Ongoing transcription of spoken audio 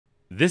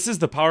This is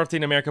the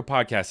Powerlifting America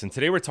podcast, and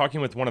today we're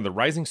talking with one of the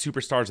rising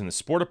superstars in the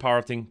sport of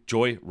powerlifting,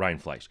 Joy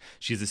Rindfleisch.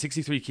 She's a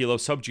 63-kilo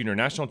sub-junior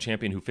national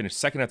champion who finished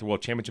second at the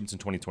World Championships in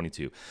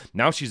 2022.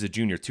 Now she's a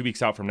junior 2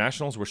 weeks out from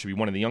nationals, where she'll be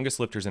one of the youngest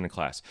lifters in the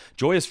class.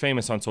 Joy is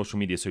famous on social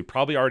media, so you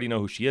probably already know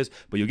who she is,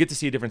 but you'll get to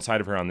see a different side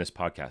of her on this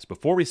podcast.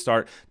 Before we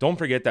start, don't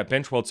forget that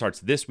Bench World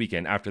starts this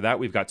weekend. After that,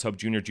 we've got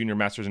sub-junior, junior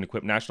masters, and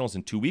equipped nationals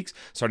in 2 weeks,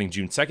 starting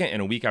June 2nd,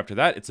 and a week after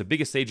that, it's the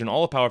biggest stage in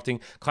all of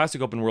powerlifting, Classic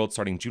Open World,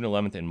 starting June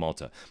 11th in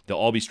Malta. They'll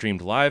all be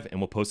streamed live,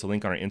 and we'll post a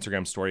link on our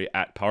Instagram story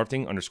at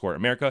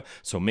Powerlifting_America,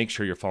 so make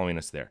sure you're following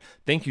us there.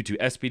 Thank you to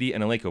SBD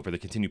and Eleiko for the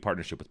continued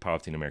partnership with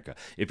Powerlifting America.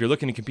 If you're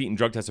looking to compete in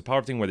drug-tested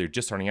powerlifting, whether you're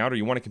just starting out or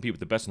you want to compete with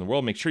the best in the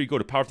world, make sure you go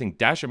to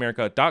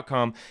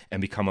powerlifting-america.com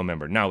and become a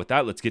member. Now, with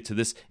that, let's get to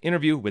this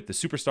interview with the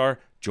superstar,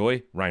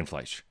 Joy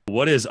Rindfleisch.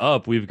 What is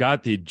up? We've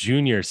got the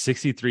junior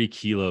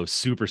 63-kilo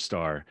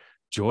superstar,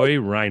 Joy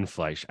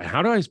Rindfleisch.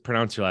 How do I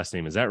pronounce your last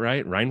name? Is that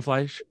right?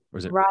 Rindfleisch? Or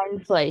is it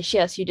Rindfleisch?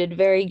 Yes, you did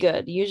very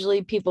good.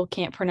 Usually people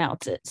can't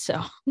pronounce it.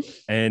 So,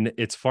 and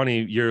it's funny,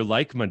 you're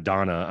like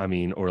Madonna,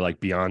 or like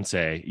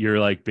Beyonce. You're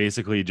like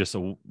basically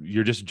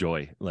you're just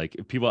Joy. Like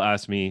if people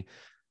ask me,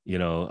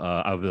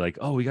 I'll be like,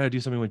 oh, we got to do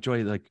something with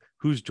Joy. Like,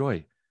 who's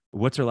Joy?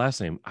 What's her last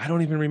name? I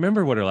don't even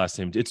remember what her last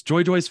name. It's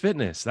Joy's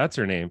Fitness. That's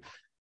her name.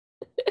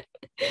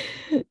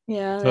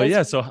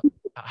 Yeah. So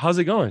how's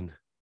it going?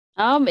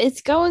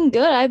 It's going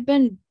good. I've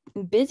been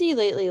busy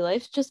lately.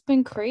 Life's just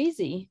been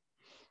crazy.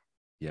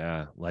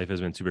 Yeah, life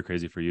has been super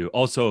crazy for you.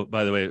 Also,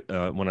 by the way,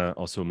 I want to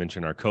also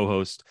mention our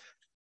co-host,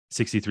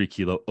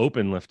 63-kilo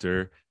open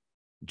lifter,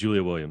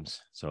 Julia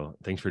Williams. So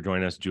thanks for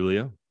joining us,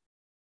 Julia.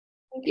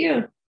 Thank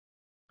you.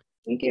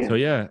 So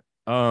yeah,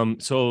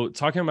 so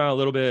talking about a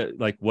little bit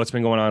like what's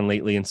been going on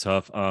lately and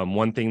stuff.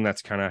 One thing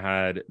that's kind of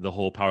had the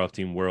whole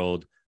powerlifting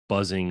world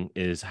buzzing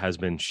has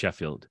been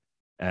Sheffield.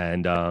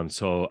 And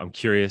so I'm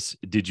curious,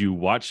 did you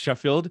watch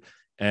Sheffield?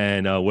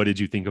 And what did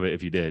you think of it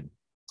if you did?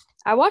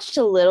 I watched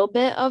a little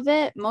bit of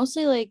it,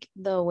 mostly like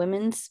the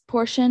women's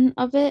portion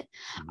of it.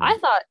 Mm-hmm. I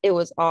thought it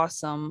was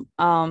awesome.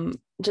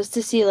 Just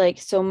to see like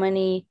so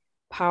many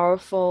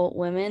powerful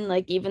women,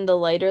 like even the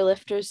lighter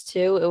lifters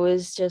too. It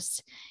was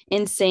just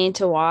insane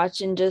to watch,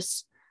 and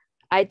just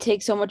I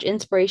take so much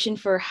inspiration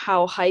for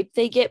how hyped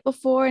they get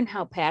before and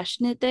how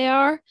passionate they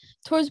are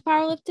towards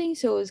powerlifting.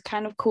 So it was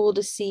kind of cool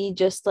to see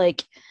just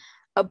like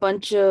a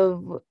bunch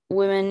of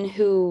women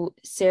who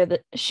share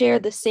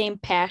the same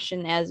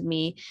passion as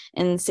me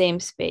in the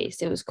same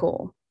space. It was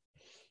cool.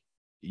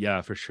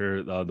 Yeah, for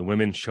sure. The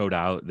women showed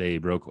out. They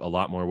broke a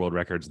lot more world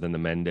records than the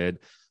men did.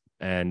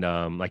 And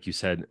like you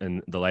said,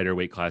 in the lighter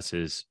weight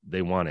classes,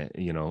 they won it.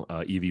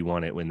 Evie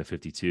won it in the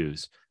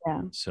 52s.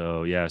 Yeah.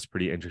 So yeah, it's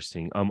pretty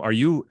interesting. Are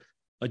you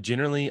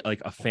generally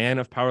like a fan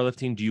of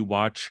powerlifting? Do you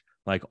watch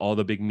like all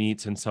the big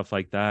meets and stuff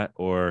like that?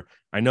 Or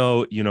I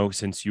know,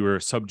 since you were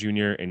sub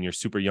junior and you're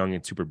super young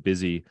and super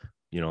busy,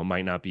 it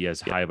might not be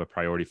as high of a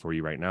priority for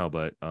you right now,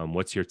 but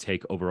what's your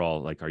take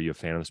overall? Like, are you a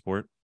fan of the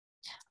sport?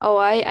 Oh,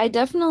 I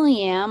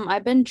definitely am.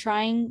 I've been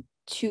trying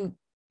to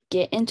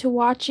get into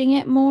watching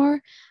it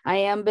more. I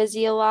am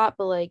busy a lot,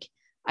 but like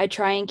I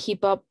try and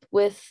keep up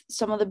with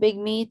some of the big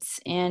meets,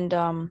 and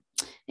I'm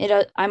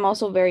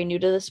also very new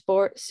to the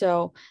sport,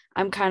 so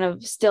I'm kind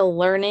of still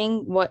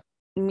learning what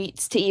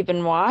meets to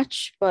even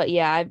watch. But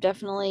yeah, I've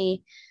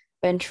definitely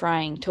been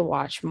trying to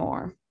watch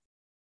more.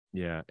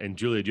 Yeah. And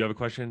Julia, do you have a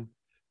question?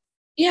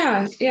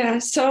 Yeah.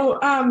 So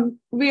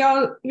we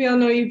all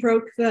know you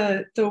broke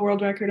the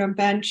world record on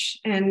bench,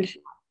 and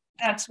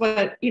that's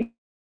what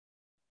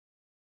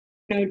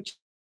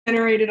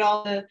generated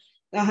all the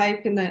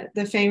hype and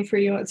the fame for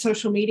you on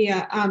social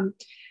media.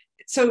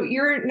 So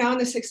you're now in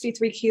the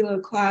 63-kilo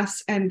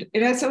class, and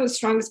it has some of the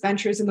strongest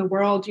benchers in the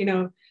world.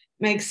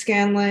 Meg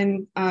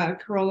Scanlon,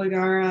 Carola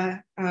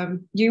Gara,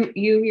 you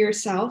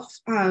yourself.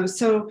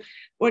 So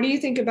what do you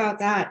think about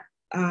that?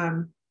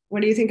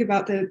 What do you think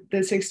about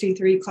the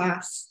 63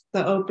 class,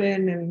 the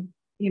open, and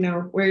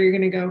where you're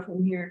going to go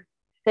from here?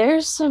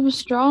 There's some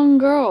strong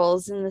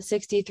girls in the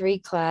 63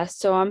 class,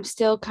 so I'm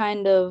still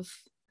kind of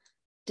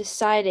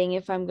deciding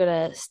if I'm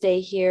going to stay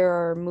here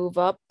or move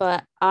up.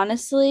 But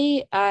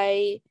honestly,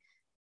 I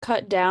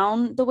cut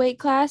down the weight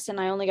class and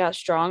I only got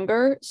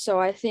stronger. So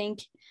I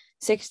think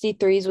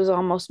 63s was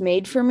almost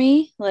made for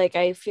me. Like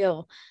I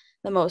feel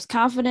the most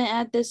confident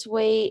at this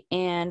weight,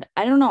 and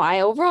I don't know,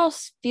 I overall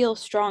feel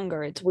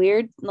stronger. It's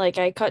weird. Like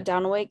I cut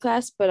down a weight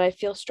class, but I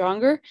feel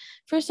stronger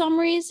for some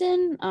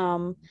reason.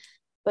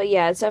 But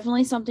yeah, it's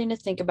definitely something to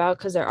think about,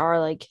 because there are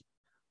like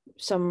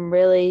some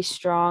really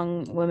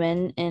strong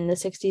women in the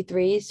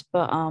 63s.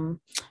 But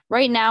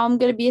right now I'm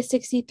going to be a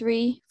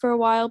 63 for a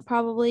while,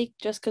 probably,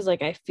 just because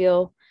like I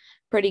feel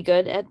pretty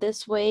good at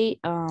this weight.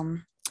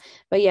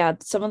 But yeah,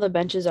 some of the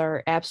benches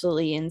are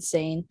absolutely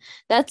insane.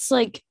 That's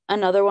like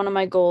another one of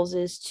my goals,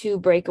 is to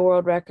break a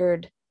world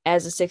record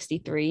as a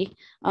 63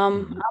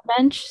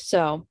 bench.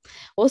 So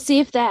we'll see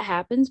if that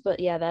happens. But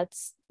yeah,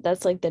 that's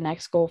like the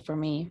next goal for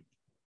me.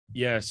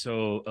 Yeah.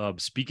 So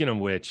speaking of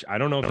which, I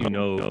don't know if you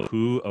know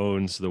who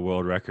owns the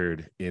world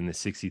record in the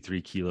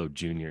 63-kilo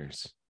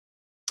juniors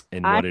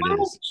and what it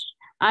is.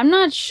 I'm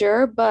not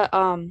sure, but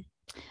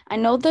I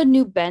know the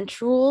new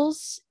bench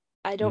rules.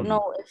 I don't Mhm.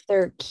 know if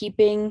they're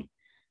keeping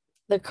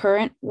the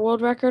current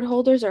world record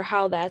holders or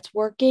how that's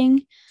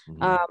working,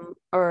 Mhm.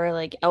 or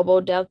like elbow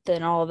depth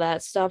and all of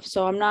that stuff.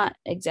 So I'm not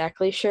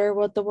exactly sure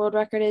what the world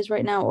record is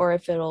right now or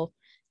if it'll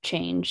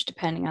change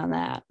depending on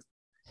that.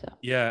 So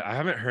Yeah, I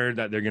haven't heard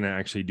that they're gonna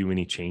actually do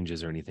any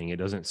changes or anything. It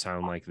doesn't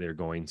sound like they're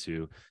going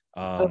to.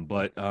 okay.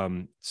 But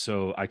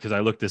so I because I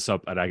looked this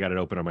up and I got it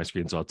open on my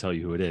screen, so I'll tell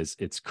you who it is.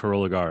 It's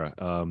Carola Gara.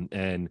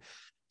 And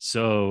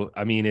so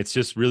I mean, it's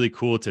just really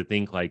cool to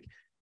think like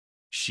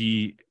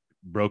she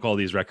broke all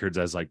these records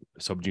as like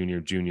sub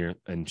junior, junior,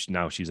 and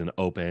now she's an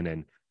open,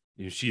 and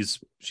you know, she's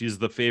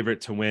the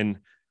favorite to win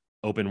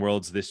Open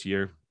Worlds this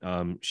year.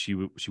 She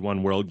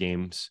won World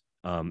Games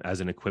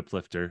as an equipped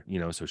lifter, you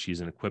know, so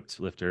she's an equipped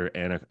lifter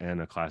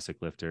and a classic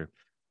lifter,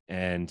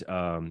 and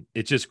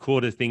it's just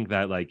cool to think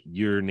that like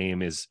your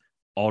name is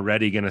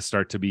already going to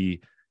start to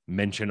be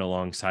mentioned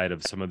alongside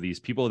of some of these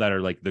people that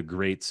are like the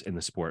greats in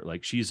the sport.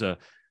 Like she's a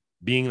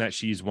being that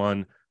she's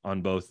won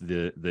on both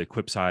the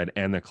equip side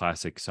and the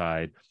classic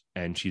side,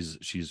 and she's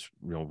you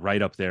know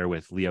right up there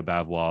with Leah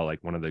Bavois,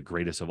 like one of the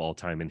greatest of all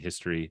time in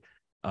history.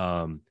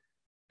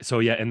 So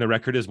yeah, and the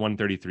record is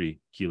 133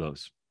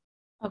 kilos.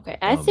 Okay.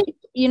 um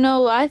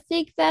I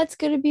think that's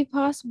going to be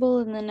possible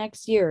in the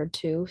next year or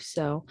two.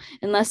 So,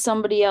 unless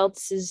somebody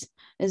else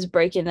is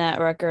breaking that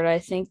record, I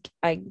think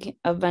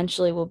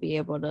eventually will be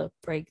able to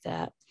break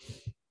that.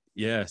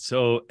 yeah,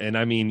 so and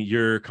I mean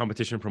your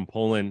competition from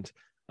Poland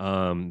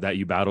that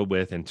you battled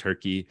with in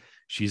Turkey,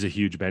 she's a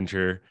huge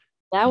bencher.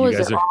 That You was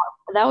guys are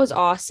that was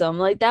awesome.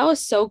 Like that was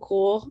so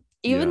cool.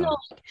 Even yeah, though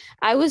like,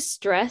 I was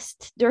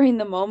stressed during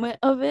the moment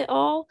of it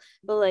all,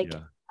 but like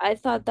yeah. I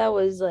thought that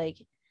was like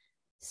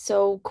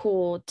so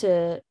cool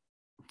to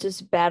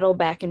just battle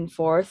back and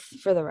forth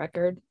for the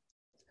record.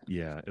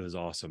 Yeah, it was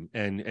awesome.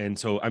 And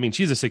so I mean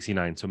she's a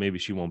 69, so maybe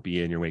she won't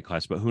be in your weight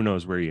class, but who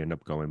knows where you end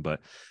up going.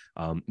 But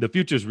the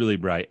future is really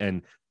bright.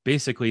 And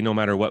basically no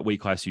matter what weight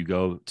class you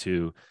go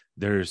to,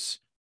 there's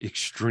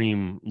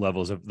extreme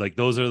levels of like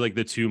those are like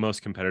the two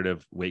most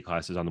competitive weight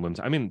classes on the women's.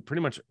 I mean,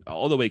 pretty much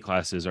all the weight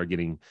classes are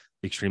getting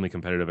extremely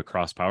competitive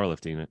across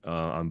powerlifting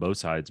on both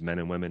sides, men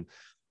and women.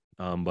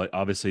 But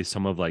obviously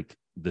some of like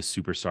the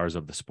superstars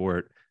of the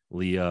sport,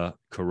 Leah,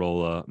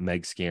 Carola,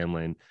 Meg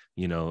Scanlon,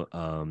 you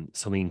know,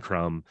 Celine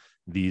Crum,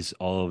 these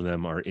all of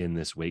them are in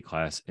this weight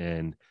class.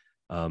 And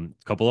a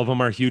couple of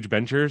them are huge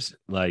benchers,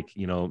 like,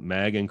 you know,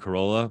 Meg and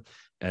Carola.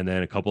 And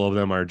then a couple of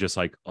them are just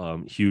like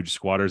huge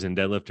squatters and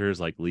deadlifters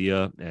like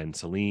Leah and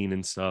Celine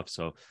and stuff.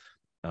 So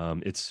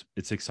it's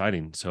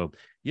exciting. So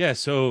yeah,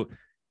 so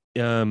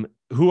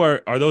who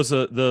are those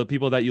the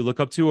people that you look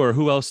up to, or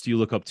who else do you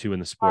look up to in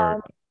the sport?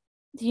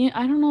 Um,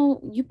 I don't know,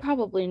 you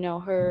probably know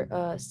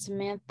her,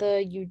 Samantha Uh-huh.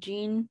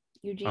 Eugenie.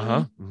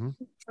 Mm-hmm.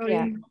 Oh Yeah.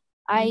 yeah. Mhm.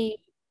 I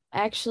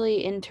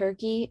actually in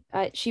Turkey,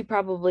 she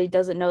probably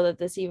doesn't know that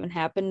this even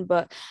happened,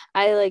 but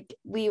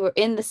we were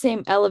in the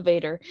same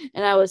elevator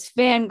and I was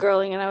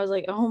fangirling and I was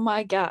like, oh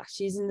my gosh,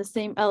 she's in the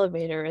same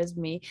elevator as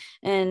me.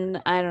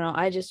 And I don't know,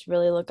 I just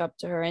really look up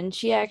to her. And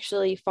she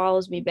actually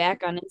follows me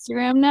back on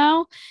Instagram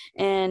now.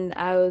 And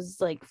I was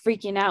like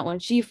freaking out when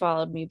she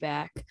followed me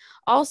back.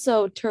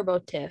 Also, Turbo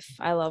Tiff,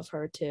 I love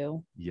her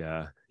too.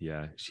 Yeah,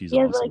 yeah, she's He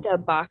has like awesome. a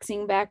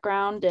boxing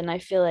background, and I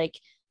feel like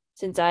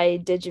since I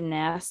did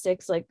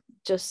gymnastics, like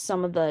just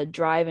some of the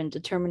drive and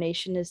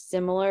determination is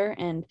similar.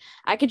 And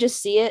I could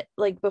just see it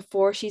like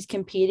before she's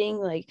competing,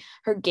 like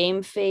her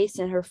game face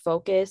and her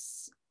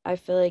focus. I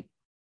feel like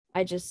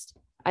I just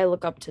I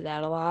look up to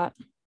that a lot.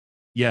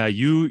 Yeah,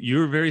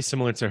 you're very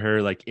similar to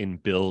her, like in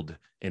build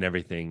and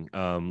everything.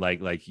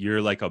 Like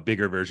you're like a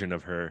bigger version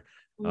of her,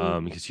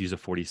 Mm. because she's a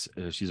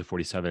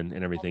 47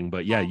 and everything.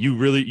 But yeah,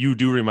 you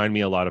do remind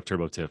me a lot of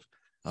Turbo Tiff,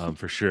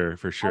 for sure,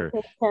 for I sure.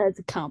 take that as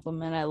a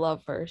compliment. I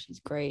love her. She's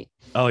great.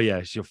 Oh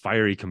yeah, she's a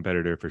fiery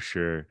competitor for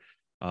sure.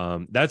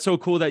 That's so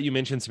cool that you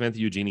mentioned Samantha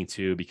Eugenie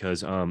too,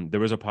 because there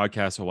was a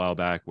podcast a while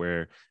back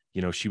where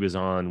you know she was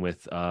on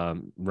with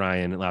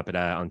Ryan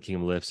Lapidat on King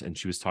of Lifts, and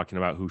she was talking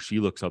about who she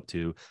looks up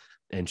to,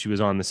 and she was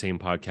on the same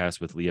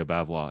podcast with Leah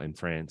Bavois in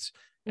France,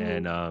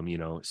 Mm. and you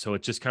know, so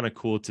it's just kind of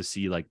cool to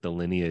see like the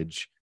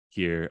lineage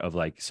here of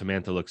like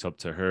Samantha looks up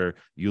to her,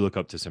 you look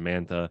up to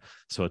Samantha,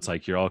 so it's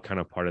like you're all kind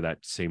of part of that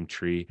same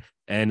tree.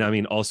 And I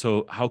mean,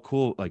 also how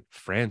cool like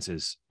France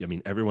is. I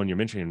mean, everyone you're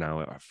mentioning now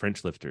are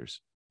French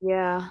lifters.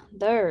 Yeah,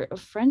 they're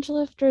French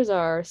lifters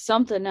are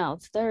something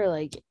else.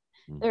 Mm.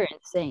 They're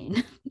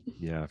insane.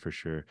 Yeah, for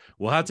sure.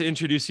 We'll have to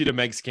introduce you to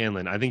Meg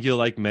Scanlon. I think you'll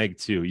like Meg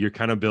too. You're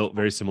kind of built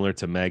very similar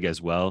to Meg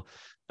as well.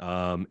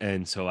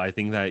 And so I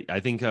think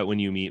when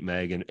you meet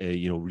Meg, and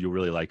you know, you'll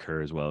really like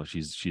her as well.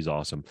 She's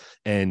awesome,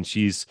 and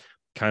she's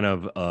kind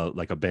of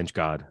like a bench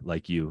god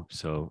like you.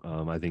 So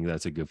I think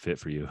that's a good fit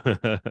for you.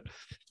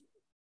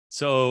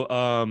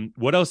 So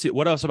what else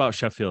about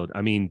Sheffield?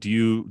 I mean,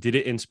 did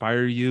it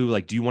inspire you?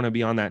 Like, do you want to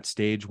be on that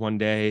stage one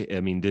day?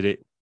 I mean, did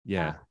it?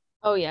 Yeah. Yeah.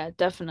 Oh yeah,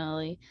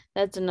 definitely.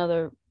 That's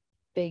another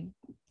big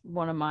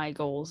one of my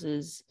goals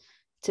is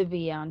to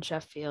be on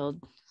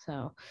Sheffield.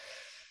 So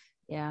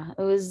yeah,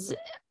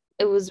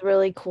 it was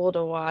really cool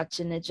to watch,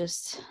 and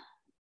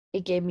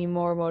it gave me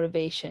more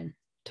motivation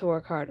to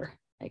work harder,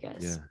 I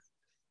guess. Yeah.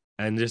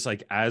 And just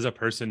like as a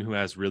person who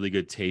has really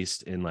good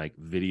taste in like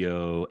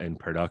video and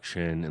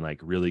production and like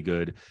really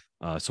good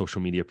social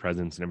media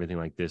presence and everything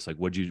like this, like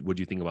what'd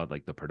you think about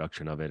like the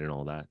production of it and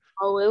all that?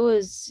 Oh,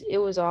 it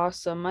was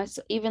awesome.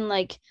 Even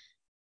like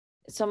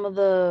some of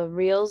the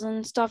reels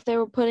and stuff they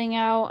were putting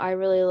out, I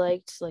really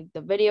liked like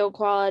the video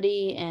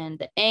quality and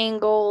the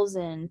angles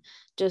and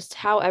just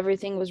how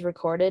everything was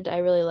recorded. I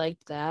really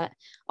liked that.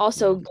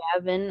 Also, Yeah.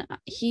 Gavin,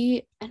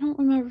 I don't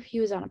remember if he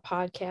was on a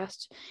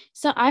podcast.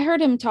 So I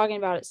heard him talking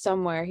about it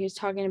somewhere. He was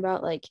talking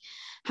about like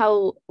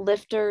how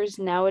lifters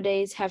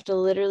nowadays have to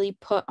literally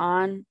put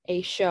on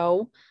a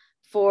show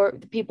for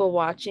the people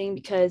watching,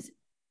 because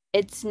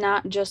it's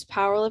not just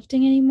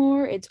powerlifting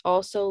anymore. It's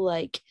also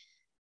like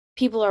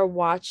people are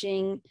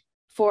watching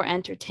for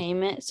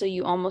entertainment. So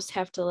you almost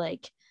have to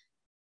like,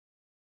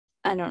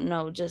 I don't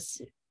know,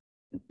 just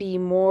be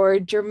more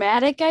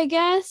dramatic, I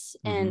guess.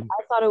 And Mm-hmm.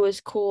 I thought it was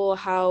cool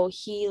how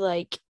he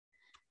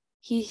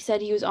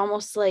said he was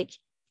almost like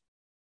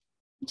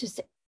just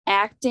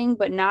acting,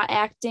 but not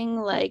acting.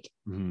 Like,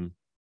 Mm-hmm.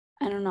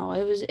 I don't know.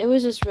 It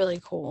was just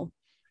really cool.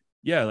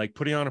 Yeah, like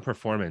putting on a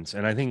performance.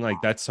 And I think like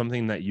that's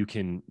something that you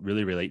can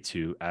really relate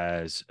to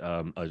as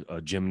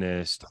a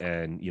gymnast,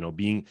 and, you know,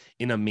 being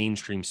in a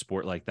mainstream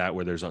sport like that,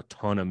 where there's a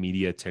ton of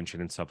media attention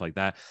and stuff like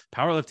that.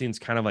 Powerlifting is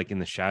kind of like in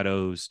the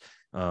shadows.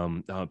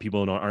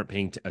 People aren't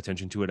paying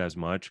attention to it as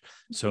much.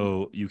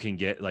 So you can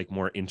get like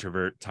more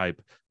introvert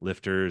type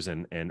lifters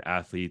and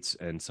athletes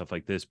and stuff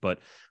like this. But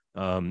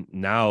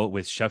now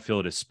with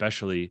Sheffield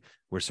especially,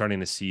 we're starting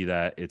to see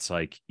that it's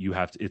like you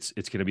have to, it's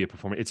going to be a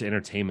performance, it's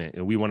entertainment,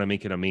 and we want to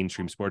make it a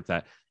mainstream sport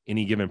that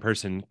any given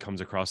person comes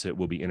across it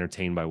will be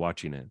entertained by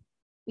watching it.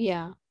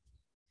 Yeah.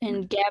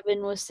 And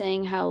Gavin was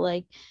saying how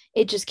like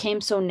it just came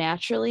so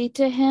naturally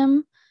to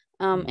him.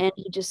 And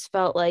he just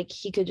felt like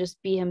he could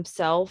just be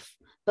himself,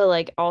 but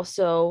like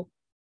also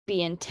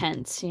be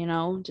intense, you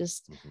know,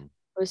 just Mhm.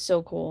 it was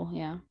so cool.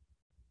 Yeah.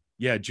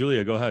 Yeah,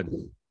 Julia, go ahead.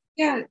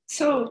 Yeah.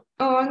 So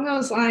along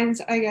those lines,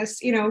 I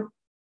guess,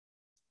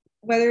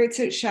 whether it's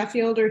at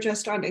Sheffield or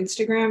just on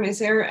Instagram, is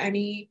there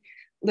any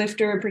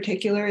lifter in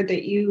particular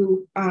that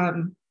you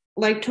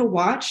like to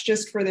watch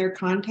just for their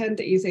content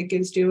that you think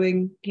is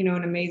doing,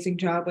 an amazing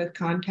job with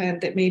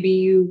content, that maybe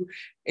you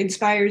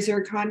inspires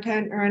your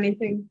content or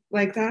anything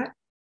like that?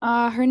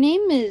 Her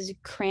name is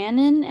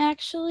Cranon,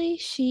 actually.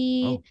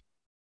 She Oh,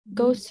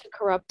 goes to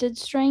Corrupted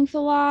Strength a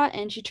lot,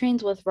 and she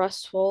trains with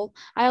Rustful.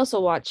 I also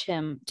watch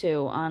him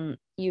too on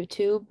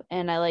YouTube,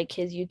 and I like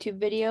his YouTube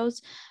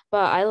videos,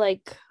 but I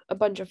like a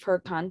bunch of her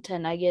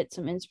content. I get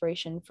some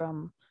inspiration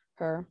from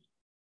her.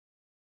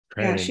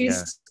 Yeah, Brandon,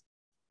 yeah.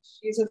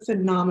 she's a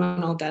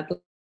phenomenal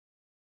deadlifter.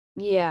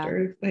 Yeah.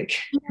 Like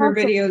She her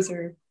also, videos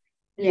are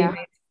pretty yeah,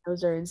 amazing.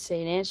 those are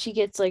insane. And she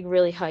gets like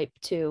really hyped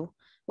too,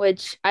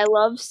 which I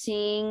love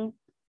seeing,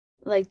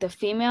 like the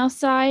female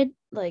side,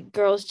 like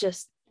girls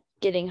just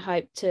getting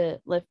hyped to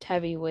lift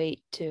heavy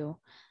weight too.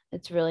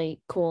 It's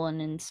really cool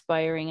and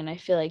inspiring. And I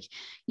feel like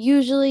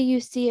usually you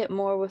see it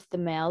more with the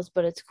males,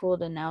 but it's cool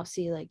to now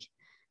see like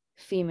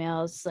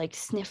females like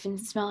sniffing,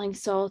 smelling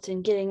salt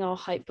and getting all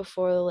hyped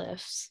before the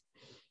lifts.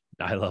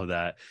 I love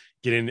that.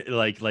 Getting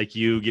like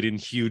you getting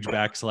huge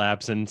back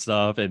slaps and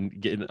stuff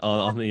and getting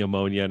on the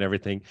ammonia and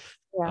everything.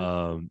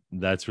 Yeah.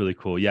 That's really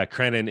cool. Yeah,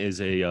 Cranon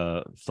is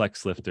a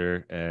flex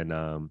lifter,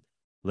 and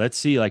let's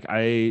see, like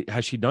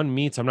has she done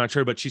meets? I'm not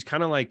sure, but she's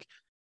kind of like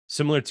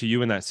similar to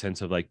you in that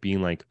sense of like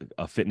being like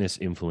a fitness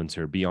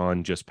influencer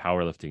beyond just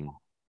powerlifting.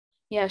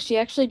 Yeah, she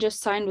actually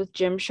just signed with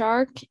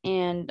Gymshark,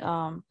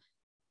 and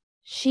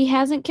she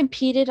hasn't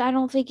competed, I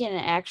don't think, in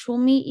an actual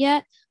meet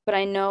yet, but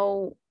I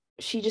know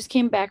she just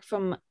came back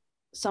from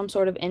some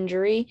sort of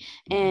injury,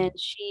 Mhm. and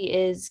she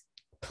is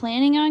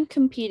planning on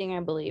competing, I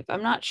believe.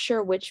 I'm not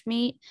sure which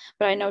meet,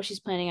 but I know she's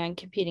planning on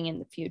competing in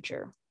the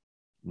future.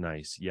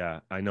 Nice. Yeah.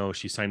 I know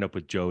she signed up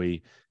with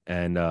Joey,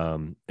 and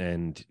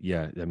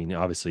yeah, I mean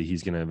obviously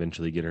he's gonna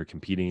eventually get her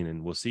competing,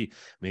 and we'll see.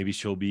 Maybe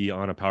she'll be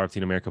on a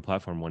Powerlifting America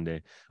platform one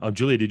day.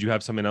 Julia, did you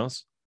have something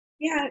else?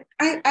 Yeah,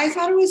 I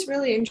thought it was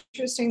really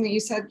interesting that you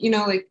said,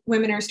 like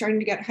women are starting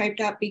to get hyped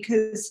up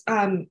because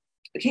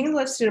King of the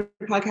Lifts did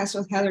a podcast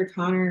with Heather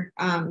Connor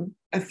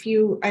a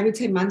few, I would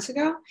say, months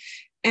ago.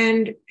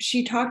 And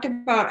she talked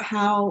about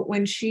how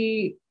when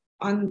she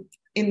in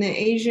the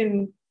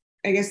Asian,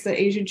 I guess the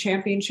Asian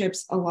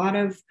championships, a lot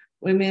of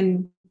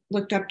women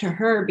looked up to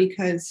her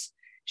because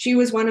she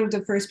was one of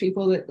the first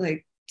people that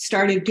like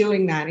started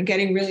doing that and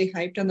getting really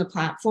hyped on the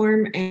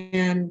platform.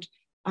 And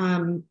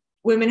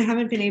women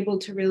haven't been able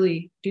to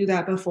really do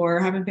that before,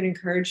 haven't been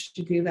encouraged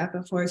to do that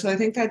before. So I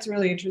think that's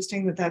really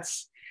interesting that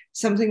that's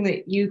something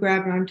that you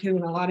grabbed onto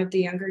and a lot of the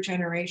younger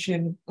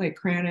generation, like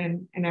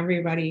Cranon and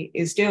everybody,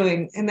 is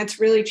doing. And that's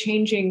really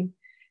changing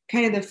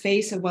kind of the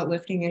face of what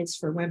lifting is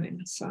for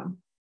women. So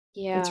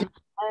that's Yeah.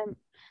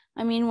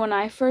 I mean, when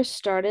I first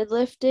started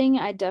lifting,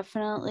 I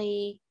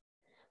definitely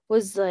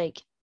was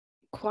like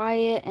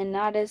quiet and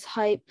not as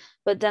hype,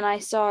 but then I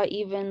saw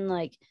even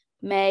like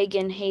Meg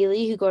and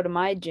Haley, who go to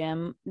my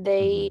gym,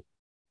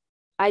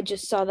 I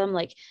just saw them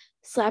like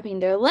slapping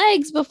their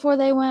legs before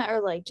they went,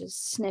 or like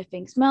just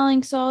sniffing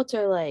smelling salts,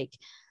 or like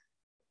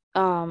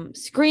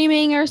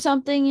screaming or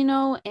something,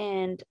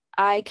 and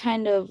I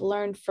kind of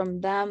learned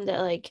from them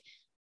that like,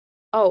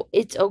 oh,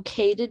 it's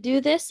okay to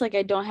do this. Like,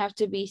 I don't have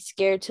to be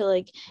scared to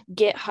like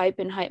get hype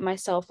and hype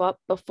myself up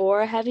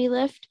before a heavy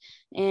lift.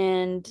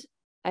 And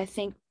I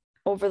think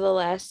over the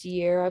last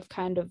year, I've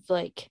kind of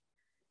like,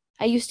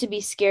 I used to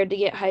be scared to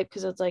get hype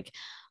because it's like,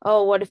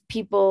 oh, what if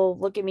people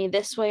look at me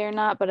this way or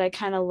not? But I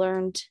kind of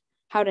learned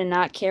how to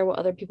not care what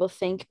other people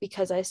think,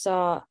 because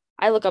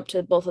I look up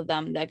to both of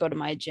them that go to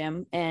my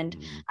gym, and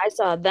I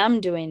saw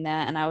them doing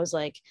that, and I was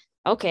like,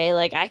 okay,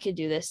 like I could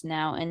do this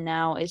now. And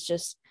now it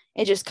just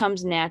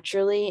comes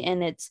naturally,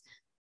 and it's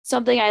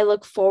something I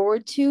look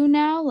forward to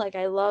now. Like,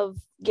 I love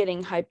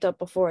getting hyped up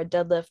before a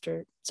deadlift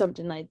or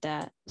something like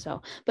that.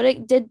 So, but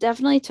it did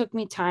definitely took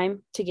me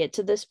time to get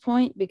to this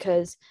point,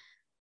 because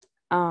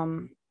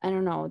I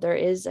don't know,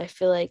 I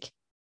feel like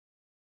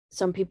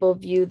some people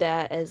view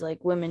that as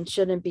like women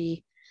shouldn't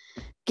be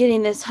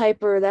getting this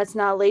hype, or that's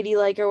not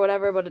ladylike or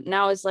whatever, but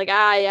now it's like,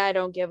 yeah, I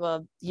don't give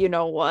a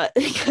what,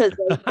 because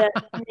like,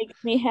 that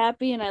makes me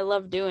happy and I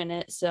love doing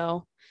it.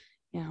 So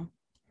yeah.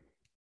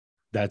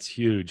 That's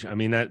huge. I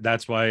mean,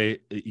 that's why,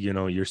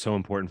 you're so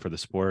important for the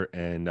sport,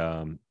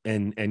 and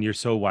you're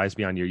so wise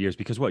beyond your years,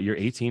 because you're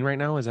 18 right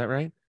now, is that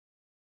right?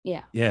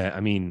 Yeah. Yeah,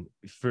 I mean,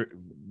 for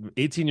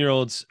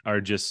 18-year-olds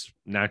are just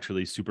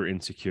naturally super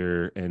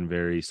insecure and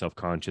very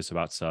self-conscious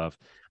about stuff.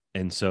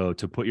 And so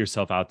to put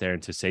yourself out there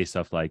and to say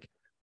stuff like,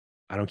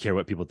 I don't care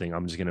what people think,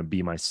 I'm just going to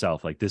be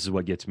myself. Like, this is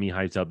what gets me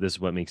hyped up. This is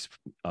what makes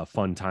a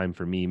fun time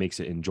for me, makes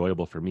it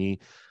enjoyable for me.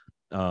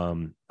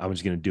 I'm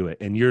just going to do it.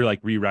 And you're like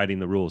rewriting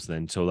the rules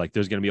then. So like,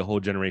 there's going to be a whole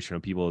generation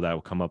of people that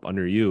will come up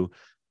under you,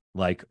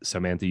 like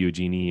Samantha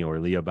Eugenie or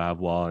Leah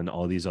Bavwal and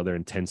all these other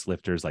intense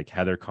lifters like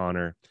Heather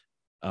Connor.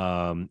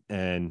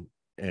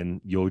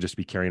 And you'll just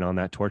be carrying on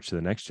that torch to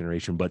the next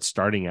generation, but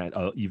starting at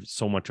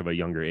so much of a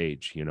younger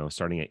age,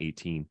 starting at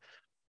 18.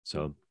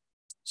 So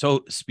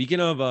speaking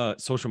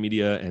of social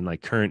media and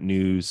like current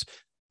news,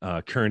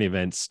 current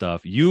event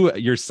stuff, you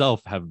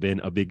yourself have been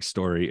a big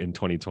story in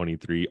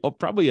 2023. Oh,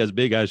 probably as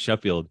big as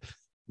Sheffield,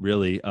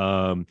 really.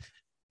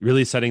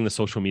 Really setting the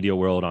social media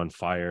world on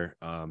fire.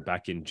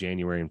 Back in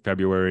January and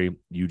February,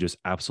 you just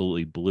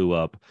absolutely blew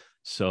up.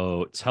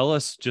 So tell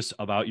us just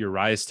about your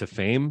rise to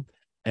fame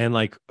and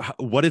like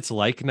what it's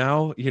like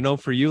now,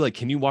 for you. Like,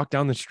 can you walk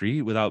down the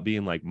street without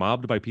being like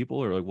mobbed by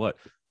people, or like what?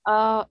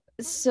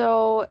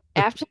 So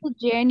after the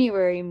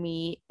January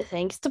meet,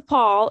 thanks to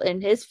Paul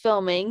and his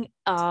filming,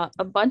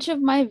 a bunch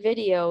of my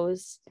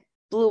videos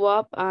blew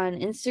up on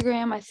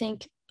Instagram. I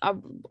think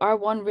our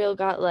one reel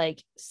got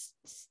like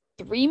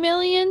 3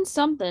 million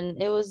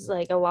something. It was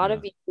like a lot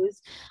of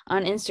views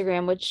on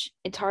Instagram, which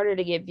it's harder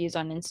to get views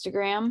on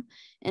Instagram.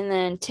 And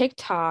then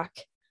TikTok,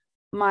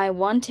 my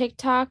one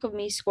TikTok of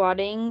me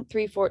squatting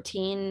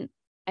 314,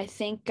 I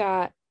think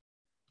got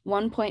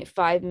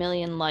 1.5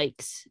 million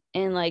likes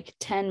and like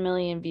 10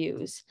 million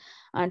views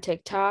on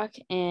TikTok.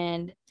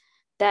 And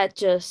that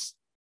just,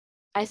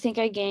 I think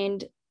I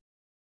gained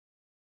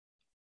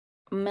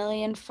 1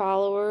 million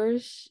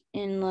followers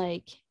in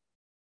like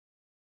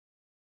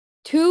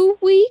 2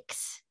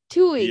 weeks.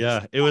 2 weeks.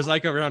 Yeah, it was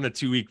like around a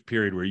 2-week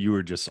period where you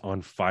were just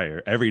on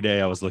fire. Every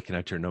day I was looking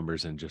at your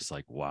numbers and just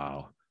like,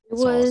 wow,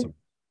 it's awesome.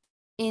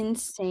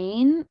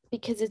 Insane,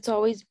 because it's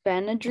always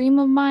been a dream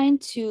of mine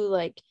to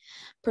like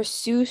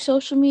pursue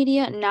social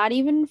media, not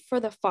even for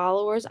the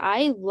followers.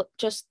 I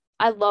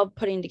love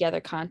putting together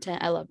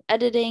content. I love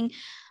editing.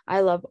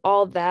 I love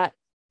all that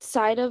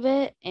side of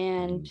it,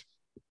 and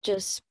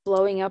just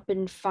blowing up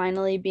and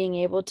finally being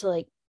able to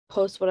like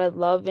post what I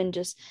love and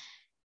just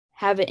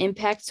have it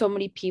impact so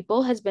many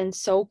people has been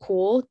so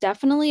cool.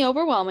 Definitely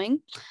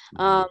overwhelming.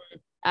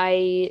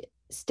 I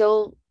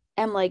still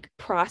am like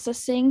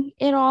processing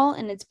it all,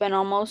 and it's been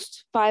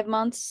almost 5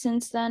 months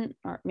since then,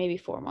 or maybe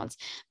 4 months,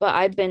 but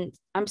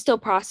I'm still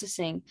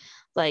processing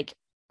like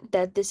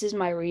that this is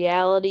my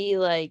reality,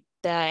 like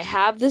that I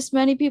have this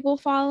many people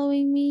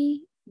following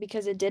me,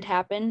 because it did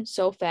happen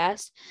so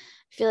fast.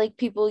 I feel like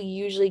people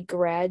usually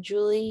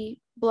gradually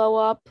blow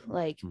up,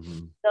 like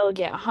they'll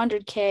get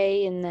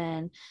 100K, and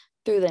then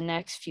through the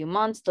next few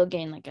months they'll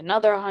gain like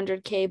another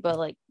 100K, but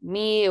like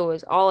me, it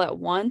was all at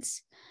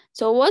once.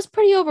 So it was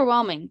pretty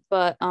overwhelming,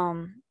 but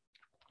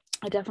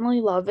I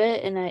definitely love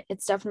it, and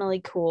it's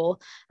definitely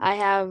cool. I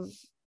have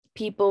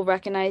people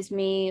recognize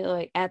me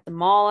like at the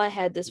mall. I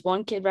had this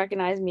one kid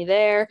recognize me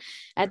there.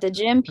 At the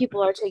gym,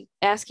 people are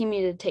asking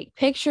me to take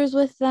pictures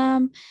with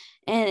them,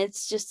 and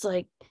it's just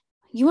like,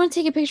 you want to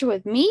take a picture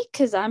with me?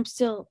 Because I'm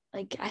still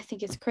like, I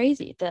think it's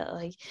crazy that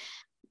like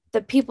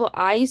the people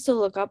I used to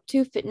look up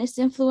to, fitness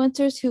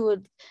influencers who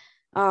would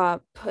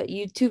put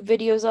YouTube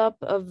videos up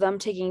of them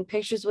taking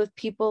pictures with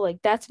people, like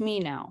that's me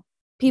now.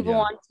 People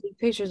want to take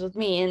pictures with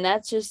me, and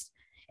that's just,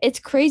 it's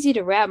crazy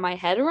to wrap my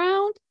head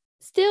around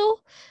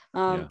still.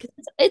 'Cause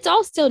it's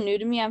all still new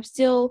to me. I'm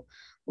still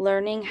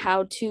learning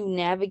how to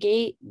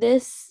navigate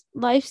this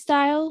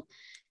lifestyle.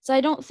 So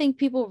I don't think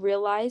people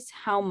realize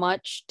how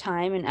much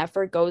time and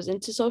effort goes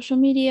into social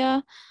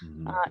media.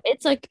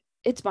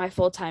 It's my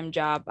full-time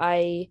job.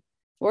 I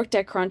worked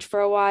at Crunch for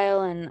a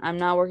while and I'm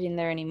not working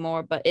there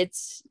anymore, but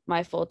it's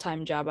my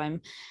full-time job.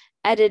 I'm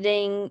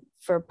editing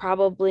for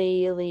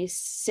probably at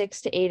least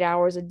 6 to 8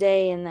 hours a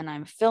day, and then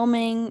I'm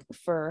filming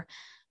for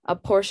a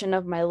portion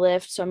of my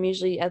lift. So I'm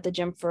usually at the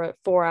gym for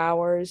 4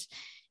 hours,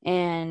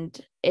 and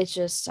it's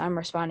just I'm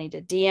responding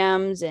to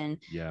DMs and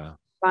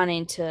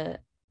responding to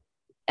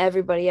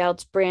everybody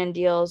else, brand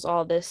deals,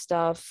 all this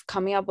stuff,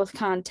 coming up with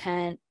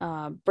content,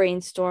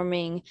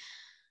 brainstorming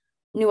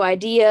new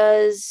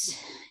ideas,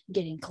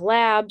 getting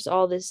collabs,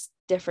 all this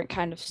different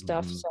kind of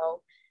stuff.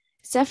 So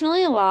it's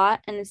definitely a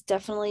lot, and it's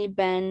definitely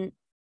been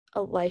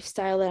a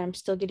lifestyle that I'm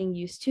still getting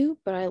used to,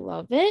 but I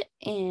love it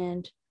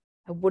and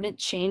I wouldn't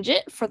change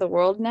it for the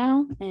world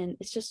now. And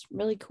it's just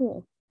really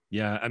cool.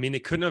 Yeah. I mean,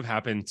 it couldn't have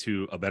happened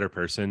to a better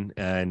person.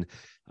 And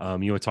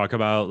you would talk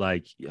about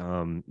like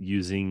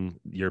using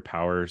your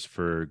powers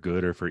for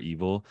good or for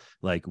evil.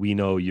 Like, we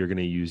know you're going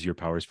to use your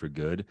powers for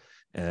good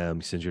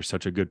since you're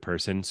such a good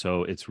person.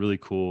 So it's really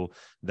cool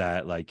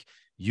that like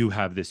you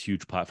have this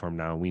huge platform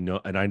now. We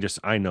know, and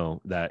I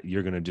know that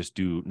you're going to just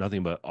do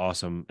nothing but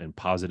awesome and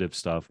positive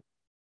stuff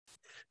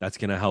that's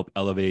going to help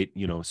elevate,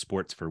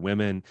 sports for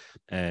women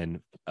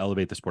and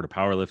elevate the sport of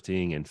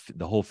powerlifting and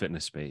the whole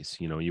fitness space.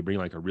 You bring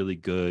like a really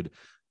good,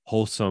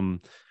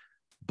 wholesome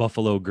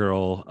Buffalo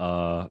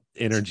girl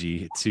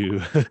energy to,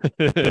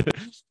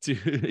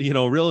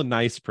 to, real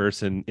nice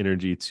person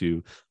energy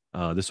to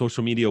the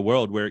social media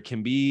world, where it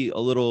can be a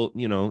little,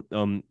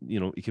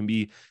 it can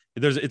be,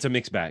 it's a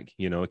mixed bag,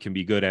 it can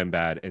be good and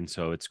bad. And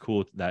so it's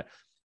cool that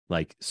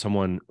like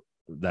someone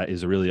that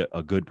is really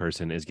a good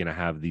person is going to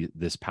have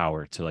this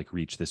power to like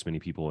reach this many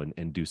people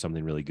and do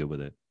something really good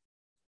with it.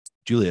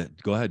 Julia,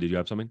 go ahead. Did you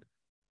have something?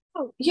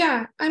 Oh,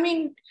 yeah. I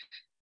mean,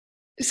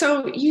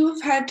 so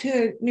you've had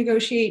to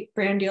negotiate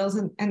brand deals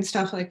and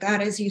stuff like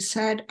that, as you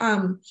said.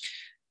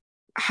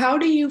 How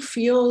do you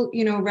feel,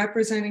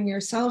 representing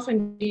yourself?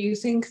 And do you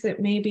think that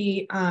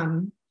maybe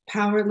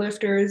power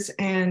lifters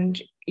and,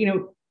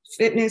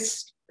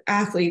 fitness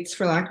athletes,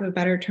 for lack of a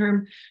better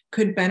term,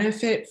 could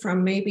benefit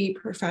from maybe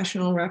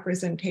professional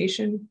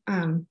representation?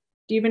 Do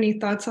you have any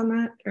thoughts on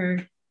that?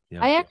 Or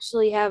I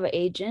actually have an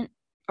agent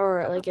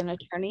or like an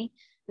attorney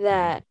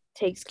that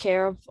takes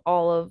care of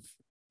all of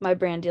my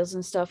brand deals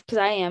and stuff, because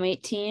I am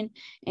 18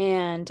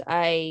 and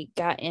I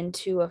got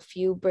into a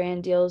few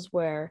brand deals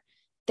where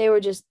they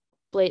were just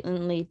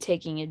blatantly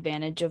taking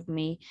advantage of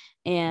me.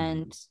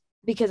 And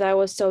because I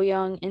was so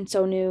young and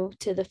so new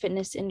to the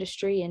fitness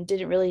industry and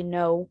didn't really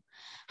know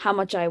how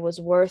much I was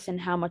worth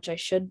and how much I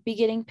should be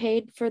getting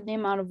paid for the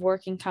amount of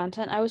work and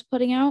content I was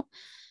putting out.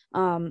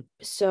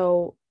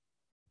 So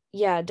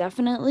yeah,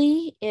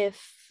 definitely,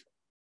 if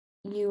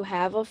you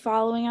have a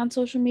following on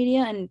social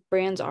media and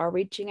brands are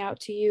reaching out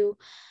to you,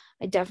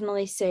 I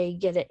definitely say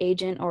get an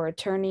agent or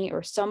attorney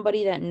or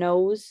somebody that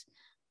knows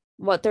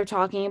what they're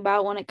talking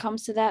about when it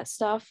comes to that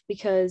stuff,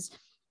 because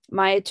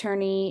my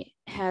attorney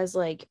has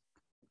like,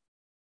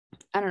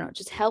 I don't know,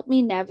 just helped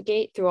me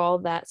navigate through all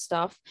that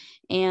stuff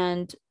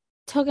and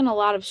taken a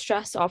lot of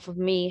stress off of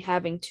me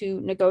having to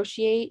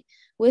negotiate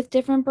with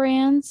different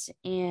brands.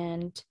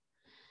 And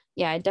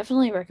yeah, I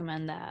definitely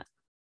recommend that.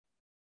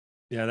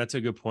 Yeah, that's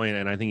a good point.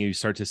 And I think you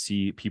start to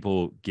see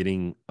people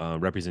getting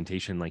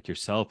representation like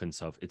yourself and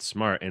stuff. It's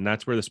smart. And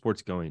that's where the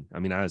sport's going. I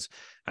mean, as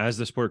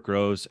the sport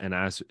grows and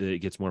as it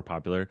gets more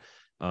popular,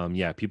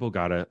 people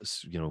gotta,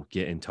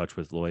 get in touch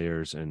with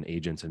lawyers and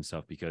agents and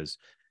stuff, because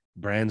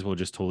brands will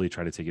just totally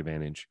try to take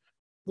advantage.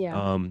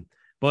 Yeah.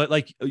 But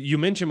like you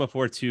mentioned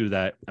before too,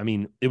 that, I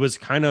mean, it was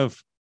kind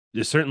of,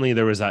 certainly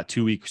there was that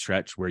 2-week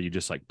stretch where you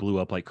just like blew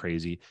up like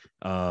crazy.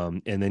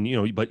 And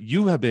then, but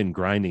you have been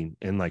grinding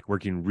and like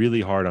working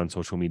really hard on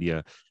social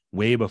media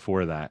way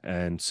before that.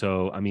 And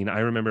so, I mean, I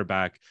remember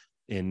back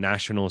in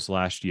nationals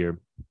last year,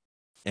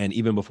 and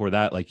even before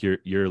that, like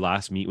your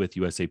last meet with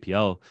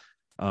USAPL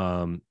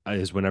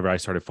is whenever I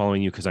started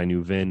following you, because I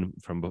knew Vin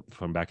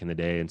from back in the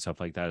day and stuff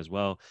like that as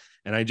well.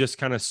 And I just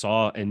kind of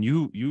saw, and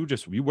you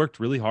worked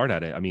really hard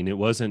at it. I mean, it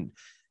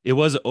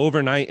was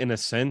overnight in a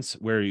sense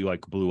where you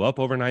like blew up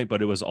overnight,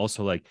 but it was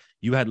also like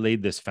you had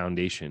laid this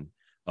foundation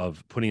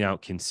of putting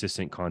out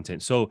consistent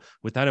content. So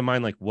with that in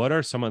mind, like what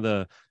are some of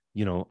the,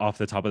 off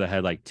the top of the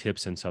head, like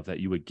tips and stuff that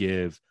you would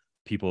give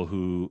people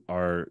who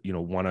are,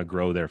 want to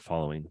grow their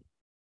following?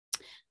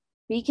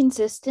 Be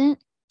consistent.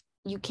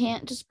 You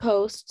can't just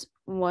post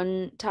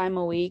one time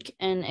a week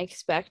and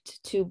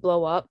expect to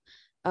blow up.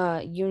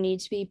 You need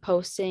to be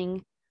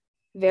posting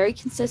very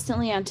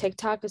consistently on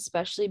TikTok,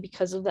 especially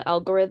because of the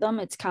algorithm.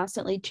 It's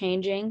constantly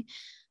changing.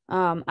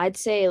 I'd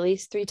say at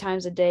least 3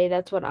 times a day.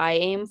 That's what I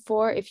aim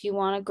for if you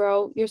want to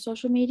grow your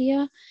social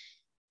media.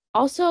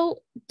 Also,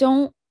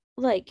 don't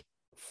like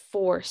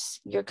force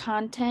your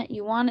content.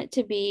 You want it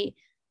to be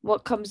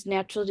what comes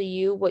natural to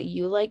you, what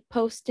you like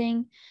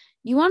posting.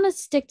 You want to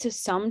stick to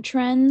some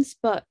trends,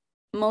 but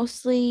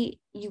mostly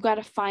you got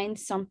to find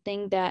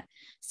something that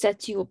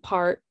sets you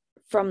apart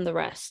from the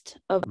rest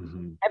of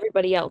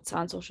everybody else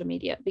on social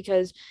media,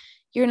 because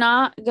you're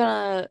not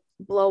gonna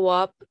blow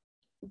up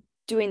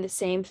doing the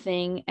same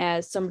thing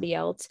as somebody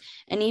else.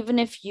 And even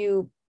if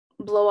you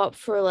blow up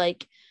for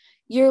like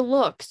your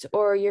looks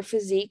or your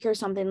physique or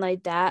something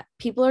like that,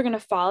 people are going to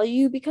follow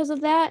you because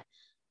of that,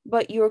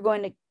 but you're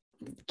going to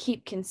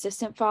keep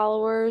consistent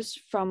followers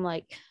from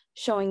like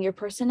showing your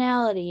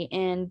personality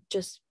and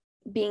just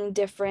being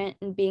different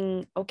and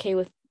being okay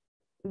with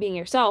being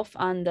yourself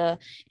on the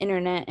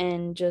internet.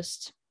 And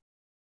just,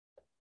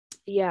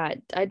 yeah,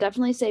 I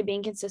definitely say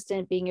being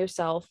consistent, being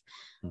yourself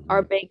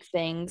are big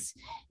things.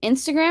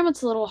 Instagram,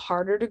 it's a little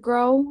harder to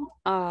grow.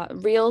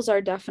 Reels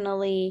are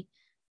definitely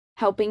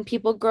helping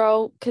people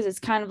grow because it's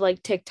kind of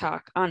like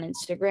TikTok on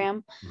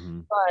Instagram.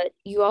 But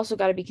you also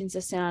got to be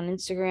consistent on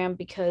Instagram,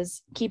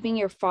 because keeping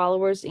your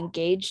followers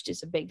engaged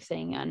is a big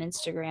thing on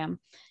Instagram.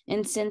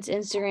 And since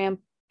Instagram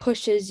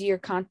pushes your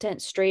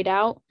content straight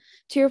out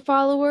to your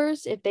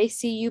followers, if they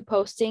see you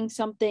posting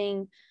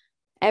something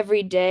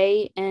every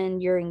day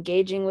and you're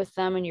engaging with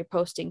them and you're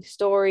posting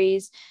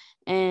stories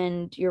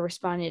and you're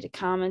responding to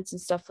comments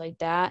and stuff like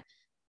that,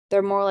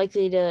 they're more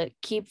likely to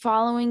keep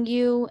following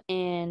you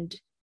and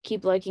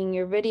keep liking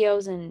your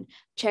videos and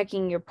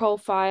checking your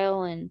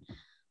profile and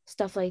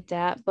stuff like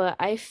that. But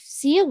I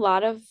see a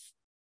lot of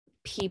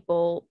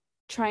people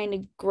trying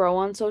to grow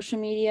on social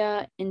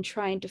media and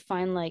trying to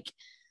find like,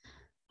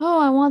 oh,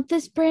 I want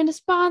this brand to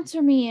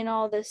sponsor me and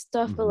all this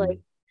stuff. But like,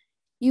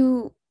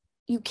 you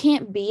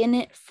can't be in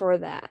it for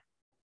that.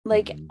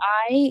 Like,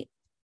 I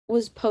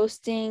was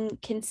posting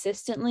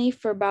consistently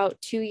for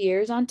about 2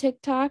 years on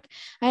TikTok.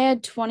 I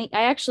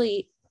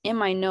actually, in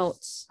my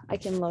notes, I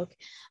can look,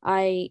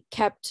 I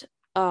kept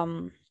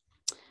a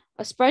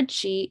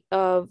spreadsheet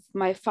of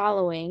my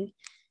following,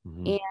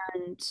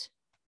 and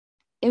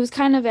it was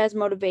kind of as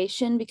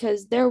motivation,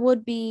 because there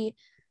would be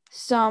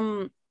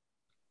some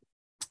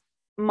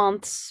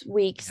months,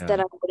 weeks that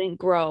I wouldn't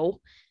grow,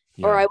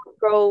 or I would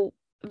grow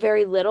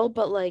very little,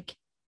 but like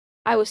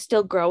I was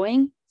still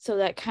growing. So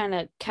that kind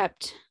of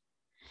kept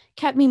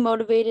me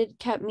motivated,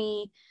 kept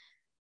me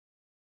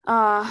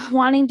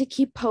wanting to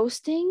keep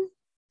posting.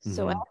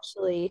 So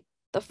actually,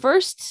 the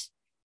first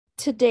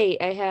to date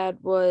I had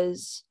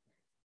was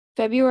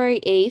February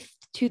 8th,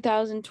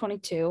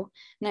 2022,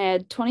 and I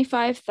had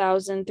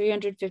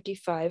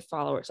 25,355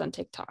 followers on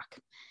TikTok.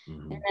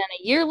 And then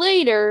a year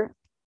later,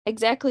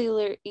 exactly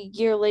a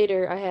year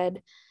later, I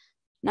had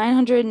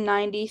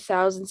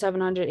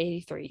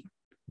 990,783.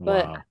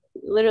 But I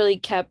literally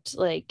kept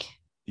like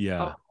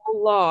a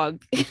whole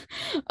log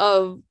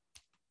of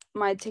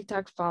my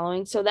TikTok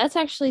following. So that's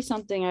actually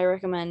something I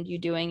recommend you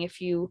doing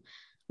if you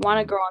want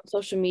to grow on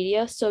social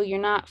media. So you're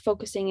not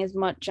focusing as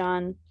much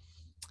on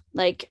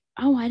like,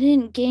 oh, I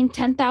didn't gain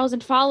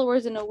 10,000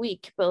 followers in a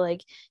week, but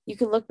like you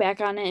could look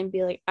back on it and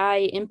be like,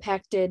 I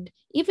impacted,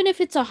 even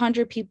if it's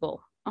 100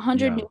 people,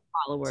 100 new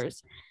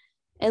followers,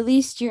 at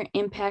least you're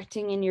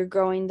impacting and you're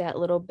growing that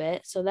little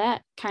bit. So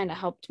that kind of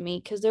helped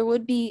me, because there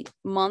would be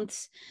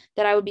months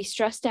that I would be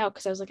stressed out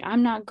because I was like,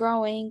 I'm not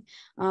growing.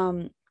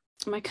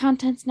 My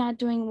content's not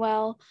doing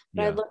well.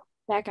 But I look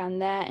back on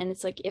that and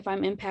it's like, if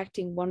I'm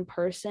impacting one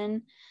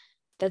person,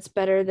 that's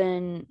better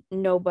than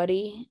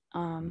nobody.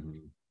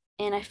 And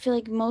I feel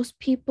like most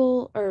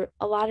people, or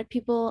a lot of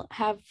people,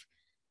 have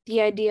the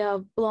idea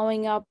of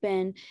blowing up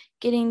and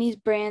getting these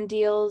brand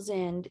deals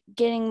and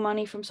getting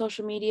money from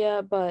social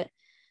media, but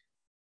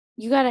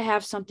you got to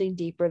have something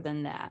deeper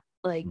than that.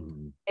 Like,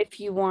 if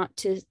you want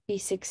to be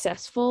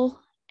successful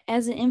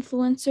as an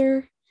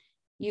influencer,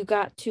 you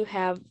got to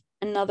have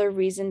another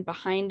reason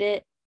behind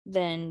it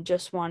than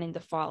just wanting the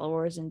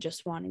followers and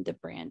just wanting the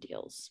brand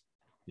deals.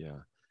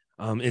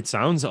 It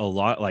sounds a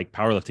lot like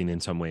powerlifting in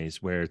some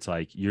ways, where it's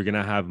like you're going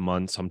to have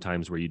months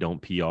sometimes where you don't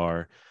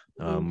PR,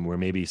 where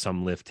maybe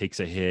some lift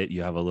takes a hit,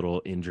 you have a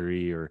little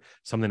injury or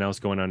something else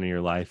going on in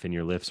your life and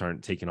your lifts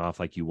aren't taking off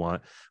like you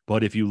want.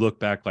 But if you look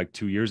back like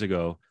 2 years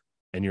ago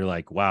and you're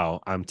like,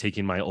 wow, I'm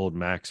taking my old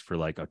max for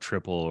like a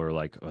triple or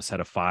like a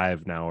set of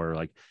 5 now, or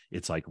like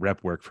it's like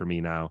rep work for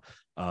me now.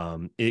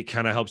 It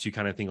kind of helps you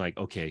kind of think like,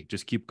 okay,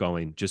 just keep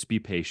going, just be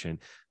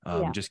patient,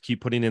 just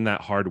keep putting in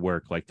that hard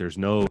work. Like there's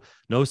no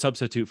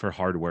substitute for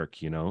hard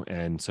work, you know?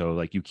 And so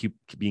like you keep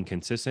being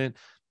consistent,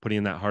 putting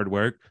in that hard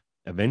work,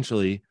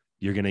 eventually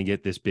you're going to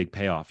get this big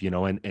payoff, you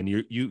know? And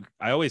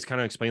I always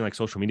kind of explain like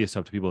social media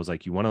stuff to people is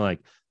like, you want to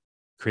like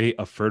create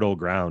a fertile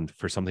ground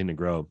for something to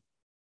grow.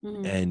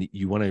 And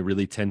you want to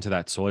really tend to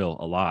that soil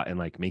a lot and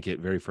like make it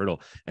very fertile.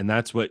 And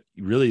that's what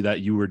really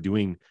that you were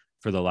doing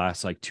for the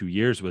last like 2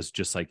 years, was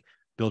just like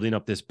building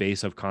up this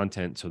base of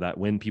content so that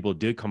when people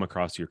did come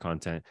across your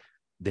content,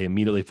 they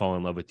immediately fall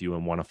in love with you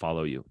and want to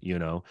follow you, you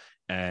know?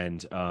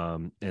 And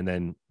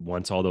then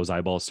once all those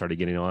eyeballs started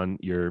getting on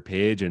your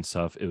page and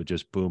stuff, it would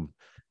just boom,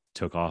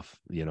 took off,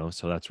 you know?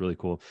 So that's really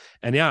cool.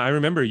 And yeah, I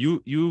remember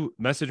you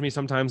message me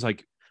sometimes,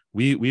 like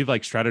we've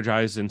like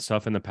strategized and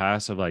stuff in the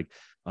past of like,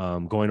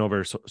 going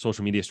over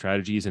social media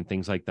strategies and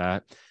things like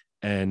that.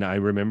 And I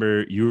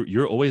remember you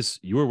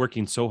were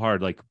working so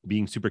hard, like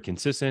being super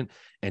consistent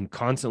and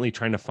constantly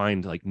trying to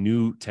find like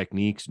new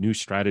techniques, new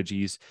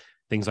strategies,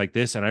 things like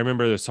this. And I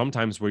remember there's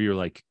sometimes where you're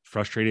like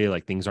frustrated,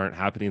 like things aren't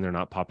happening, they're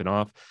not popping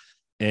off.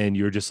 And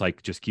you're just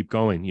like, just keep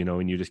going,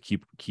 and you just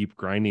keep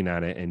grinding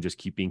at it and just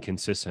keep being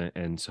consistent.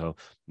 And so,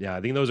 yeah,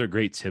 I think those are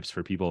great tips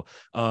for people.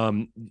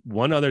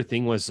 One other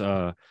thing was,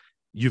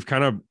 you've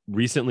kind of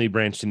recently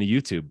branched into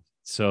YouTube.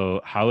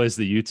 So how is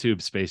the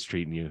YouTube space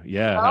treating you?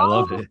 Yeah, I Oh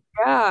love it.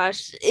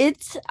 gosh,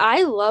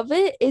 I love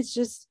it.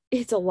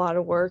 It's a lot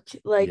of work.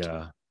 Like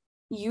Yeah.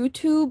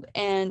 YouTube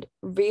and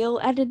reel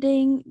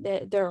editing,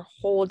 they're a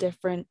whole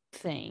different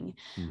thing.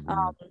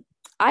 Mhm.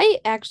 I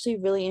actually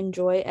really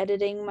enjoy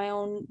editing my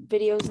own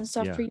videos and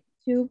stuff Yeah. for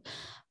YouTube,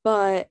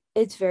 but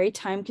it's very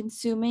time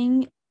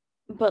consuming.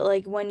 But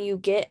like when you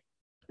get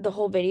the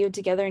whole video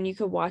together and you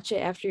could watch it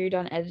after you're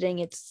done editing,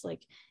 it's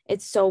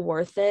so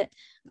worth it.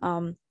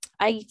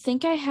 I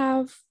think I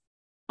have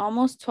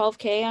almost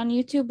 12K on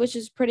YouTube, which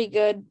is pretty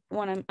good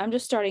when I'm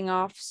just starting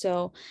off.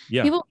 So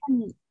Yeah.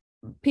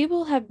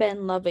 people have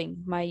been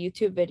loving my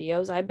YouTube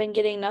videos. I've been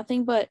getting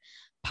nothing but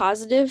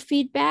positive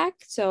feedback.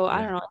 So I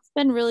Yeah. don't know. It's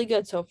been really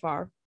good so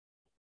far.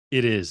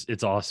 It is.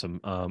 It's awesome.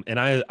 And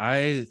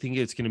I think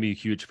it's going to be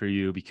huge for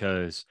you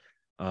because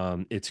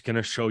it's going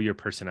to show your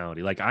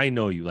personality. Like I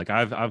know you, like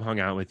I've hung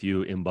out with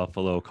you in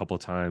Buffalo a couple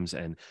times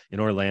and in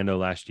Orlando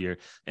last year.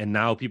 And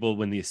now people,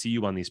 when they see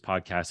you on these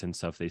podcasts and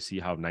stuff, they see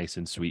how nice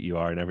and sweet you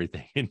are and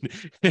everything.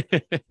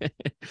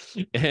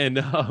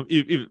 And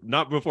if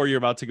not before you're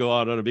about to go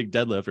out on a big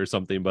deadlift or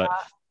something, but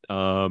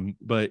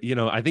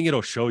I think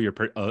it'll show your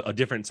a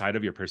different side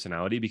of your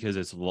personality because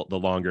it's the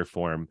longer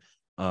form.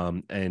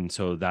 And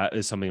so that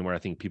is something where I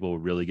think people will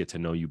really get to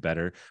know you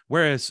better.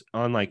 Whereas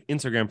on like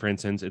Instagram, for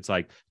instance, it's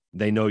like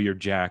they know you're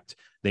jacked,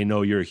 they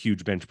know you're a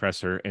huge bench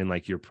presser, and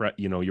like you're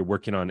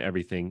working on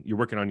everything. You're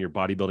working on your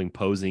bodybuilding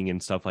posing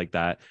and stuff like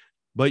that.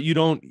 But you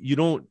don't,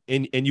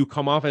 and you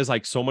come off as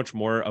like so much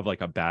more of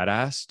like a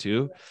badass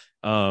too.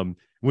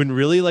 When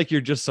really like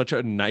you're just such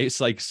a nice,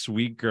 like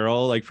sweet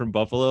girl, like from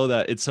Buffalo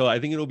that it's so I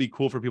think it'll be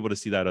cool for people to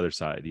see that other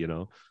side.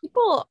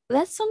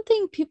 That's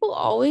something people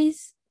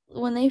always,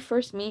 when they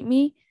first meet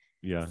me,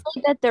 Yeah.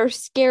 say that they're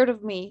scared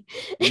of me.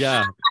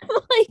 Yeah. I'm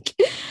like,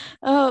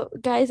 oh,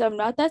 guys, I'm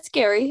not that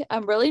scary.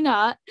 I'm really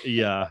not.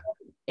 Yeah.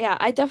 Yeah,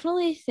 I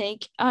definitely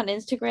think on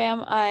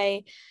Instagram,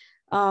 I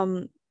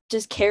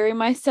just carry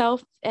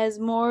myself as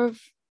more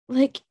of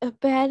like a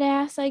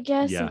badass, I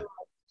guess. And Yeah.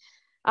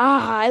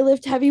 I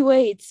lift heavy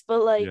weights,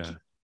 but like Yeah.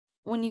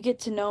 when you get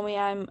to know me,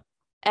 I'm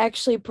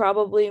actually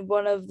probably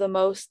one of the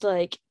most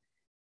like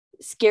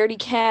scaredy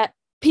cat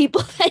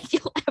people that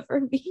you'll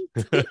ever meet.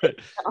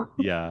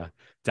 Yeah,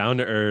 down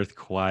to earth,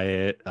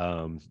 quiet.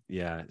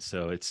 Yeah,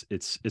 so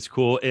it's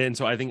cool. And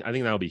so I think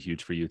that'll be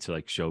huge for you to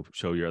like show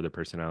your other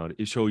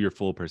personality, show your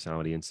full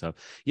personality and stuff.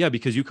 Yeah,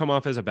 because you come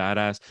off as a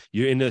badass.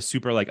 You're into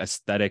super like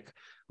aesthetic,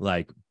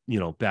 like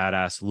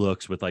badass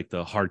looks with like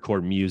the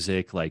hardcore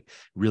music, like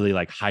really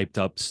like hyped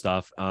up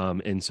stuff.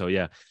 And so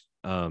yeah,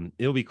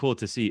 it'll be cool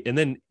to see. And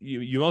then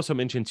you also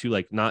mentioned too,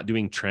 like not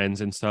doing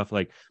trends and stuff.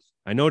 Like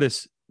I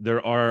notice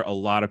there are a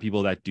lot of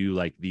people that do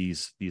like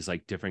these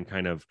like different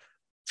kind of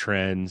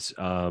trends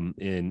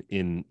in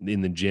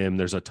the gym.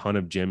 There's a ton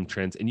of gym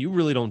trends and you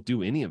really don't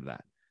do any of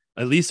that,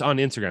 at least on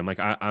Instagram. Like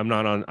I'm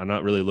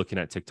not really looking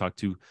at TikTok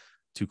too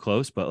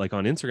close, but like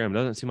on Instagram it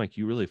doesn't seem like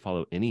you really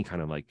follow any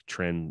kind of like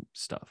trend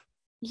stuff.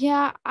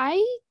 Yeah,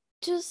 I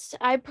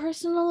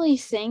personally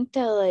think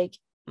that like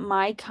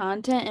my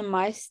content and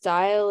my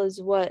style is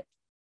what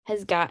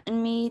has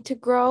gotten me to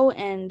grow.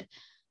 And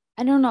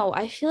I don't know,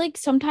 I feel like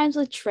sometimes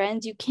with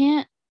trends you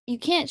can't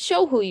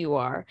show who you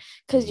are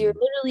because you're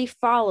literally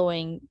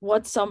following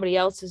what somebody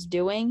else is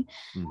doing.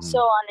 So Mm-hmm.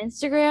 on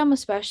Instagram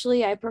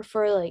especially, I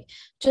prefer like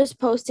just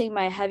posting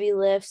my heavy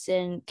lifts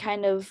and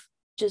kind of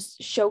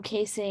just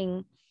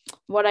showcasing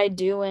what I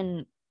do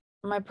and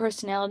my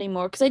personality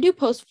more, because I do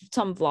post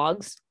some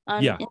vlogs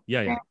on Yeah,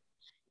 yeah, Instagram.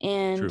 yeah.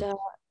 And True.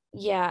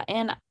 yeah,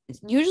 and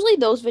usually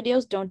those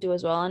videos don't do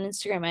as well on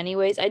Instagram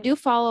anyways. I do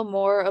follow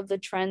more of the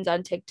trends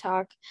on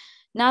TikTok,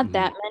 not Mm-hmm.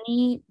 that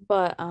many,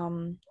 but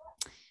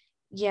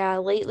yeah,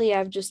 lately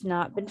I've just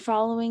not been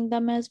following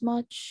them as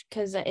much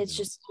because it's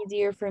Yeah. just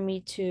easier for me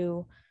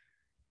to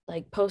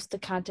like post the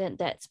content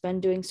that's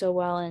been doing so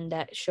well and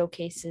that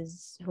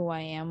showcases who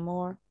I am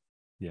more.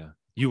 Yeah,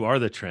 you are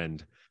the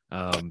trend.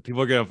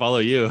 People are gonna follow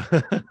you.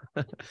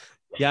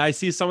 Yeah, I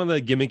see some of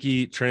the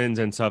gimmicky trends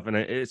and stuff, and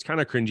it's kind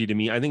of cringy to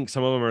me. I think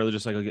some of them are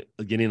just like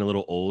getting a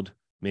little old.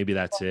 Maybe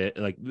that's it.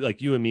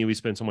 Like you and me, we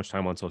spend so much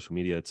time on social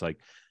media. It's like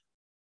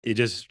it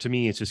just to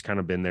me, it's just kind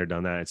of been there,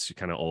 done that. It's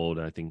kind of old.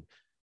 I think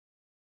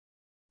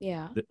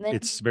Yeah.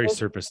 it's very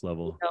surface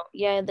level.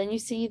 Yeah, then you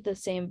see the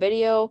same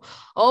video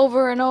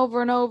over and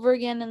over and over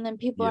again, and then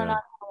people are Yeah.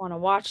 not going to want to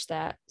watch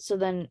that. So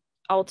then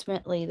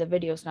ultimately the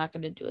video's not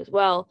going to do as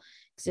well.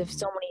 Because if Mhm.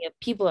 so many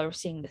people are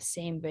seeing the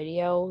same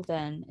video,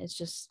 then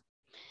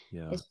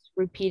Yeah. it's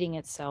repeating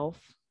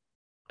itself.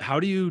 how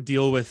do you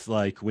deal with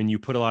like when you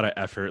put a lot of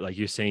effort, like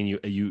you're saying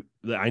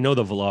I know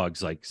the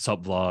vlogs, like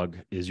sub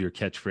vlog is your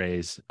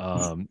catchphrase.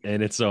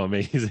 And it's so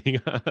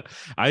amazing.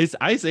 I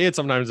say it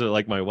sometimes to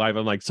like my wife,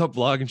 I'm like sub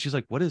vlog, and she's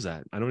like, what is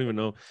that? I don't even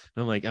know. And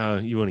I'm like, oh,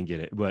 you wouldn't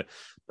get it.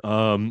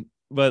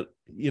 But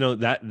you know,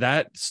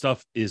 that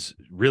stuff is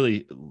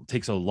really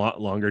takes a lot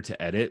longer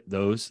to edit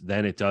those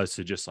than it does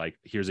to just like,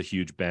 here's a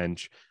huge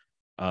bench,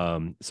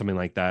 something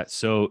like that.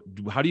 So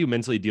how do you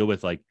mentally deal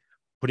with like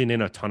putting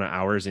in a ton of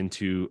hours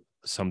into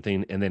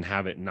something and then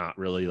have it not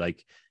really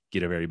like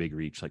get a very big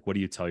reach? Like, what do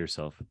you tell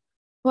yourself?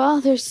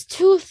 Well, there's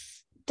two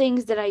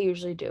things that I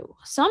usually do.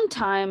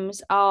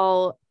 Sometimes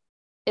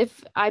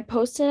if I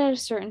post it at a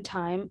certain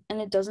time and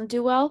it doesn't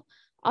do well,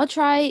 I'll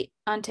try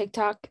on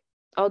TikTok,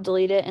 I'll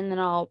delete it, and then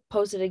I'll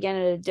post it again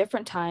at a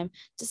different time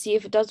to see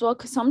if it does well.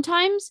 Because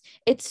sometimes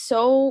it's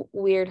so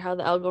weird how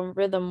the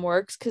algorithm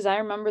works. Because I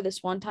remember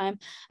this one time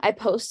I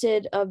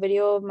posted a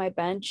video of my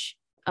bench.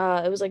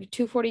 It was like a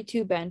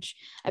 242 bench.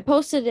 I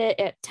posted it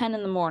at 10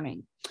 in the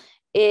morning.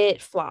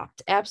 It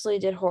flopped,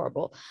 absolutely did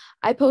horrible.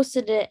 I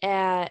posted it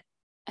at,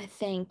 I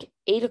think,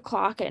 8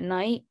 o'clock at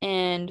night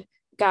and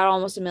got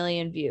almost 1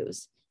 million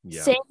views.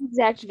 Yeah. Same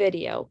exact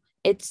video.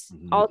 It's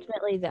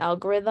ultimately the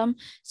algorithm.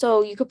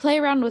 So you could play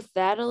around with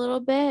that a little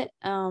bit.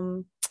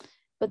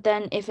 But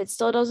then if it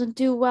still doesn't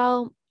do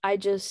well, I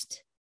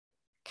just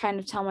kind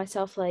of tell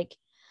myself like,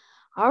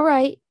 all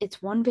right,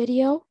 it's one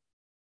video.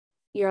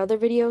 Your other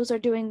videos are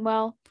doing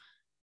well.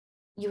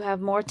 You have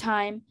more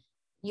time.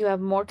 You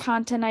have more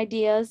content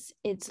ideas.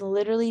 It's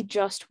literally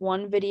just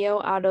one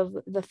video out of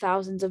the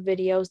thousands of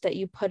videos that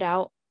you put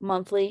out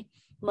monthly.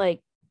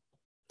 Like,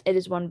 it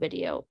is one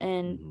video,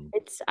 and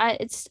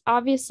it's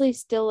obviously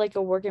still like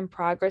a work in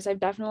progress.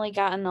 I've definitely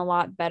gotten a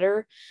lot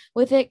better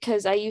with it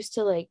because I used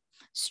to like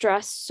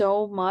stress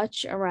so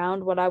much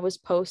around what I was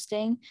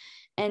posting,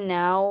 and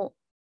now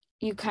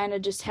you kind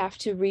of just have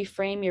to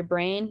reframe your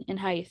brain and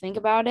how you think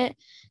about it.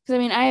 Because I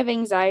mean, I have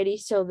anxiety,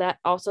 so that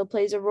also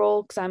plays a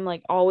role because I'm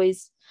like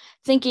always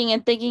thinking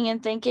and thinking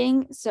and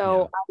thinking.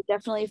 So I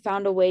definitely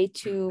found a way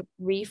to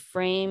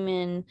reframe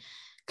and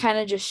kind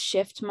of just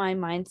shift my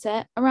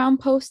mindset around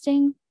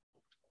posting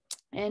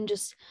and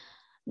just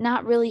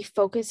not really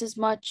focus as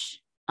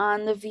much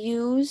on the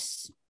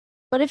views.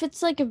 But if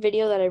it's like a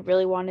video that I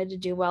really wanted to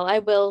do well, I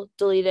will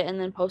delete it and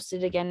then post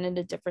it again at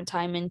a different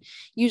time. And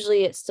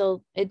usually it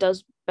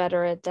does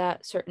better at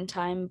that certain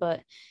time.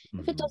 But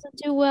if it doesn't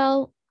do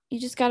well, you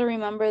just got to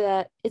remember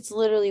that it's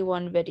literally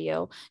one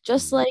video.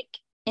 Just like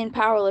in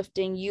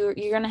powerlifting, you're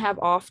going to have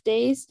off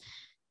days.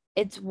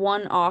 It's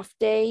one off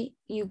day.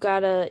 You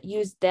got to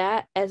use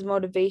that as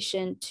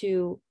motivation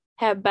to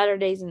have better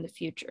days in the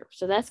future.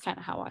 So that's kind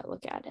of how I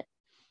look at it.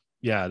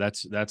 Yeah,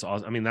 that's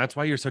awesome. I mean, that's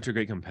why you're such a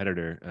great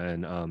competitor,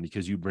 and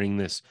because you bring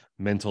this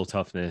mental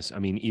toughness. I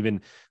mean,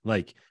 even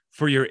like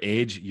for your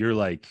age, you're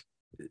like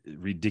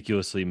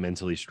ridiculously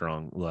mentally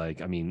strong.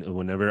 Like, I mean,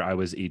 whenever I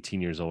was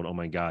 18 years old, oh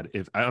my God,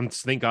 if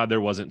thank God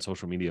there wasn't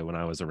social media when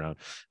I was around,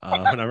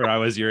 whenever I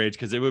was your age,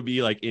 because it would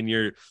be like in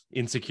your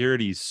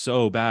insecurities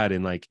so bad.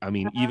 And like, I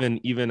mean,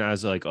 even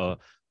as like a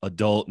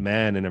adult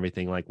man and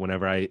everything, like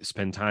whenever I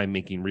spend time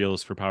making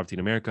reels for Powerlifting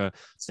America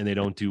and they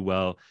don't do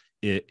well,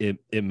 it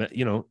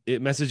you know,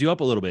 it messes you up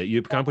a little bit.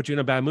 You kind of put you in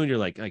a bad mood. You're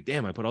like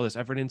damn, I put all this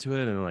effort into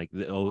it, and like,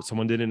 oh,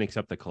 someone didn't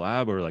accept the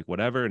collab or like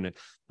whatever, and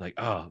like,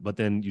 oh, but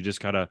then you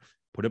just gotta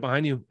put it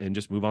behind you and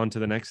just move on to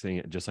the next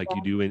thing, just like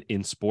you do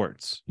in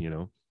sports, you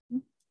know.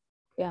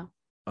 Yeah.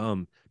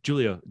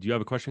 Julia, do you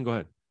have a question? Go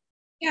ahead.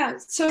 Yeah,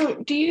 so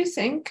do you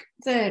think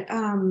that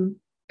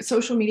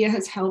social media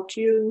has helped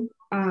you,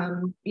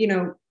 you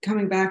know,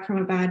 coming back from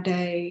a bad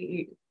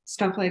day,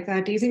 stuff like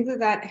that? Do you think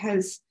that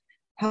has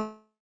helped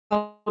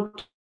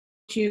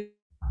you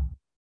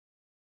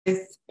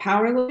with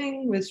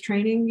powerlifting, with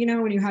training, you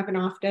know, when you have an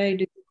off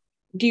day?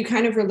 Do you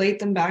kind of relate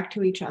them back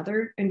to each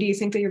other? And do you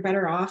think that you're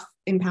better off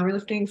in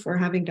powerlifting for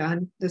having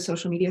done the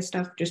social media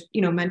stuff, just,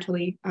 you know,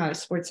 mentally,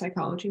 sports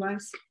psychology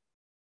wise?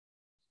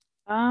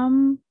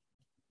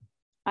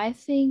 I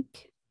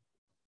think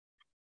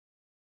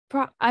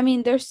I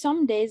mean, there's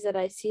some days that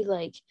I see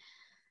like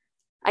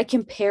I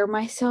compare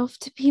myself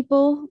to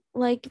people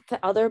like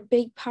the other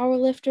big power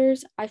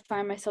lifters. I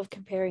find myself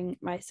comparing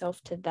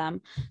myself to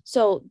them.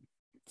 So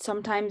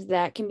sometimes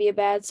that can be a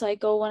bad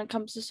cycle when it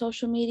comes to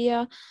social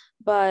media.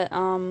 But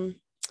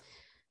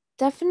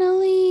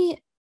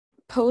definitely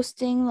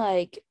posting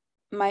like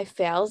my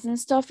fails and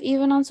stuff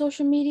even on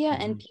social media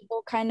and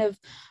people kind of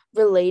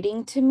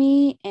relating to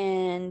me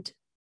and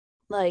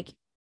like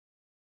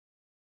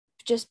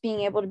just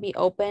being able to be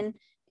open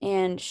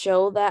and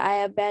show that I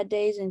have bad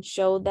days and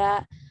show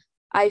that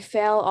I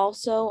fail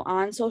also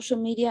on social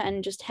media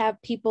and just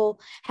have people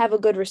have a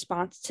good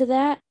response to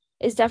that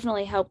is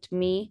definitely helped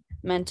me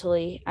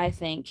mentally, I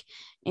think.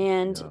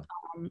 And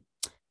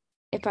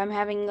if I'm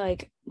having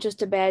like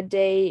just a bad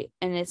day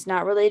and it's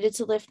not related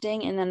to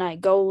lifting, and then I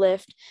go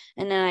lift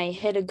and then I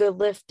hit a good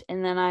lift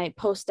and then I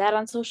post that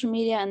on social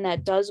media and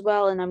that does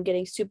well and I'm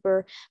getting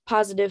super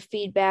positive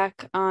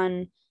feedback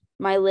on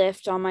my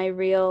lift, on my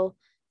reel,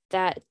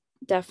 that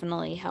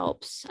definitely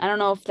helps. I don't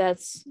know if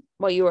that's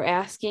what you were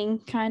asking,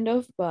 kind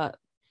of, but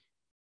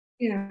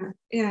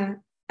Yeah.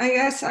 I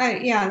guess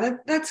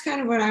that's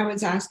kind of what I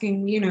was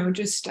asking,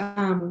 just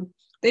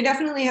they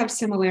definitely have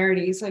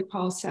similarities, like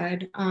Paul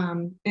said,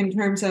 in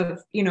terms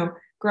of,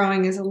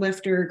 growing as a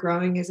lifter,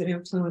 growing as an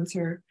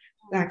influencer,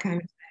 that kind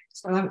of thing.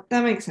 So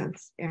that makes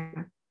sense.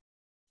 Yeah.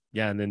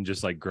 Yeah. And then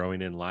just like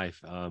growing in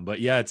life.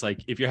 But yeah, it's like,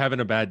 if you're having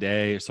a bad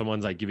day, or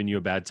someone's like giving you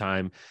a bad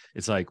time,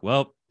 it's like,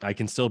 well, I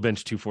can still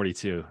bench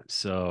 242.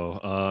 So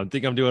I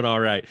think I'm doing all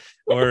right.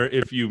 Or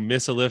if you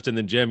miss a lift in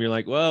the gym, you're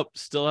like, well,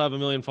 still have 1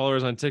 million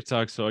followers on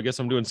TikTok. So I guess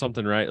I'm doing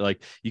something right.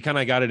 Like, you kind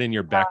of got it in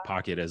your back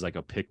pocket as like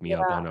a pick me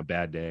up on a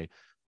bad day.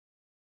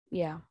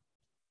 Yeah.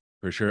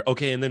 For sure.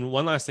 Okay. And then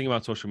one last thing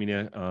about social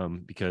media,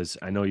 because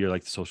I know you're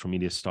like the social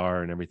media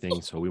star and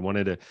everything. So we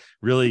wanted to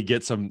really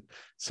get some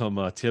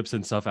tips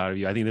and stuff out of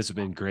you. I think this has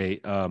been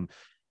great.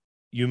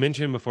 You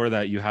mentioned before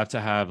that you have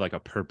to have like a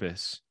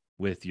purpose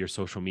with your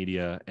social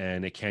media,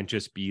 and it can't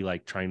just be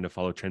like trying to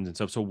follow trends and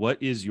stuff. So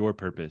what is your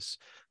purpose?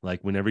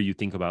 Like, whenever you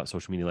think about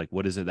social media, like,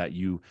 what is it that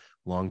you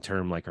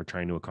long-term like are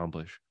trying to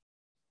accomplish?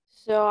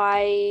 So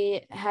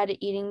I had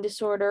an eating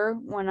disorder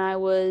when I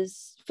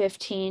was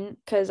 15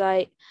 because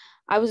I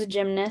was a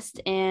gymnast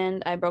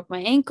and I broke my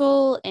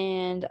ankle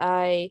and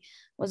I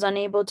was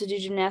unable to do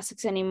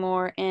gymnastics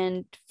anymore.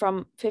 And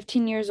from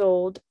 15 years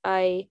old,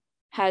 I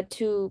had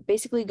to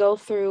basically go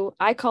through,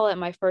 I call it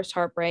my first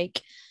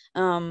heartbreak.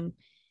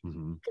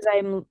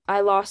 Because I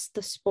lost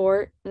the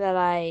sport that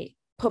I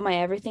put my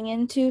everything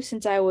into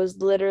since I was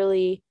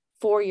literally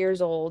 4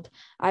 years old.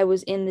 I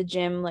was in the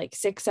gym like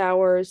 6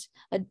 hours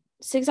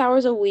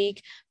a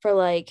week for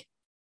like,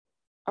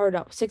 or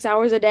no, 6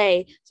 hours a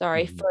day,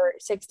 sorry, for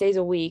 6 days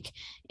a week.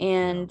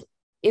 And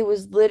it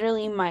was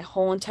literally my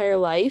whole entire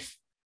life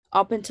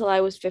up until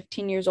I was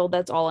 15 years old.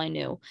 That's all I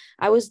knew.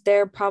 I was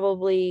there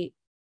probably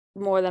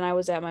more than I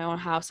was at my own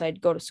house.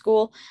 I'd go to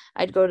school,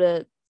 I'd go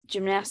to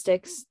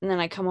gymnastics, and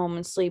then I come home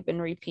and sleep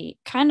and repeat,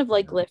 kind of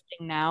like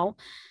lifting now.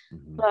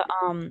 But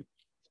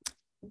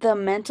the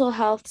mental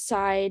health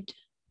side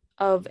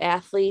of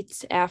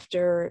athletes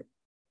after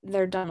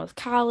they're done with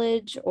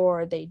college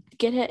or they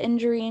get an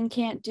injury and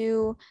can't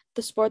do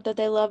the sport that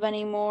they love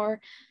anymore,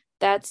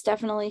 that's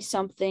definitely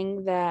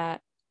something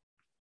that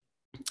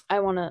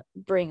I want to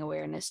bring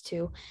awareness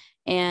to.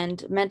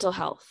 And mental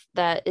health,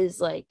 that is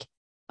like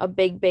a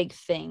big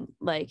thing,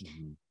 like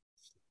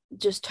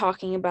just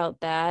talking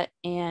about that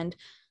and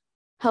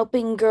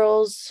helping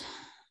girls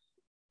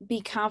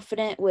be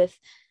confident with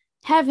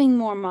having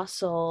more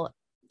muscle,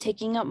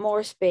 taking up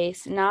more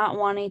space, not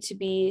wanting to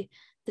be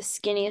the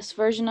skinniest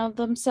version of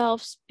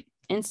themselves,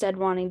 instead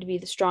wanting to be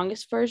the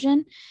strongest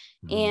version.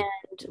 And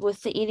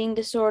with the eating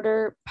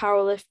disorder,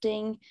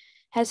 powerlifting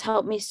has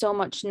helped me so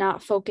much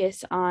not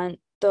focus on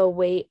the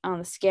weight on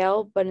the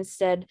scale, but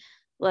instead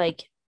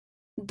like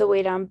the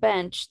weight on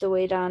bench, the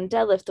weight on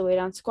deadlift, the weight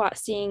on squat,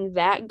 seeing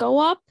that go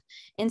up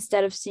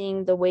instead of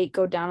seeing the weight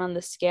go down on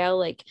the scale.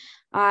 Like,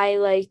 I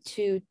like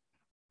to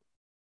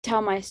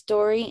tell my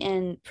story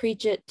and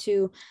preach it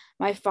to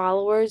my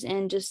followers.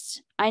 And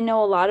just, I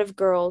know a lot of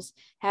girls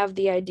have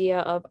the idea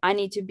of, I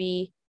need to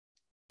be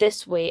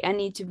this weight, I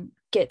need to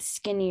get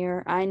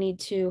skinnier, I need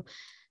to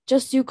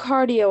just do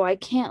cardio, I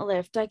can't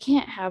lift, I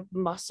can't have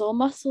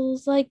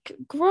muscles like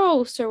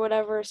gross or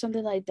whatever,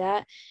 something like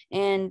that.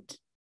 And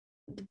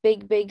the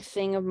big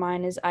thing of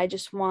mine is I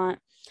just want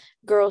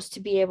girls to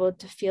be able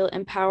to feel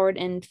empowered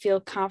and feel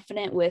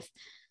confident with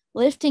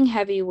lifting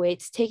heavy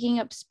weights, taking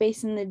up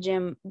space in the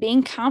gym,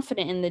 being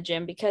confident in the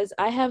gym, because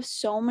I have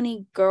so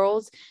many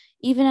girls,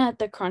 even at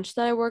the crunch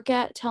that I work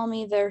at, tell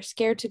me they're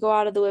scared to go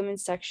out of the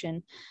women's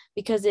section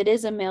because it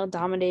is a male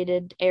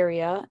dominated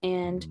area.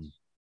 And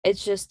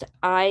it's just,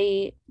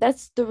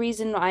 that's the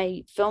reason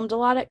I filmed a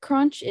lot at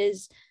crunch,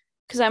 is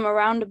because I'm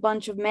around a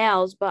bunch of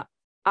males, but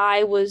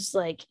I was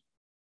like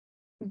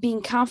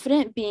being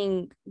confident,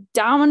 being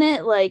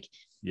dominant. Like,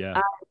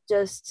 I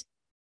just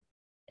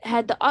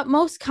had the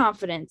utmost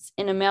confidence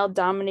in a male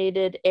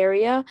dominated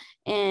area.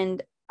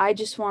 And I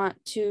just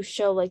want to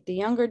show like the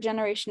younger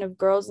generation of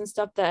girls and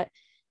stuff that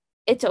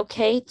it's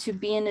okay to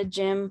be in a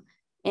gym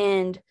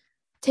and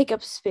take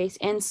up space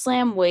and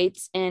slam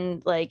weights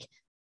and like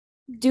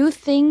do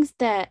things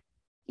that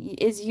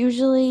is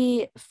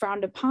usually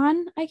frowned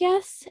upon, I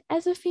guess,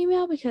 as a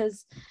female.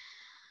 Because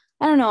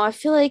I don't know, I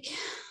feel like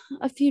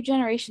a few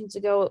generations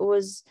ago it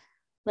was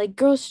like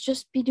girls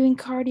just be doing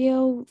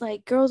cardio,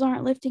 like girls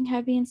aren't lifting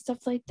heavy and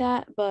stuff like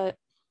that. But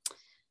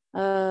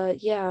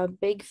yeah, a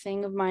big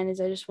thing of mine is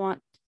I just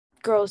want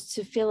girls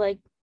to feel like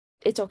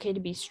it's okay to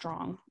be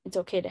strong, it's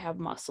okay to have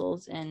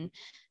muscles, and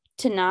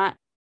to not,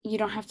 you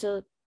don't have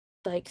to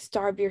like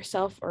starve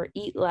yourself or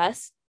eat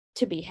less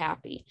to be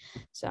happy.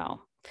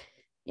 So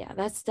yeah,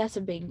 that's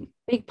a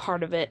big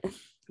part of it.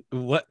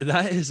 What,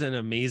 that is an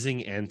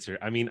amazing answer.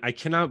 I mean, I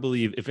cannot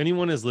believe, if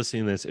anyone is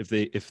listening to this,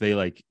 if they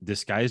like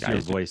disguise your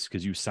voice,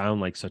 because you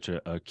sound like such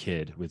a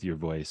kid with your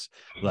voice,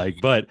 like,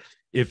 but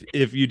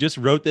if you just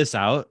wrote this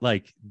out,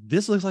 like,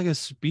 this looks like a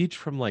speech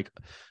from like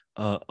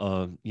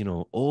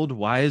old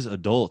wise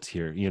adult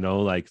here,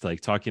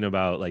 like talking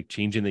about like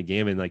changing the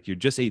game, and like you're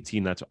just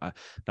 18. That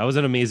was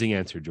an amazing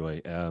answer,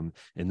 Joy. And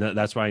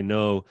that's why I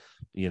know,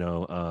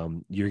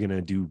 you're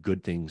gonna do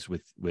good things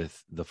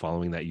with the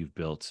following that you've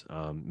built.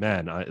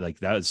 Man, I like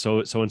that is so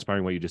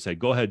inspiring what you just said.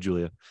 Go ahead,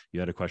 Julia. You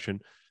had a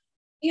question?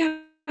 Yeah.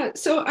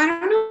 So I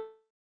don't know.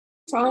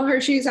 Follow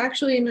her. She's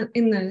actually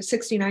in the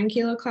 69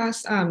 kilo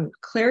class.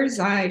 Claire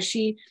Zai,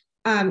 she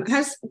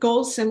has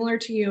goals similar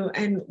to you.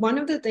 And one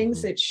of the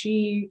things that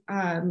she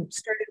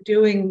started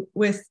doing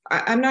with,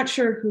 I'm not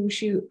sure who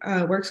she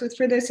works with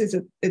for this,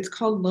 it's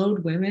called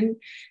Load Women.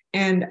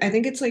 And I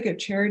think it's like a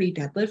charity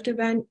deadlift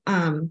event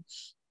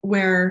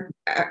where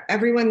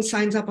everyone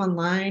signs up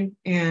online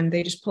and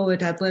they just pull a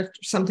deadlift,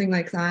 something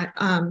like that.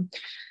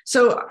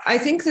 So I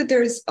think that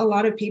there's a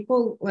lot of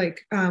people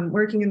like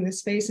working in this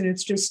space, and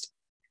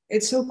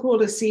it's so cool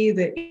to see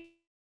that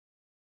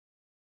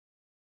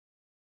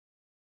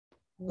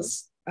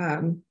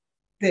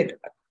that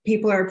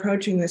people are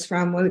approaching this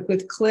from.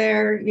 With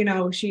Claire,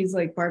 she's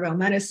like barbell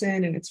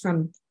medicine, and it's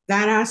from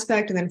that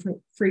aspect. And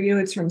then for you,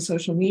 it's from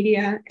social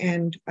media.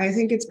 And I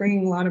think it's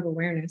bringing a lot of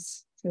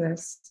awareness to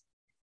this.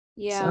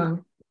 Yeah.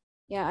 So.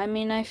 Yeah. I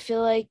mean, I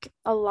feel like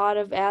a lot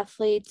of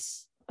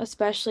athletes,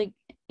 especially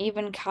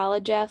even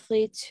college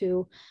athletes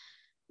who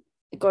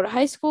go to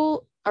high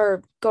school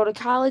or go to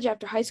college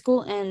after high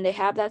school, and they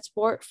have that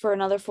sport for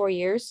another 4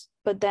 years.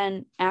 But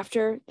then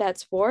after that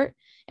sport,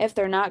 if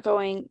they're not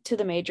going to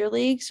the major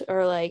leagues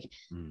or like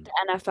the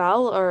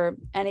NFL or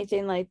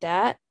anything like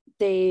that,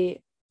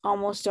 they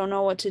almost don't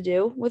know what to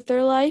do with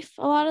their life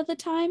a lot of the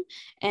time.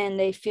 And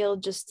they feel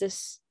just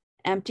this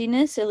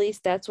emptiness. At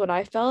least that's what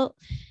I felt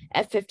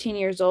at 15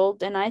 years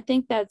old. And I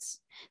think that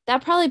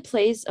probably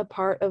plays a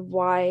part of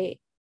why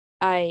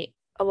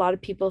a lot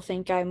of people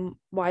think I'm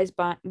wise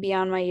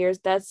beyond my years.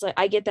 That's like,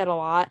 I get that a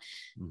lot.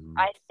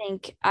 I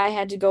think I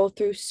had to go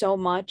through so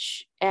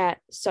much at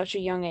such a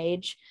young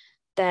age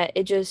that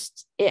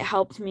it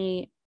helped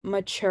me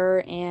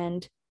mature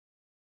and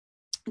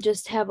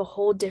just have a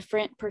whole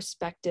different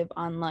perspective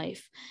on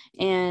life.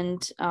 And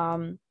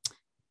the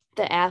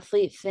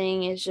athlete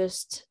thing is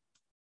just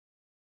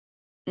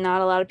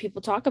not a lot of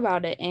people talk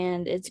about it.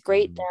 And it's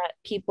great that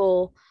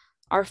people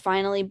are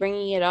finally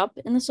bringing it up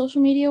in the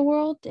social media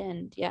world.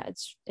 And yeah,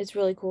 it's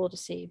really cool to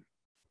see.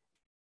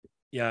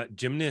 Yeah,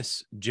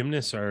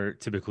 gymnasts are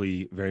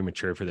typically very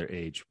mature for their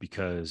age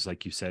because,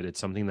 like you said, it's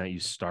something that you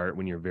start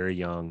when you're very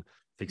young.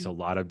 Takes a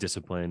lot of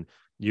discipline.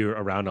 You're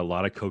around a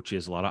lot of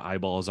coaches, a lot of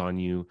eyeballs on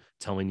you,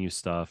 telling you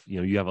stuff.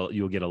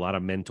 You'll get a lot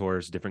of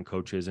mentors, different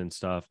coaches and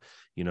stuff.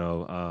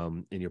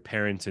 And your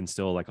parents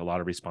instill like a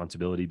lot of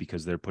responsibility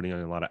because they're putting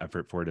in a lot of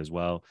effort for it as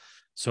well.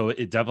 So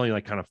it definitely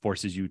like kind of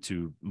forces you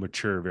to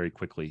mature very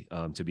quickly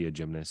to be a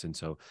gymnast. And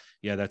so,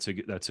 yeah, that's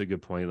a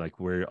good point.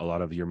 Like where a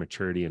lot of your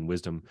maturity and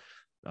wisdom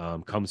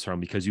comes from,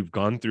 because you've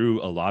gone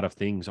through a lot of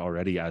things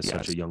already as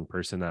such a young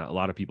person, that a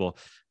lot of people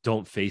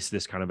don't face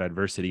this kind of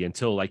adversity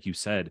until, like you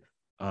said,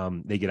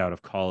 they get out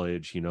of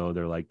college,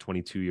 they're like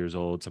 22 years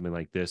old, something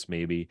like this,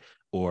 maybe,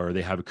 or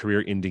they have a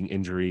career ending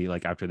injury,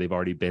 like after they've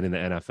already been in the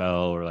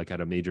NFL or like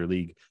at a major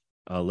league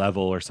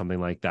level or something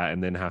like that,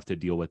 and then have to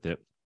deal with it.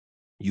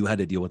 You had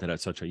to deal with it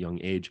at such a young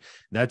age.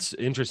 That's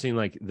interesting.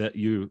 Like that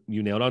you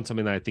nailed on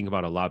something that I think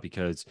about a lot,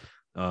 because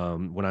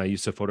when I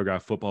used to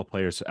photograph football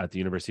players at the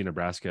University of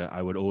Nebraska,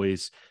 I would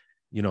always,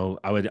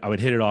 I would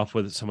hit it off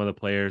with some of the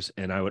players,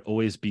 and I would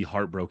always be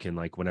heartbroken,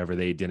 like whenever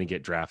they didn't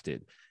get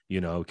drafted,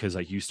 because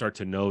like you start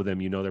to know them,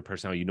 their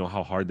personality,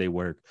 how hard they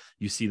work,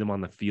 you see them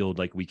on the field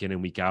like week in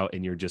and week out,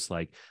 and you're just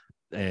like,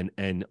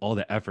 and all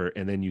the effort.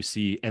 And then you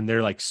see, and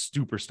they're like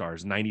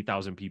superstars,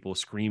 90,000 people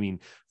screaming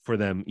for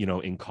them,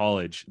 in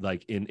college,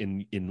 like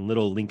in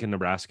little Lincoln,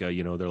 Nebraska,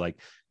 they're like,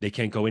 they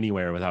can't go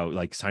anywhere without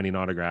like signing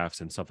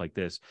autographs and stuff like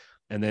this.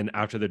 And then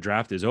after the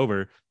draft is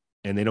over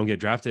and they don't get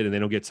drafted and they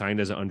don't get signed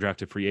as an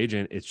undrafted free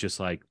agent, it's just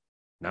like,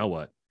 now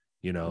what?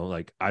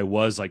 Like I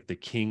was like the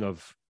king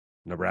of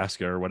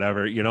Nebraska or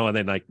whatever, and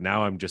then like,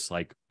 now I'm just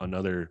like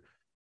another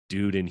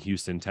dude in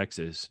Houston,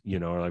 Texas,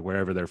 or like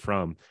wherever they're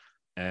from.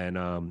 And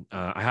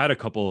I had a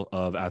couple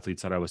of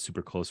athletes that I was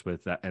super close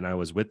with, and I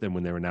was with them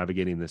when they were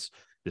navigating this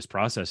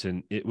process,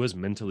 and it was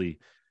mentally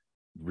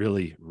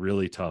really,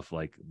 really tough.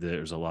 Like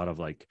there's a lot of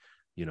like,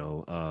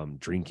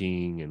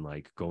 drinking and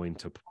like going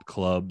to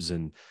clubs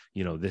and,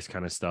 this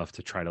kind of stuff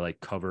to try to like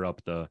cover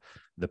up the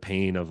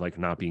pain of like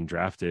not being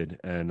drafted.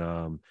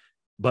 And,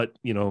 but,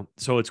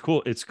 so it's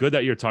cool. It's good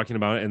that you're talking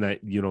about it, and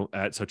that,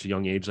 at such a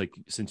young age, like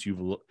since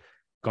you've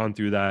gone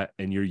through that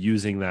and you're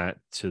using that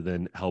to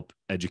then help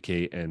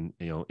educate and,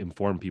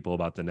 inform people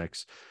about the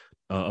next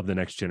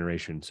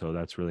generation. So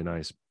that's really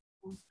nice.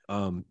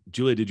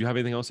 Julia, did you have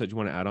anything else that you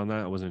want to add on that?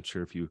 I wasn't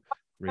sure if you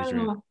raised your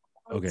hand.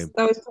 Okay.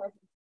 That was perfect.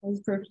 That was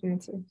a perfect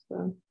answer.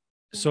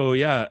 So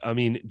yeah, I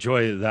mean,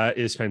 Joy, that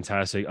is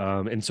fantastic.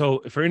 And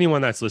so for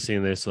anyone that's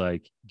listening to this,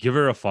 like give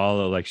her a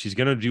follow, like she's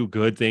going to do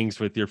good things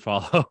with your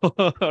follow,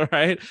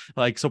 right?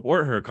 Like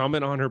support her,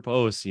 comment on her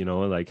posts,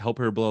 like help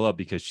her blow up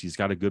because she's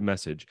got a good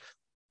message.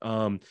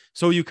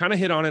 So you kind of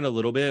hit on it a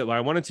little bit, but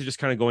I wanted to just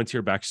kind of go into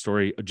your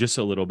backstory just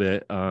a little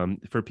bit.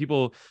 For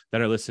people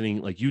that are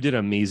listening, like you did an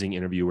amazing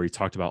interview where you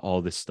talked about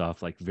all this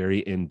stuff, like very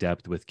in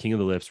depth with King of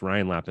the Lifts,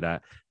 Ryan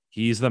Lapidat.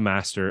 He's the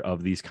master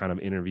of these kind of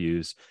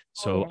interviews.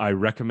 So I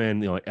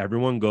recommend,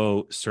 everyone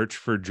go search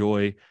for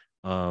Joy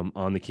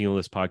on the King of the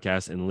Lifts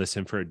podcast and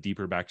listen for a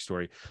deeper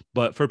backstory.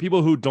 But for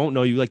people who don't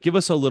know you, like give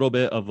us a little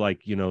bit of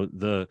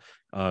the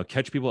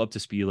catch people up to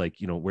speed,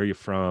 where you're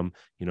from,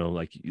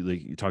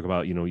 you talk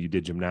about, you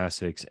did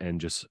gymnastics and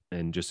just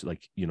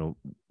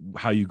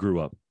how you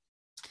grew up.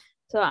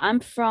 So I'm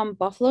from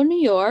Buffalo,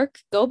 New York.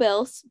 Go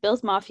Bills,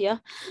 Bills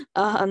Mafia.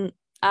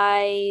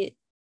 I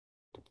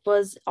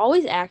was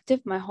always active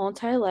my whole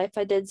entire life.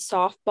 I did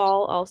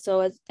softball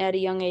also at a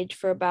young age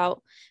for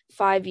about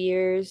 5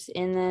 years.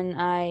 And then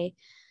I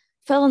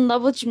fell in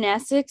love with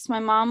gymnastics. My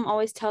mom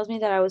always tells me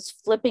that I was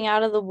flipping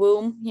out of the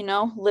womb,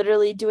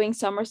 literally doing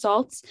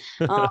somersaults.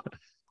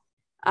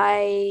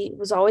 I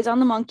was always on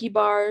the monkey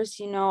bars,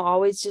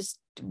 always just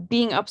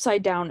being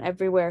upside down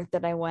everywhere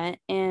that I went.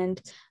 And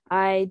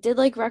I did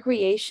like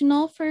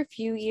recreational for a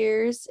few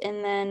years.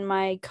 And then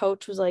my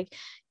coach was like,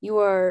 you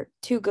are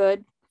too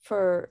good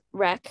for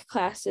rec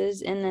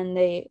classes. And then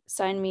they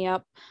signed me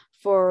up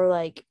for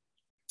like,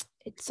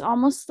 it's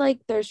almost like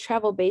there's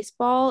travel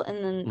baseball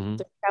and then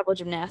there's travel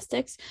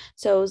gymnastics.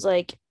 So it was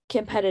like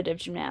competitive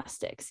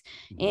gymnastics.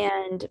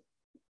 And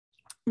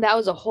that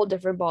was a whole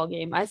different ball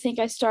game. I think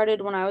I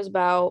started when I was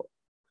about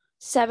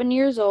 7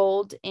 years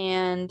old,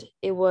 and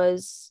it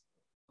was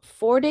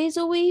 4 days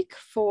a week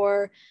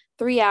for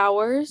 3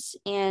 hours.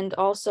 And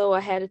also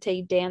I had to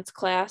take dance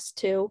class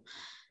too.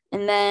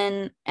 And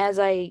then as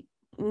I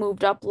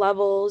moved up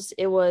levels,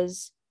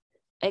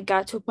 it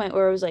got to a point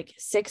where it was like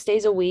 6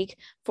 days a week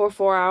for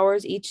 4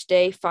 hours each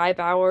day, 5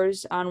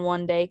 hours on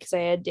one day because I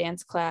had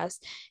dance class.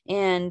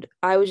 And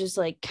I was just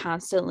like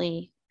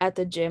constantly at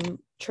the gym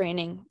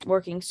training,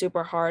 working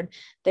super hard.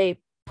 They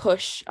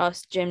push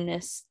us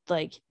gymnasts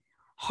like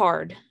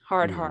hard,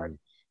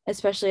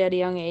 especially at a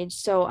young age.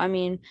 So, I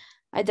mean,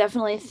 I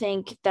definitely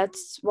think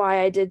that's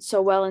why I did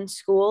so well in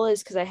school,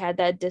 is because I had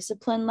that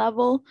discipline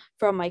level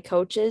from my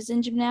coaches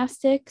in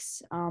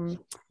gymnastics. And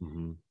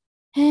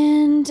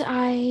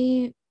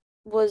I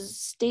was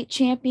state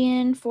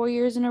champion 4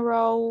 years in a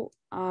row.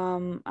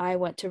 I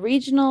went to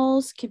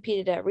regionals,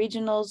 competed at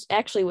regionals,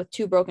 actually with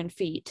 2 broken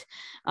feet.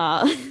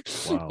 Wow.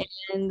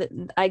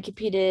 And I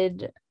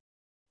competed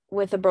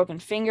with a broken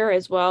finger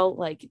as well.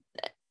 Like,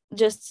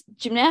 just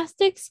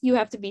gymnastics, you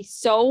have to be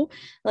so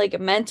like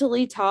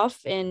mentally tough,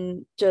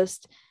 and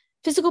just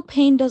physical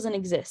pain doesn't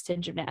exist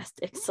in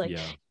gymnastics. Like, you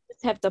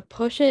just have to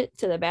push it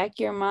to the back of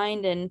your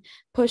mind and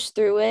push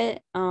through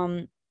it.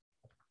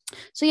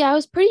 So yeah, I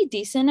was pretty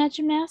decent at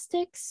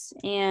gymnastics,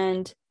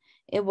 and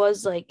it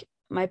was like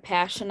my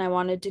passion. I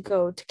wanted to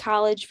go to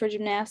college for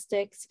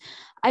gymnastics.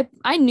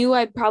 I knew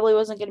I probably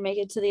wasn't going to make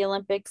it to the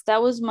Olympics.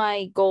 That was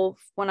my goal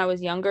when I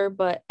was younger,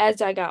 but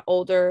as I got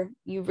older,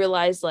 you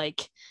realize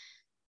like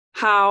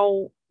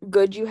how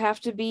good you have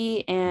to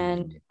be.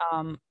 And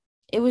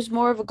it was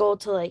more of a goal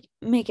to like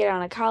make it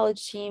on a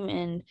college team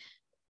and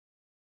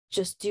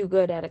just do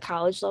good at a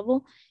college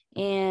level.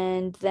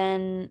 And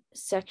then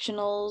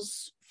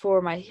sectionals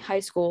for my high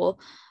school,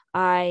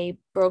 I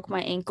broke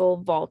my ankle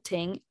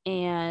vaulting,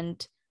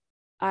 and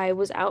I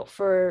was out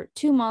for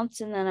 2 months,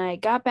 and then I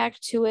got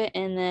back to it,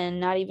 and then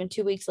not even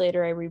 2 weeks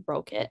later I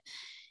re-broke it.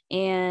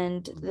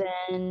 And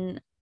then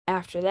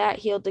after that,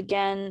 healed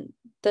again.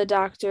 The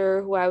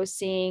doctor who I was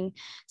seeing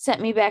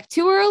sent me back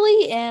too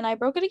early, and I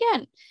broke it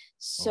again.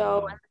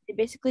 So they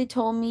basically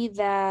told me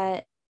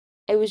that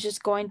I was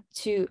just going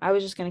to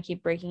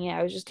keep breaking it.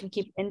 I was just going to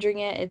keep injuring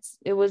it.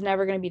 It was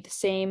never going to be the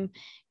same.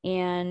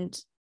 And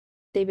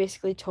they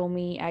basically told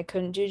me I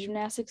couldn't do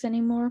gymnastics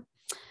anymore,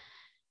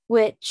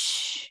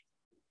 which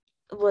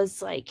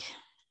was like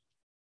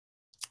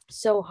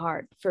so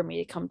hard for me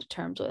to come to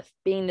terms with,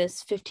 being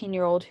this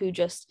 15-year-old who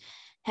just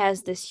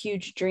has this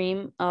huge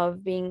dream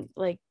of being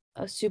like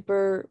a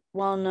super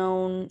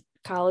well-known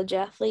college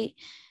athlete.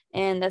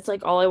 And that's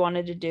like all I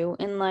wanted to do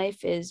in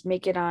life, is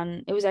make it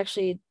on. It was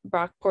actually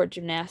Brockport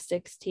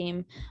gymnastics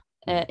team.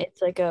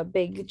 It's like a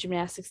big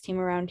gymnastics team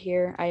around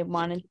here. I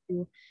wanted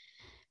to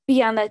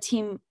be on that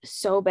team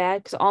so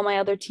bad because all my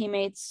other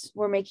teammates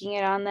were making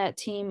it on that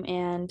team.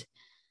 And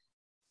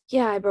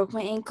yeah, I broke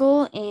my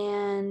ankle,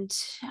 and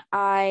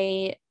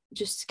I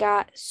just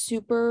got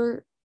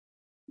super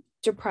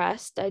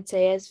depressed, I'd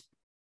say, as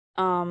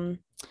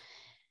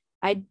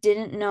I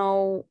didn't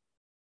know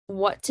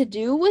what to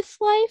do with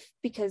life,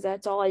 because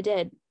that's all I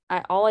did.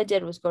 All I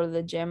did was go to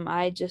the gym.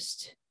 I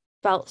just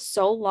felt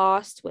so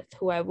lost with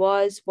who I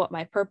was, what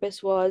my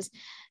purpose was,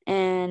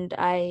 and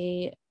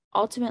I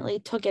ultimately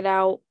took it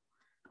out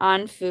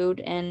on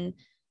food and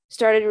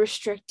started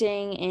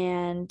restricting.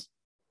 And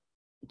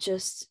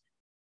just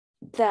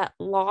that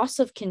loss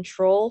of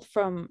control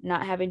from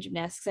not having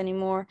gymnastics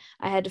anymore,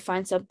 I had to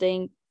find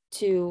something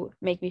to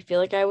make me feel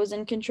like I was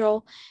in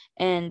control,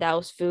 and that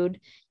was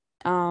food.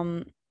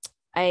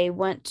 I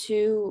went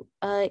to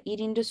a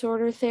eating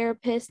disorder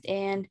therapist,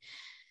 and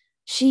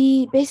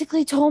she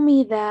basically told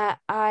me that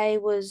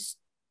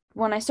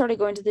when I started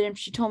going to the gym,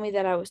 she told me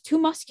that I was too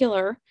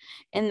muscular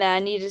and that I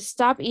needed to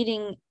stop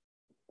eating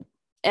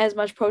as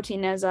much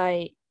protein as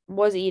I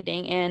was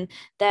eating. And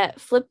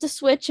that flipped a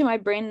switch in my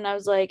brain. And I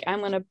was like, I'm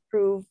going to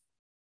prove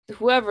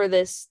whoever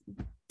this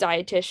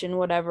dietitian,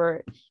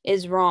 whatever,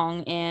 is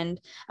wrong. And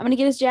I'm going to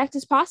get as jacked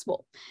as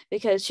possible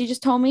because she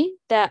just told me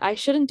that I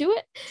shouldn't do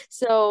it.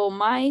 So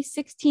my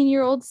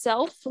 16-year-old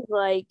self was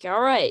like,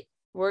 all right,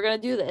 we're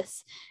going to do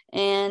this.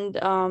 And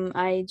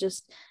I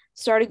just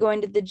started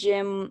going to the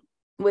gym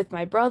with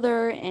my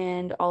brother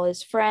and all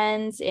his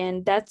friends,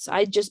 and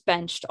I just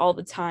benched all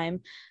the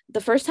time. The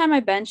first time I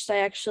benched, I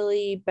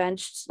actually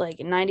benched like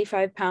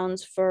 95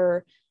 pounds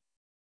for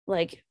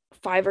like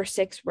 5 or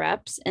 6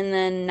 reps, and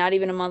then not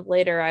even a month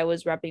later I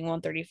was repping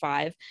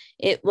 135.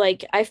 It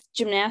like I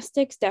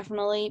Gymnastics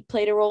definitely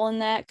played a role in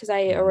that because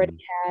I already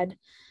had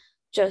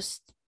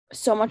just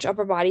so much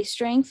upper body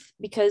strength,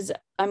 because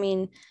I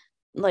mean,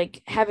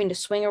 like having to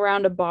swing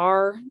around a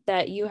bar,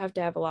 that you have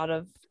to have a lot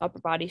of upper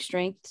body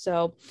strength.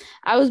 So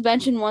I was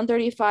benching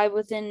 135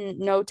 within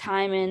no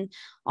time. And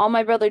all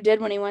my brother did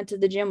when he went to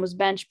the gym was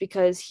bench,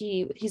 because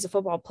he's a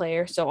football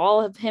player. So all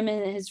of him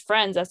and his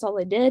friends, that's all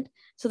they did.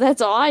 So that's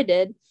all I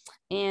did.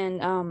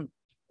 And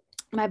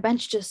my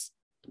bench just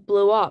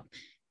blew up.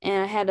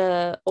 And I had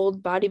a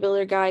old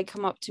bodybuilder guy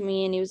come up to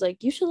me and he was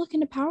like, you should look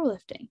into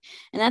powerlifting.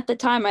 And at the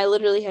time I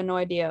literally had no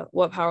idea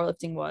what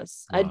powerlifting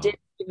was. Wow. I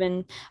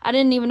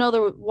didn't even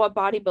know what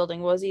bodybuilding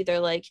was either.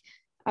 Like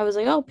I was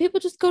like, oh,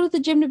 people just go to the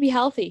gym to be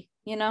healthy,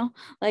 you know?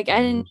 Like I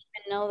didn't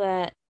even know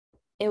that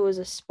it was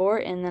a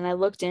sport. And then I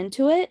looked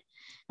into it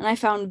and I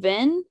found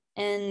Vin,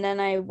 and then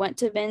I went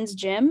to Vin's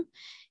gym.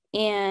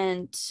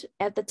 And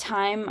at the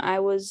time I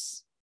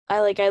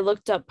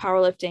looked up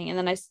powerlifting, and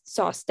then I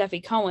saw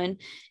Steffi Cohen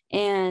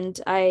and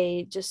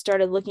I just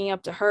started looking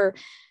up to her.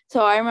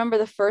 So I remember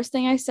the first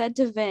thing I said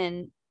to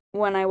Vin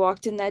when I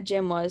walked in that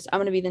gym was, I'm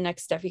going to be the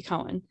next Steffi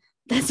Cohen.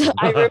 That's what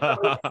I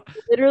remember.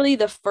 Literally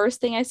the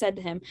first thing I said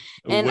to him.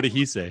 And what did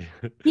he say?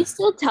 he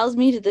still tells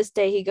me to this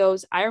day, he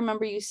goes, I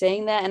remember you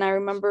saying that. And I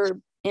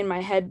remember in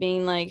my head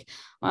being like,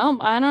 well,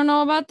 I don't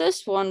know about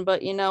this one,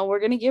 but we're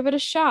going to give it a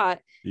shot.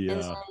 Yeah.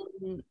 And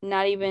then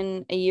not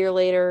even a year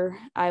later,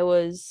 I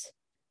was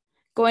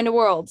going to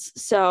Worlds.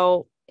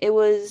 So it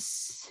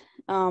was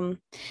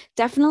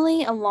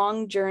definitely a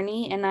long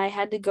journey, and I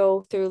had to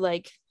go through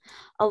like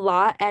a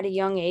lot at a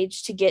young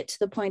age to get to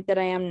the point that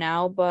I am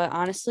now. But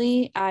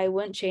honestly, I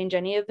wouldn't change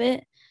any of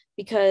it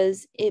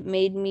because it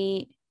made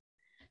me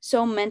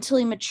so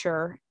mentally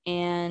mature.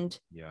 And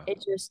Yeah.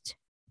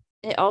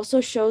 it also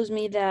shows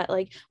me that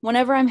like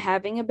whenever I'm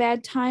having a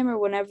bad time, or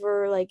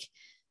whenever like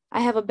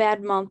I have a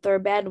bad month or a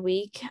bad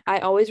week, I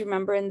always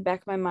remember in the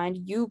back of my mind,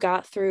 you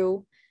got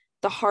through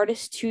the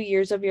hardest 2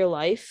 years of your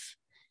life.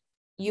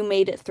 You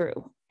made it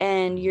through,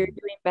 and you're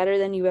doing better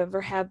than you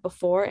ever have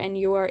before. And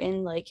you are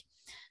in like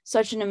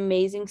such an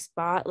amazing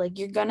spot. Like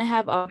you're going to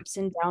have ups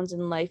and downs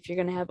in life. You're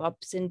going to have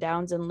ups and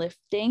downs in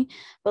lifting.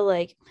 But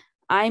like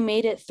I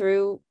made it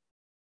through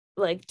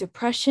like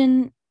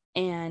depression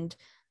and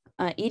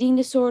eating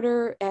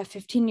disorder at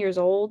 15 years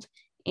old.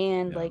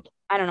 And like,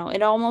 I don't know,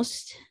 it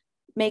almost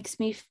makes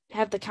me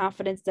have the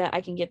confidence that I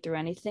can get through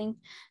anything.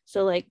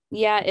 So like,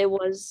 yeah,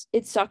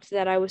 it sucked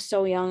that I was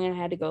so young and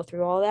had to go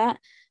through all that,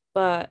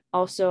 but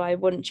also I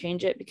wouldn't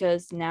change it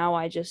because now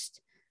I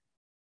just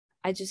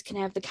can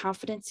have the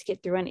confidence to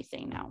get through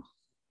anything now.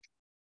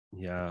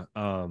 Yeah.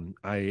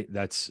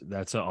 That's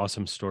an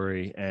awesome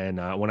story. And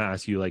I want to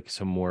ask you like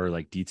some more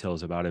like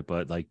details about it,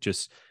 but like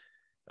just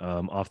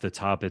off the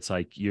top, it's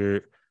like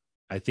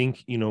I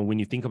think, when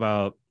you think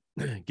about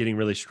getting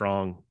really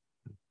strong,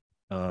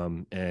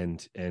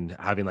 and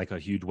having like a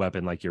huge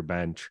weapon like your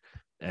bench,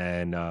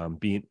 and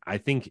I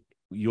think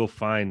you'll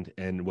find,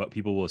 and what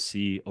people will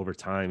see over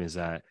time, is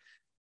that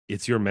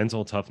it's your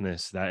mental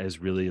toughness that is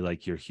really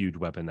like your huge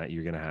weapon that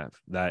you're going to have,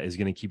 that is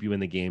going to keep you in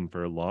the game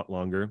for a lot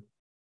longer.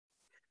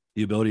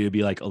 The ability to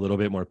be like a little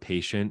bit more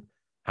patient,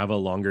 have a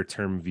longer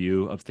term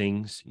view of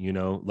things,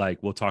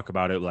 like we'll talk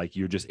about it, like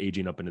you're just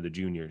aging up into the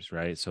juniors,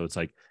 right? So it's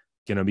like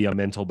going to be a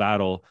mental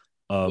battle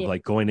of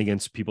like going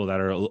against people that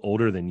are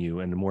older than you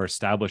and more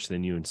established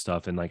than you and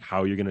stuff. And like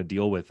how you're going to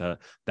deal with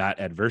that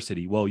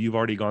adversity. Well, you've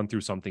already gone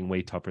through something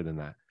way tougher than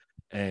that.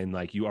 And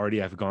like, you already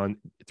have gone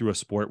through a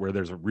sport where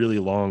there's a really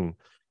long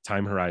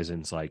time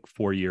horizons, like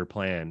 4-year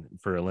plan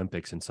for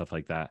Olympics and stuff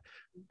like that.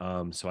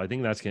 So I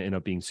think that's going to end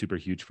up being super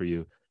huge for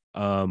you.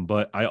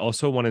 But I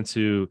also wanted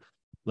to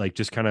like,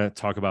 just kind of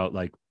talk about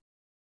like,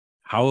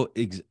 how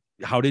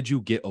did you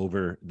get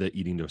over the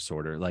eating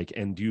disorder? Like,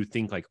 and do you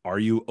think like, are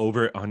you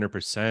over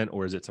 100%,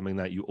 or is it something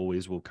that you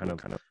always will kind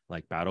of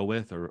like battle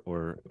with,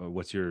 or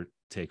what's your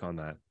take on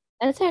that?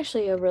 That's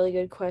actually a really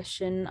good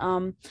question.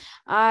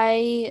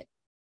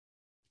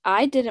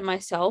 I did it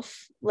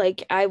myself.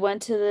 Like I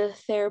went to the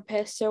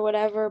therapist or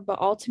whatever, but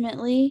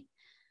ultimately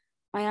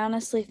I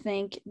honestly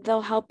think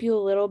they'll help you a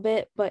little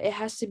bit, but it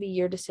has to be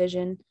your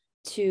decision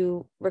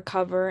to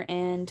recover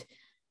and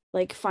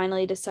like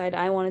finally decide,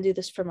 I want to do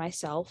this for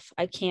myself.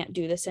 I can't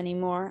do this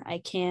anymore. I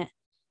can't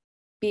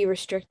be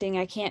restricting.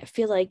 I can't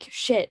feel like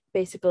shit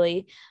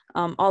basically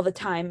all the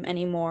time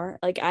anymore.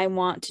 Like I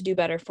want to do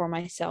better for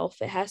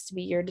myself. It has to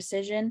be your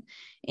decision.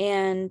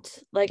 And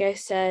like I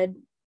said,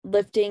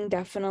 lifting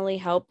definitely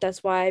helped.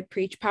 That's why I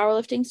preach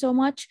powerlifting so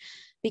much,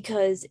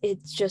 because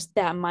it's just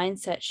that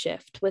mindset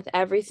shift with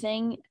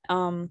everything.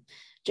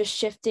 Just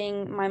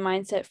shifting my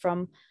mindset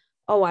from,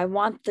 oh, I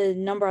want the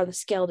number on the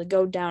scale to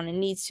go down, it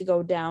needs to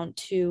go down,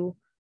 to,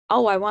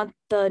 oh, I want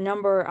the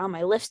number on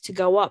my lifts to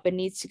go up, it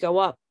needs to go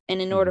up.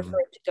 And in order for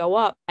it to go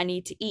up, I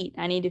need to eat.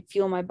 I need to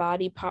fuel my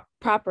body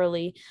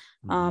properly.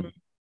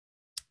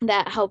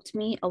 That helped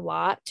me a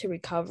lot to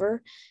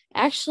recover.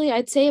 Actually,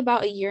 I'd say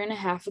about a year and a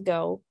half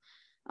ago,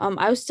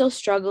 I was still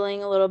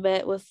struggling a little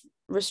bit with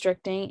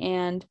restricting.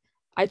 And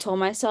I told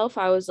myself,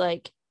 I was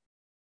like,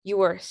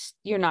 you're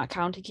not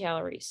counting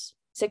calories.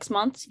 6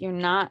 months, you're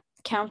not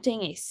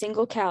counting a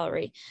single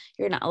calorie.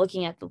 You're not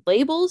looking at the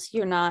labels.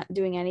 You're not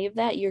doing any of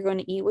that. You're going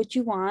to eat what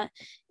you want.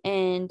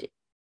 And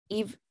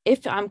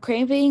if I'm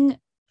craving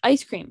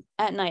ice cream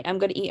at night, I'm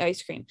going to eat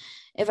ice cream.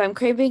 If I'm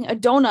craving a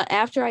donut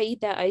after I eat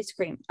that ice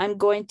cream, I'm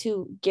going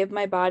to give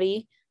my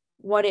body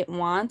what it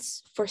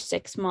wants for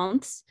 6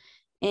 months.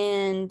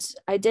 And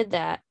I did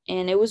that.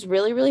 And it was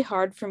really, really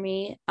hard for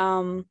me.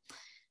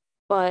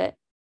 But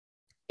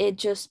it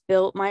just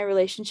built my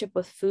relationship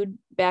with food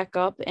back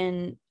up.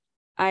 And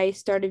I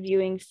started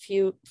viewing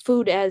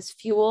food as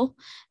fuel,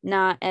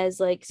 not as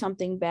like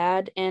something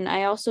bad. And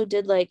I also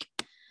did like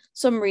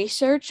some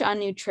research on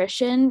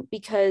nutrition,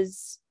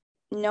 because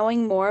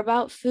knowing more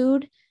about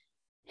food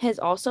has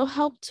also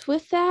helped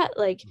with that.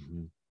 Like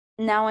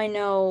now I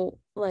know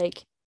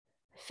like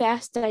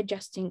fast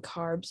digesting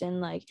carbs and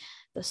like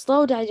the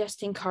slow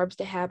digesting carbs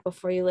to have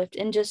before you lift,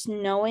 and just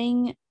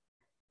knowing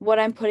what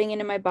I'm putting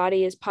into my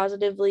body is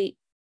positively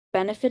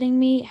benefiting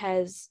me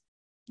has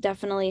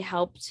definitely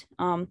helped.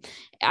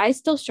 I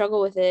still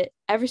struggle with it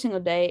every single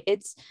day.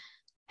 It's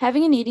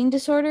having an eating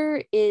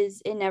disorder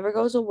it never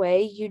goes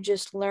away. You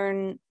just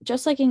learn,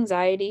 just like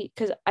anxiety,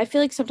 because I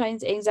feel like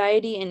sometimes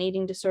anxiety and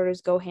eating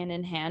disorders go hand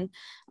in hand.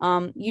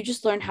 You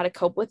just learn how to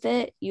cope with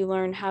it. You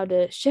learn how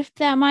to shift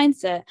that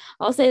mindset.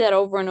 I'll say that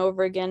over and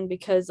over again,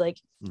 because like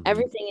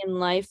everything in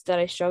life that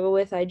I struggle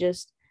with, I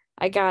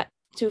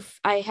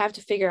have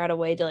to figure out a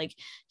way to like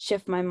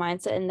shift my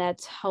mindset, and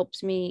that's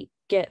helped me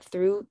get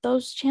through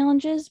those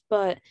challenges.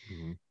 But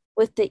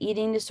with the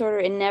eating disorder,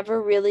 it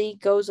never really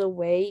goes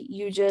away.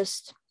 You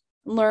just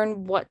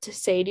learn what to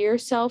say to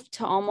yourself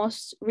to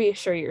almost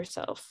reassure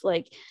yourself.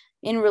 Like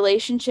in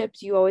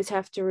relationships, you always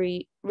have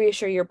to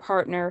reassure your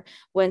partner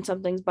when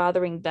something's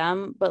bothering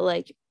them, but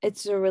like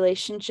it's a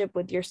relationship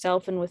with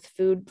yourself and with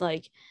food.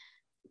 Like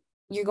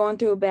you're going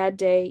through a bad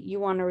day,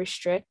 you want to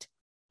restrict,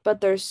 but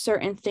there's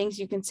certain things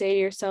you can say to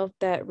yourself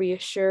that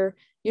reassure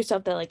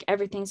yourself that like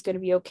everything's going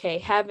to be okay.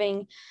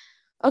 Having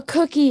a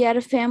cookie at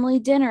a family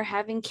dinner,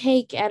 having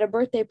cake at a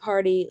birthday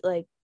party,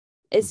 like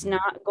it's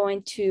not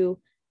going to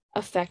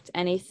affect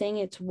anything.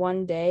 It's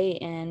one day.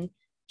 And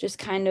just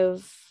kind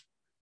of,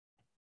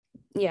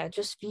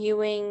 just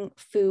viewing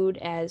food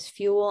as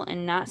fuel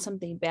and not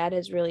something bad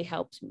has really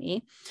helped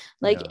me.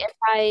 Like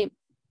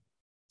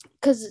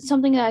because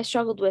something that I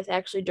struggled with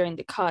actually during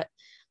the cut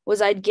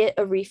was I'd get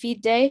a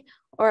refeed day,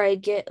 or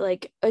I'd get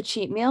like a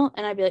cheat meal,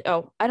 and I'd be like,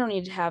 oh, I don't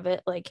need to have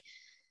it. Like,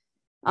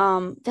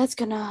 that's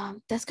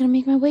gonna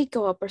make my weight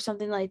go up or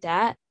something like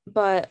that.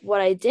 But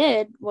what I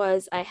did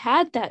was I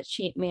had that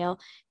cheat meal,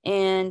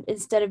 and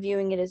instead of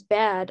viewing it as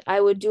bad, I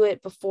would do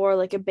it before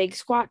like a big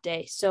squat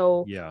day.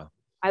 So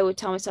I would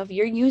tell myself,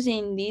 you're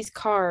using these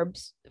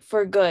carbs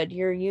for good.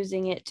 You're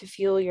using it to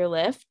fuel your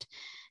lift.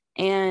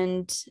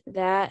 And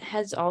that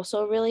has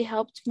also really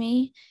helped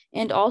me.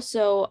 And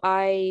also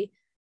I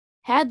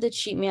had the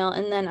cheat meal,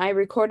 and then I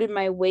recorded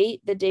my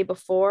weight the day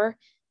before,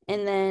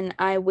 and then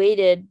I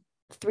waited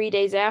 3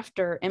 days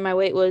after, and my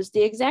weight was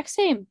the exact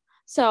same.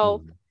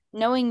 So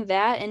knowing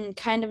that and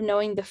kind of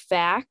knowing the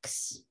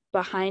facts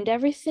behind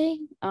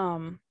everything,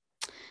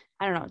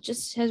 I don't know, it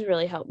just has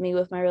really helped me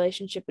with my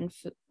relationship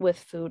with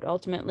food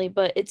ultimately.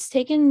 But it's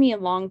taken me a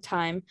long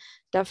time,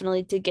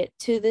 definitely, to get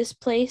to this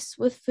place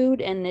with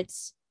food, and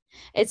it's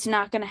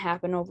not going to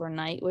happen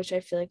overnight, which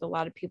I feel like a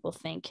lot of people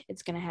think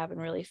it's going to happen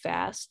really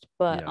fast.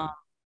 But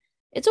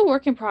it's a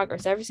work in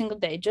progress every single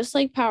day, just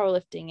like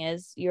powerlifting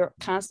is. You're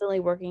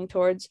constantly working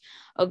towards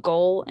a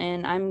goal,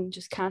 and I'm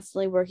just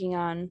constantly working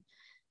on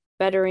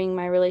bettering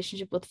my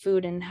relationship with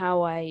food and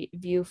how I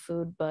view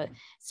food. But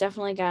it's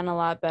definitely gotten a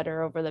lot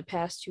better over the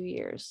past 2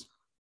 years.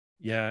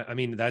 Yeah, I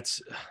mean,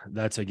 that's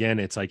again,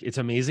 it's like, it's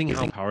amazing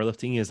how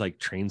powerlifting is like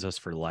trains us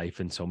for life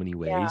in so many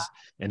ways,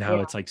 and how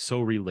it's like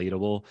so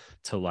relatable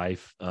to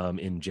life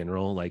in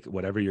general. Like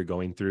whatever you're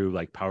going through,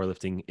 like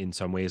powerlifting in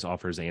some ways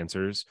offers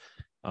answers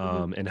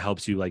and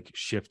helps you like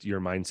shift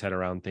your mindset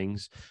around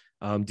things.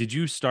 Did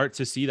you start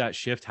to see that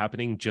shift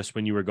happening just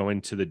when you were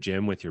going to the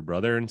gym with your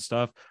brother and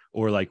stuff?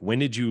 Or like, when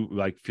did you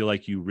like feel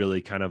like you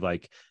really kind of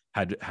like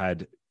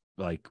had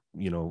like,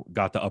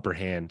 got the upper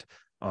hand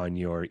on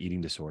your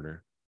eating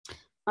disorder?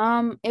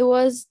 It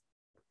was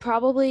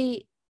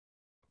probably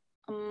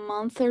a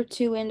month or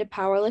two into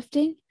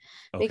powerlifting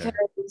Okay.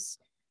 because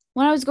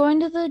when I was going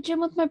to the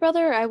gym with my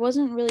brother, I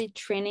wasn't really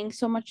training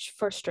so much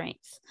for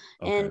strength.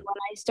 Okay. And when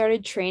I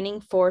started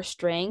training for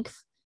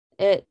strength,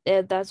 it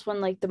that's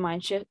when like the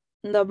mindset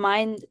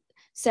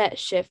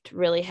shift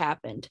really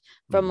happened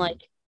from Mhm.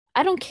 like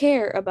I don't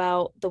care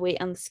about the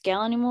weight on the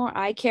scale anymore.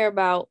 I care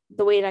about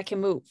the weight I can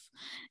move.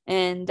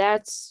 And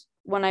that's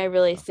when I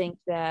really think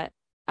that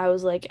I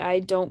was like, I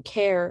don't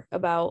care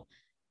about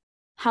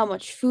how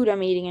much food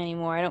I'm eating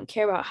anymore. I don't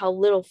care about how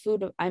little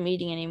food I'm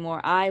eating anymore.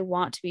 I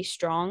want to be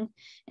strong.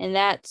 And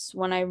that's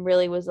when I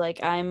really was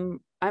like,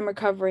 I'm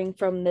recovering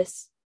from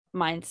this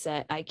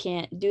mindset. I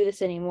can't do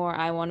this anymore.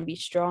 I want to be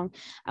strong.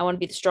 I want to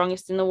be the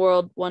strongest in the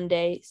world one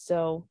day.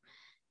 So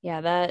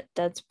yeah,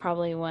 that's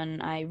probably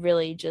when I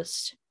really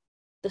just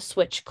the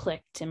switch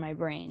clicked in my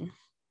brain.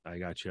 I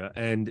gotcha.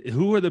 And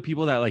who are the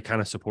people that like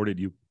kind of supported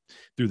you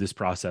through this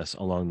process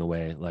along the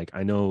way? Like,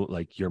 I know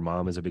like your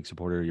mom is a big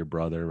supporter, your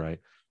brother, right?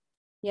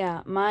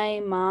 Yeah, my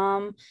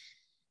mom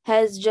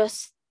has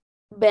just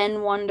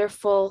been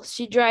wonderful.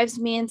 She drives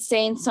me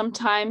insane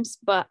sometimes,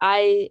 but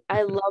I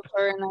love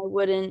her and I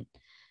wouldn't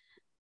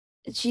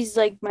she's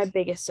like my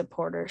biggest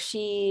supporter.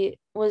 She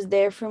was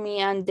there for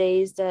me on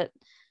days that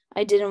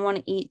I didn't want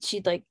to eat.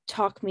 She'd like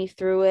talk me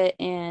through it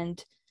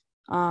and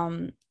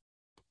um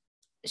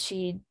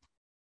she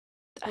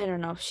I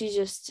don't know, she's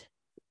just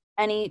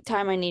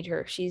anytime I need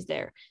her, she's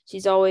there.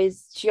 She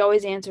always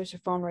answers her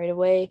phone right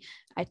away.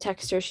 I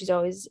text her, she's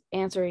always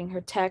answering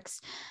her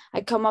texts.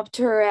 I come up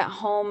to her at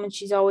home and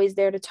she's always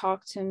there to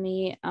talk to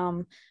me.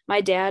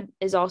 My dad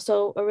is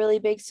also a really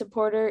big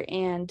supporter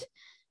and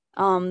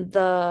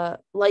the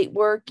light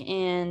work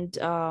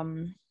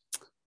and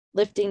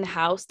lifting the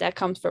house that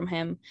comes from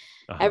him.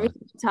 Every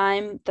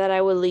time that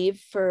I would leave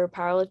for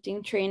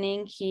powerlifting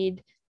training,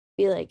 he'd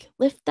be like,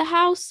 lift the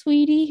house,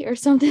 sweetie, or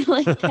something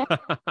like that.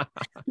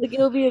 Like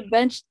it'll be a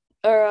bench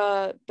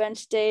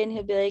day and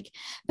he'll be like,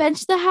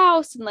 bench the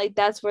house. And like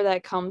that's where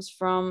that comes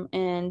from.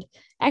 And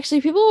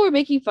actually people were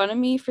making fun of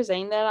me for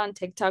saying that on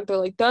TikTok. They're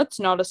like, that's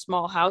not a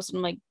small house. And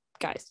I'm like,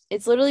 guys,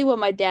 it's literally what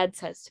my dad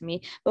says to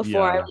me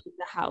before I Yeah. leave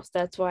the house.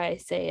 That's why I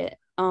say it.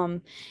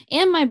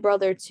 And my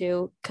brother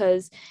too,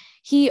 because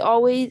he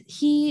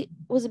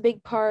was a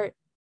big part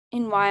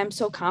in why I'm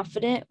so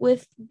confident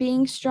with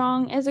being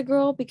strong as a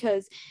girl,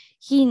 because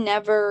he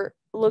never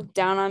looked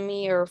down on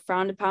me or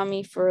frowned upon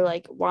me for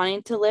like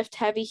wanting to lift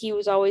heavy. He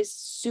was always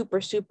super,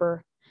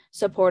 super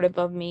supportive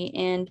of me.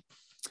 And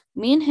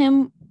me and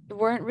him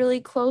weren't really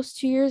close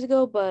 2 years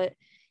ago, but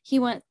he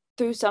went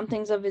through some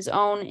things of his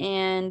own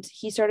and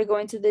he started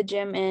going to the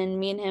gym and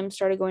me and him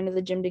started going to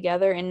the gym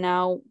together. And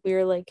now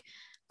we're like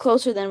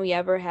closer than we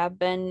ever have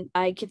been.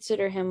 I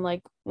consider him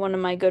like one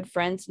of my good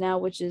friends now,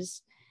 which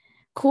is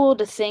cool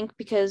to think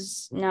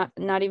because not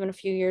even a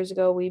few years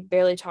ago we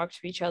barely talked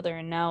to each other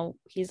and now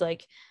he's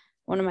like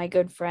one of my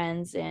good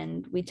friends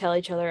and we tell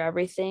each other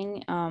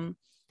everything.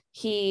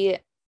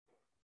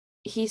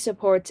 He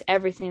supports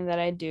everything that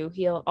I do.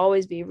 He'll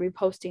always be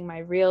reposting my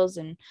reels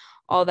and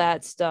all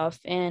that stuff.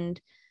 And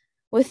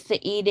with the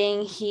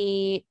eating,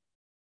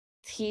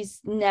 he's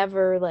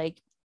never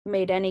like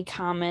made any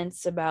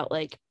comments about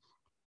like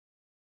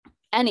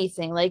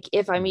anything. Like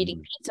if I'm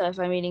eating pizza, if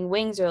I'm eating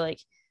wings or like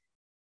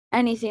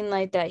anything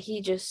like that,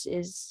 he just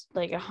is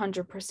like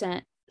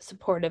 100%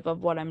 supportive of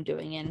what I'm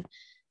doing. And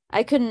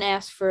I couldn't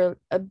ask for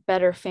a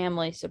better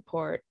family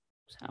support.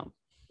 So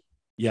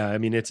Yeah, I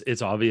mean,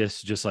 it's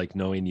obvious just like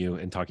knowing you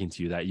and talking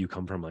to you that you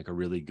come from like a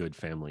really good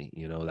family,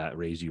 you know, that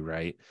raised you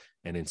right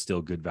and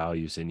instill good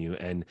values in you.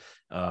 And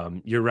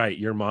you're right,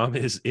 your mom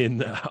is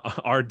in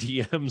our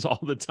DMs all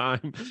the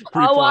time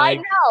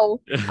replying.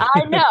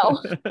 I know.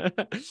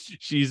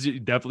 She's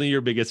definitely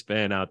your biggest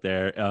fan out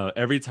there.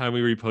 Every time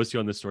we repost you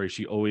on the story,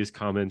 she always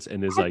comments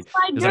and is like,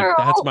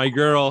 that's my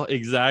girl.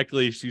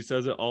 Exactly. She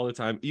says it all the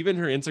time. Even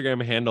her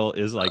Instagram handle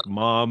is like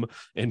mom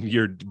and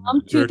your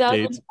I'm birth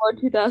dates. 2004,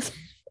 2000.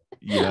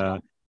 Yeah.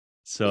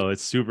 So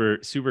it's super,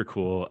 super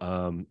cool.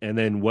 And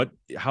then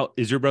how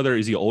is your brother?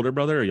 Is he older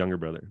brother or younger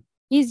brother?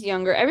 He's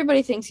younger.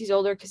 Everybody thinks he's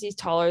older because he's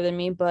taller than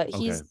me, but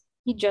Okay.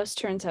 he just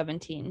turned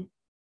 17.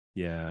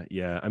 Yeah.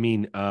 Yeah. I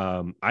mean,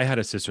 I had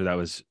a sister that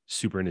was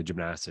super into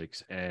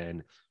gymnastics,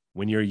 and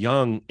when you're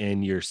young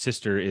and your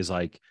sister is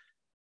like,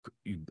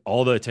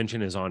 all the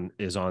attention is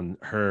on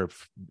her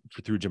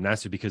through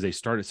gymnastics because they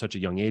start at such a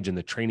young age and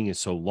the training is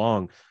so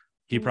long.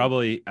 He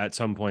probably at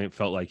some point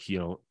felt like, you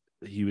know,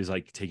 he was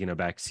like taking a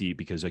back seat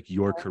because like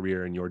your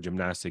career and your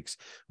gymnastics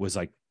was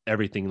like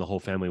everything the whole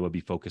family would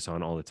be focused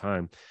on all the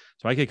time.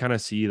 So I could kind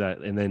of see that.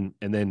 And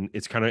then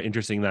it's kind of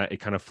interesting that it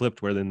kind of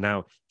flipped where then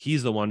now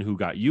he's the one who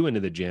got you into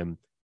the gym,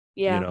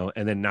 you know,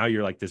 and then now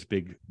you're like this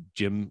big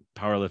gym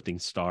powerlifting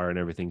star and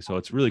everything. So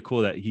it's really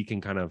cool that he can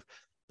kind of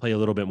play a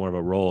little bit more of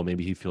a role.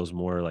 Maybe he feels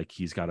more like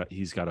he's got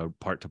a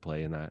part to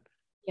play in that.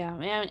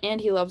 Yeah, and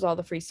he loves all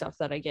the free stuff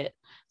that I get.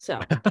 So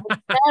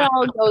that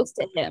all goes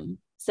to him.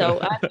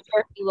 So I'm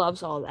sure he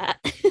loves all that.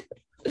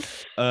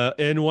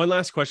 And one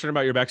last question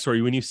about your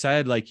backstory. When you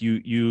said like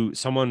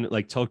someone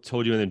like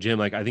told you in the gym,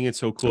 like I think it's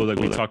so cool. Like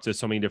we talked to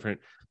so many different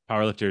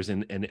powerlifters,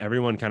 and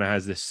everyone kind of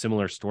has this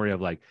similar story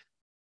of like,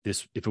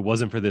 this, if it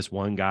wasn't for this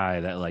one guy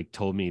that like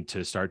told me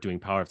to start doing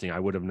powerlifting, I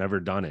would have never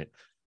done it.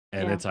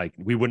 And it's like,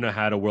 we wouldn't have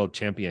had a world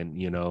champion,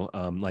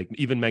 like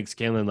even Meg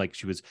Scanlon, like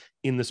she was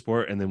in the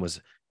sport and then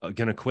was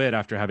gonna quit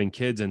after having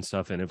kids and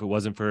stuff. And if it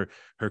wasn't for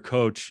her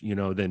coach,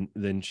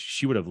 then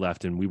she would have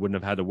left and we wouldn't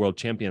have had the world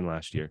champion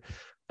last year.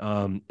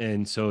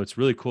 And so it's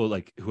really cool.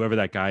 Like whoever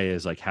that guy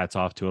is, like hats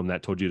off to him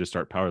that told you to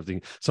start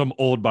powerlifting, some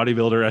old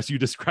bodybuilder as you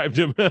described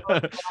him.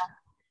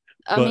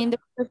 I mean,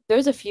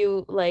 there's a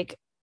few like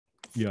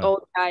Yeah.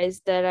 old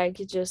guys that I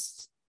could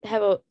just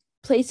have a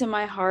place in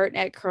my heart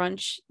at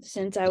Crunch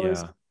since I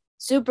was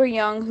super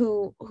young,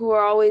 who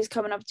are always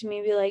coming up to me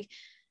and be like,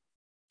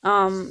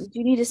 do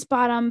you need a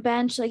spot on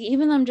bench? Like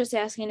even them just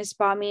asking to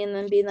spot me and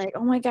then being like,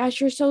 oh my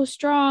gosh, you're so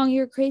strong,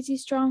 you're crazy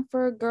strong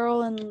for a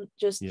girl. And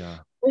just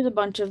there's a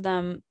bunch of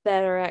them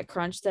that are at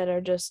Crunch that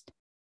are just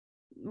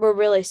were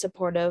really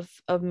supportive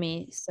of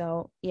me.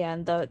 So yeah,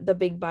 and the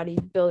big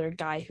bodybuilder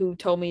guy who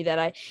told me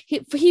that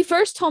he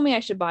first told me I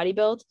should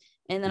bodybuild,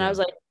 and then I was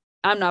like,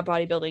 I'm not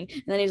bodybuilding.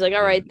 And then he's like,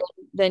 all right,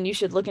 then you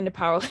should look into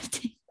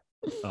powerlifting.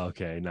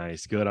 Okay,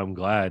 nice. Good. I'm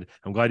glad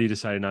you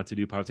decided not to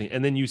do powerlifting,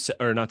 and then you said,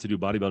 or not to do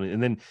bodybuilding.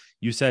 And then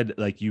you said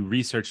like you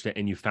researched it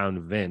and you found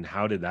Vin.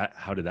 How did that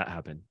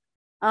happen?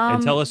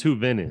 And tell us who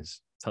Vin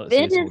is.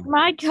 Vin is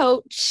my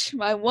coach,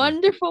 my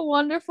wonderful,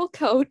 wonderful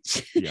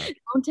coach. Yeah.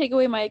 Don't take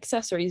away my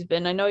accessories,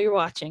 Vin. I know you're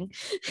watching.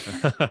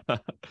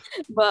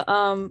 But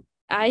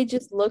I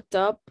just looked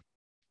up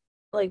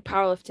like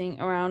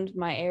powerlifting around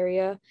my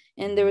area,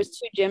 and there was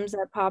 2 gyms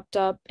that popped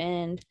up,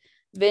 and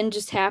Vin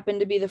just happened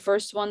to be the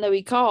first one that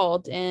we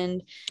called,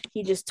 and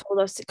he just told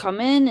us to come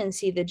in and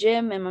see the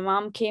gym, and my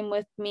mom came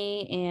with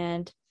me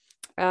and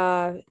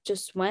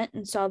just went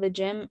and saw the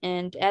gym.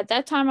 And at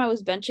that time I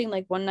was benching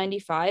like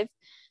 195,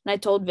 and I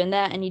told Vin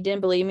that, and he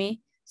didn't believe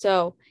me,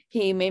 so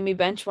he made me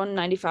bench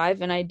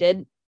 195, and I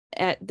did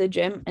at the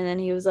gym. And then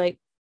he was like,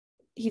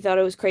 he thought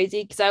it was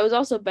crazy because I was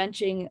also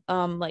benching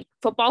like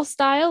football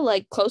style,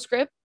 like close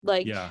grip,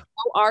 like no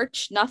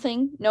arch,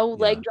 nothing, no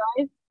leg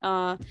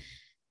drive.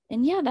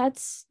 And yeah,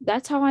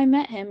 that's how I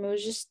met him. It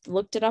was just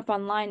looked it up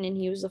online, and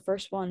he was the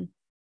first one.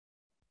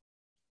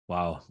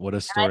 Wow, what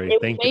a story! We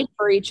were made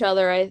for each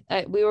other.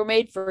 We were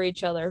made for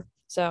each other.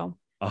 So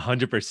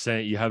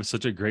 100%. You have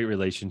such a great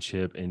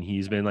relationship, and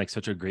he's been like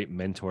such a great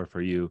mentor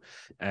for you.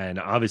 And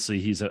obviously,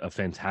 he's a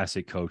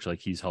fantastic coach. Like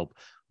he's helped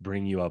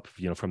bring you up,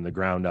 from the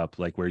ground up,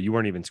 like where you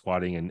weren't even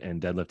squatting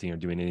and deadlifting or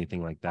doing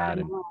anything like that.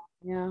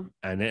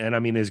 And I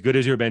mean, as good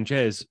as your bench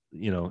is,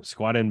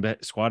 squat and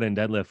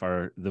deadlift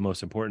are the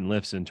most important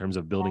lifts in terms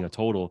of building a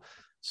total.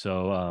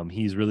 So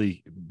he's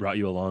really brought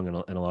you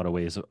along in a lot of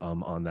ways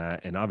on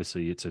that. And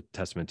obviously it's a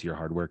testament to your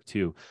hard work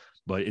too,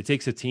 but it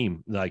takes a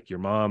team. Like your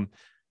mom,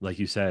 like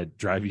you said,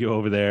 drive you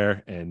over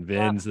there, and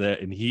Vin's there,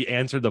 and he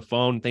answered the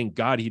phone. Thank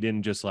God he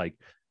didn't just send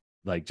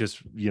it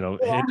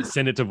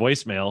to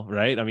voicemail.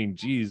 Right. I mean,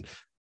 geez,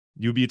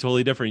 you'd be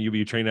totally different. You'd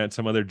be training at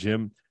some other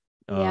gym.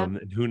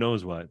 And who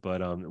knows what,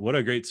 but what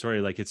a great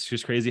story. Like it's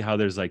just crazy how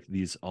there's like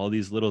all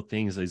these little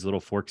things, these little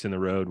forks in the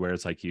road where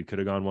it's like you could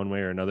have gone one way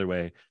or another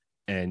way,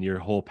 and your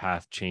whole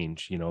path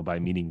changed, by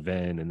meeting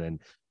Vin, and then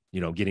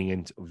getting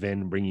into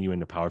Vin bringing you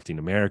into Powerlifting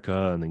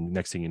America, and then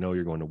next thing you know,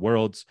 you're going to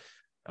Worlds.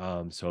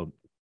 So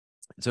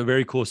it's a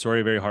very cool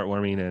story, very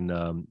heartwarming,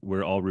 and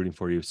we're all rooting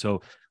for you.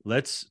 So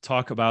let's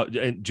talk about,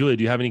 and Julia,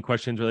 do you have any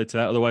questions related to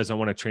that? Otherwise I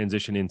want to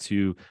transition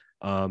into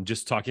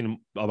just talking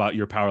about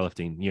your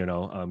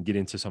powerlifting, get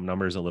into some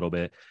numbers a little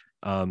bit.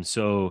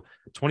 So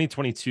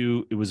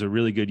 2022, it was a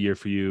really good year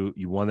for you.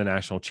 You won the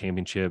national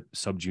championship,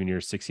 sub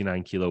junior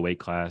 69 kilo weight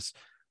class,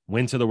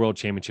 went to the world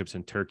championships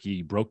in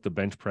Turkey, broke the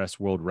bench press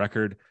world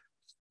record.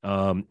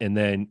 And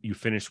then you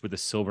finished with a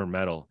silver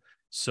medal.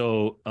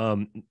 So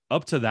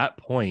up to that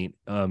point,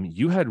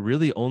 you had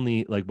really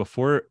only like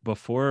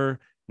before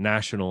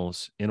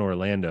nationals in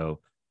Orlando,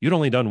 you'd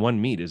only done one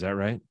meet. Is that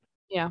right?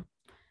 Yeah,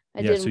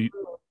 I did.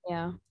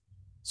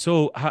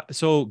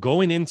 So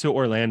going into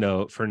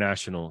Orlando for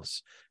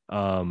nationals,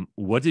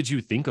 what did you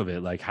think of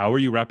it? Like, how were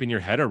you wrapping your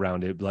head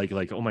around it?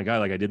 Like, oh my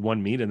God, like I did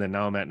one meet and then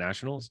now I'm at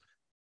nationals.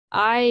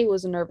 I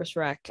was a nervous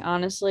wreck,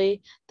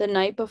 honestly. The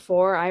night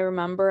before, I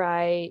remember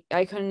I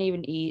couldn't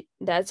even eat.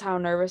 That's how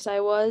nervous I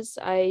was.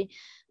 I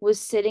was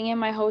sitting in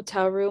my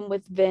hotel room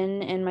with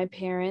Vin and my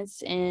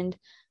parents, and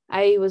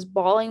I was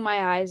bawling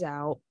my eyes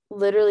out.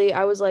 Literally,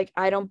 I was like,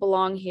 I don't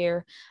belong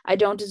here. I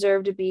don't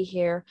deserve to be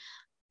here.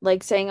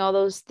 Like saying all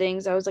those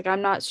things. I was like,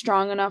 I'm not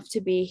strong enough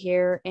to be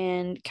here,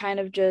 and kind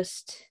of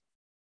just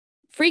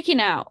freaking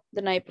out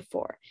the night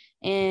before.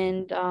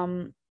 And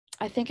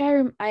I think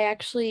I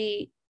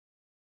actually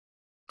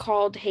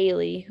called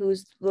Haley,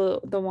 who's the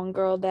one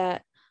girl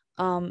that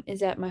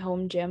is at my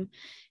home gym,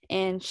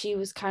 and she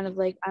was kind of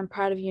like, I'm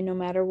proud of you no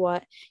matter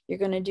what. You're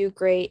going to do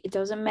great. It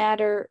doesn't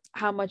matter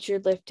how much you're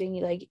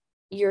lifting. Like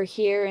you're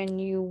here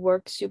and you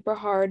work super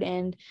hard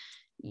and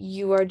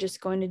you are just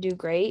going to do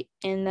great.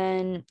 And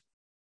then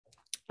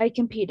I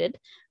competed.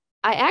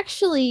 I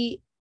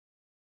actually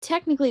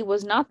technically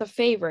was not the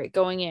favorite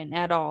going in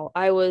at all.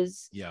 There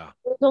was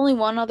only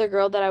one other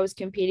girl that I was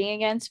competing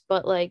against,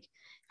 but like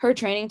her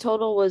training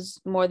total was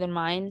more than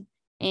mine.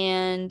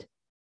 And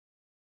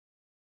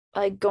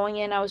like going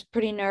in, I was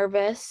pretty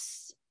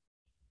nervous,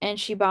 and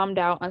she bombed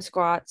out on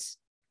squats.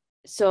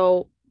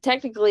 So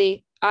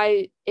technically,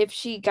 if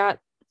she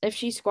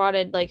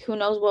squatted, like who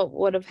knows what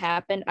would have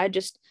happened. I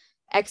just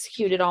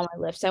executed all my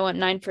lifts. I went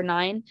 9 for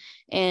 9,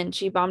 and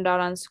she bombed out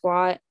on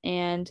squat.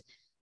 And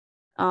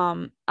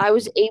I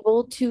was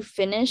able to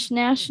finish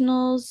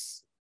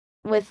nationals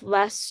with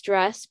less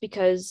stress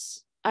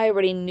because I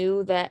already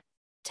knew that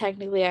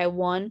technically I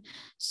won.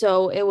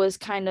 So it was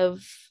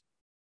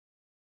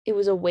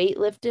a weight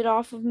lifted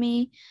off of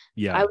me.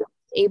 Yeah. I was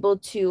able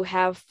to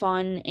have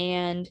fun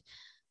and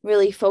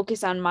really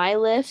focus on my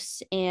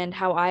lifts and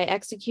how I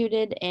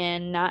executed,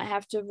 and not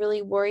have to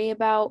really worry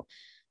about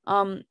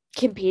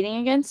competing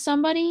against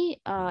somebody.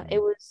 It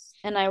was,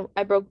 and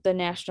I broke the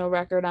national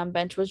record on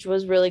bench, which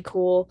was really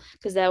cool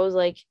because that was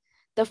like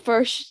the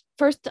first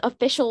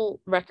official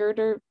record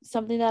or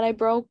something that I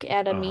broke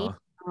at a meet.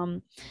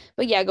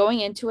 But yeah, going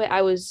into it,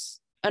 I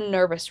was a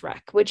nervous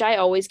wreck, which I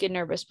always get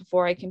nervous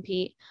before I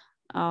compete.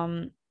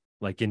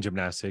 Like in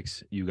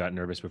gymnastics, you got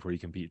nervous before you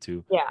compete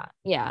too.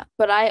 Yeah.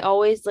 But I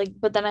always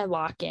but then I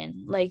lock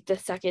in. Like the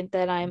second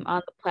that I'm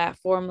on the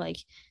platform, like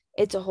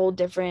it's a whole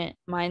different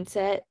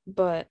mindset.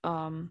 But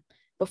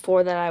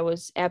before that I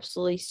was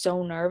absolutely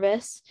so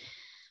nervous.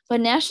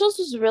 But nationals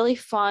was really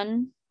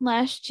fun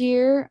last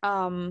year.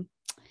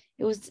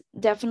 It was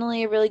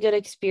definitely a really good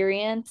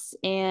experience.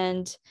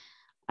 And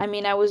I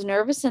mean, I was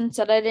nervous and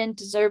said I didn't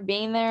deserve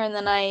being there. And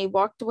then I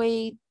walked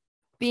away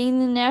being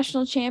the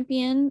national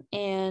champion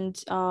and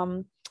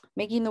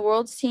making the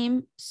world's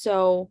team.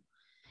 So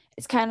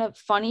it's kind of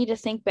funny to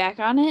think back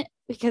on it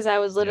because I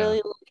was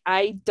literally like,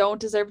 I don't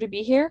deserve to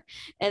be here.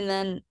 And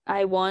then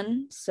I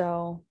won.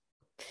 So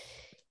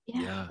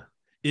yeah.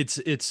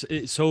 It's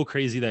so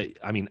crazy that,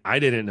 I mean, I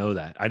didn't know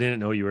that. I didn't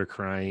know you were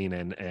crying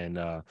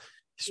and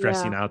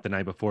stressing out the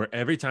night before.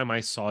 Every time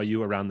I saw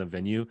you around the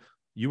venue,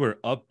 you were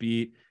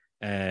upbeat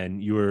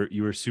and you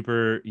were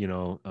super,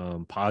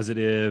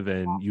 positive,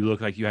 and you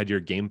looked like you had your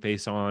game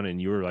face on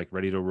and you were like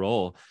ready to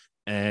roll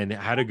and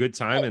had a good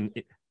time.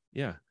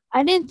 And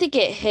I didn't think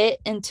it hit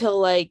until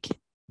like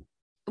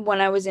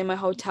when I was in my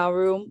hotel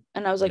room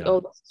and I was like, oh,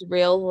 this is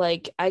real.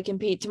 Like I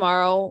compete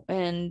tomorrow,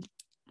 and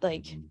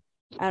like,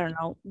 I don't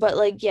know. But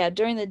like, yeah,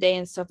 during the day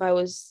and stuff, I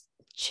was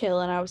chill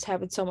and I was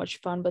having so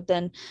much fun. But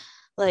then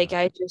like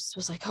I just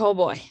was like, oh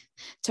boy,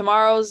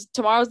 tomorrow's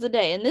the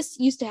day. And this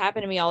used to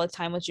happen to me all the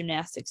time with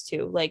gymnastics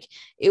too. Like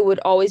it would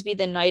always be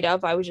the night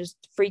of. I would just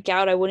freak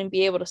out. I wouldn't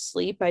be able to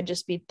sleep. I'd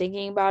just be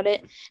thinking about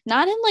it.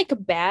 Not in like a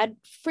bad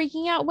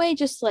freaking out way,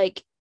 just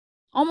like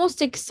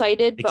almost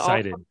excited. But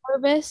also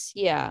nervous.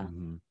 Yeah.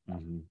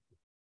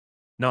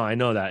 No, I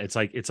know that. It's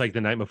like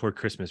the night before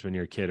Christmas when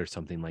you're a kid or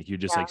something. Like you're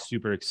just like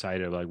super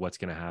excited, like what's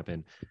gonna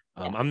happen.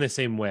 I'm the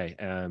same way.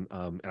 And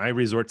I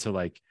resort to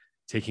like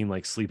taking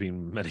like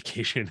sleeping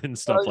medication and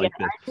stuff like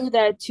this. I do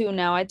that too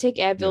now. I take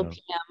Advil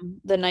PM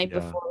the night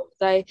before.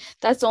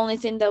 That's the only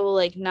thing that will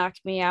like knock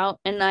me out.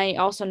 And I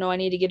also know I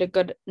need to get a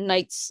good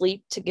night's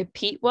sleep to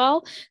compete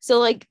well. So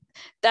like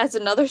that's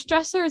another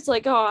stressor. It's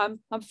like, oh,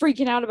 I'm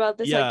freaking out about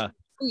this. I can't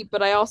sleep,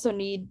 but I also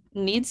need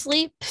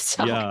sleep.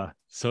 So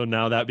so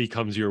now that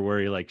becomes your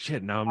worry, like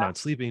shit, now I'm not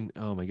sleeping.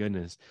 Oh my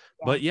goodness.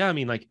 But I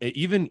mean, like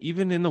even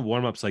in the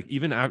warm-ups, like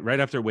even right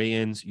after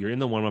weigh-ins, you're in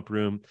the warm-up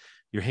room,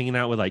 you're hanging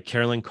out with like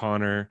Carolyn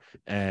Connor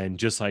and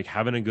just like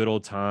having a good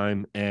old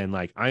time. And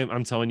like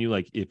I'm telling you,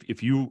 like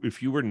if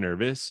you were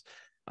nervous,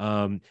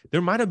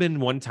 there might have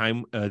been one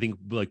time, I think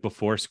like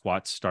before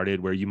squats started,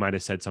 where you might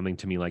have said something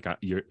to me like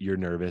you're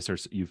nervous, or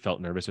you felt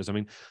nervous or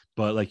something,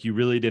 but like you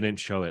really didn't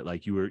show it.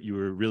 Like you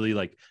were really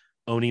like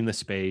owning the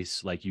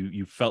space. Like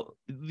you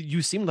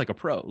seemed like a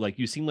pro. Like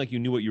you seemed like you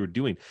knew what you were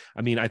doing.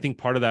 I mean, I think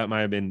part of that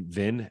might have been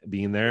Vin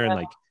being there and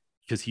like,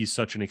 because he's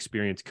such an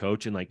experienced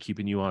coach and like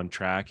keeping you on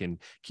track and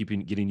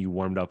getting you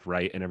warmed up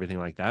right and everything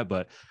like that.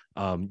 But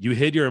you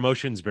hid your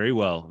emotions very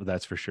well.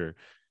 That's for sure.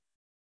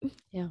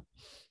 Yeah.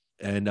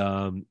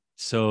 And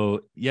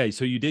so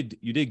you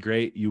did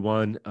great. You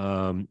won.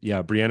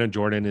 Brianna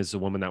Jordan is the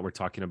woman that we're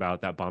talking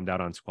about that bombed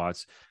out on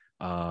squats.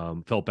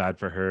 Felt bad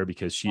for her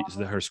because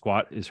her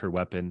squat is her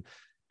weapon.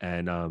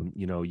 And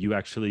you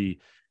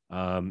actually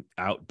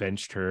out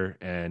benched her,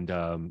 and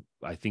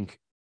I think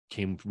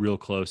came real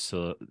close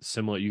to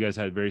similar. You guys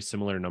had very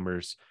similar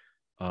numbers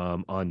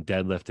on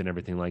deadlift and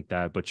everything like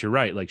that. But you're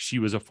right. Like she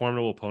was a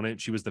formidable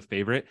opponent. She was the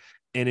favorite.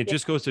 And it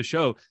just goes to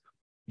show,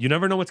 you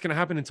never know what's going to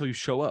happen until you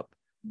show up,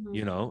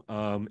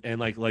 and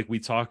like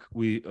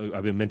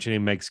I've been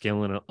mentioning Meg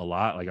Scanlon a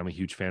lot. Like I'm a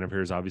huge fan of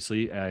hers,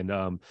 obviously.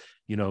 And,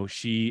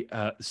 she,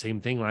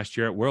 same thing last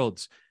year at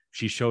Worlds,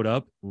 she showed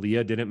up,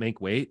 Leah didn't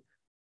make weight,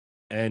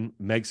 and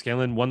Meg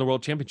Scanlon won the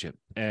world championship.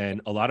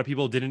 And a lot of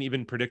people didn't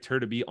even predict her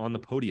to be on the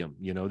podium.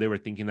 They were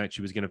thinking that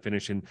she was going to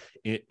finish in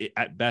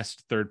at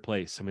best third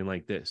place, something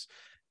like this.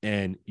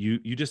 And you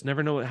just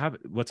never know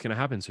what's going to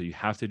happen. So you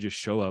have to just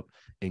show up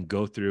and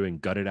go through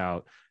and gut it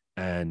out.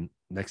 And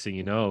next thing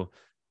you know,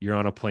 you're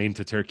on a plane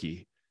to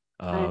Turkey,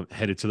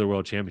 headed to the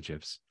World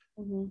Championships.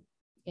 Mm-hmm.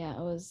 Yeah,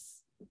 it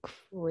was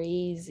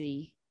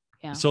crazy.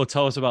 Yeah. So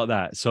tell us about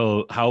that.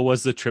 So how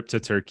was the trip to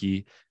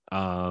Turkey?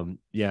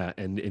 Yeah,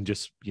 and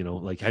just, you know,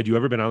 like, had you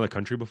ever been out of the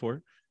country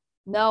before?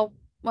 No,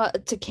 well,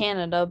 to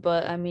Canada,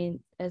 but I mean,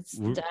 I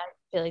W-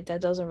 feel like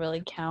that doesn't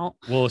really count.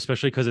 Well,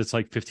 especially because it's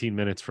like 15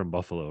 minutes from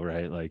Buffalo,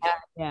 right? Like,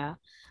 Yeah.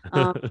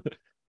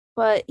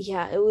 But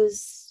yeah, it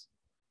was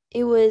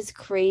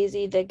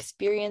crazy. The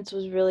experience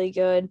was really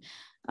good.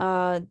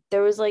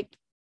 There was like,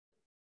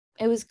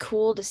 it was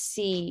cool to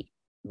see,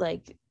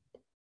 like,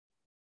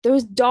 there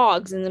was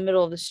dogs in the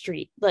middle of the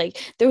street.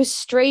 Like, there was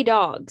stray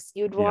dogs.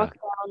 You would walk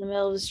down the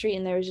middle of the street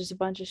and there was just a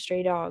bunch of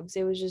stray dogs.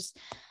 It was just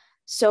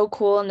so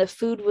cool. And the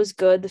food was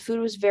good. The food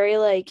was very,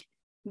 like,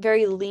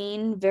 very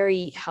lean,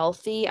 very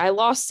healthy. I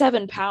lost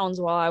 7 pounds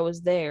while I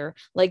was there,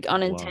 like,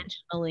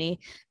 unintentionally,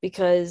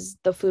 because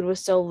the food was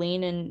so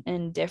lean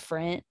and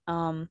different.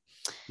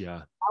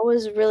 yeah. It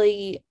was a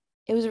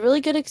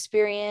really good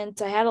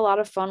experience. I had a lot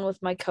of fun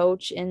with my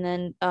coach and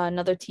then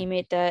another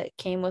teammate that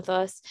came with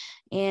us.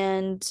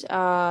 And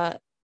I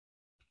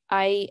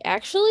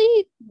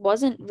actually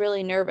wasn't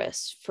really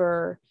nervous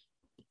for,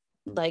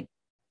 like,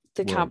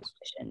 the Worlds.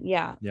 competition.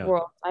 Yeah, Yeah.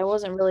 world. I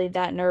wasn't really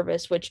that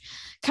nervous, which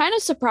kind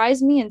of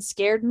surprised me and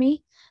scared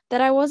me that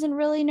I wasn't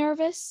really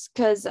nervous,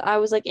 because I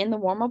was like in the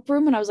warm-up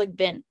room and I was like,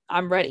 Vin,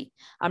 I'm ready.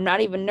 I'm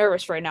not even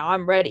nervous right now.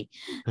 I'm ready.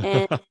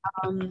 And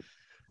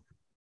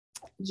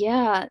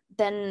yeah,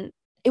 then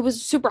it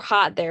was super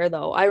hot there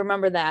though. I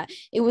remember that.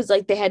 It was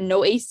like they had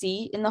no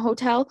AC in the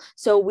hotel,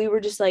 so we were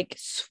just like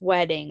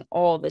sweating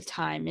all the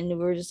time and we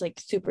were just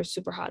like super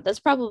super hot. That's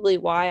probably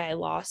why I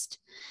lost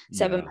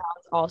 7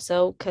 pounds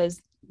also,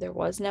 because there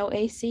was no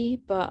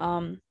AC. But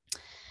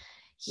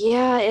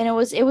yeah, and it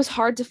was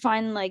hard to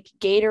find like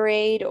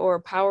Gatorade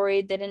or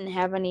Powerade. They didn't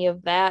have any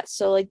of that.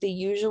 So like the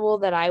usual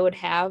that I would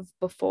have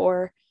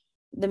before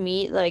the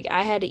meet, like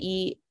I had to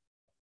eat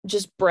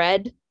just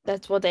bread.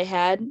 That's what they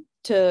had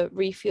to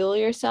refuel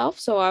yourself.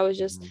 So I was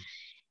just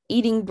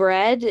eating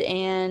bread.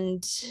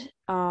 And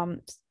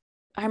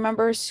I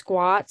remember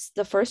squats.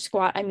 The first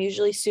squat, I'm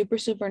usually super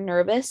super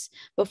nervous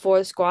before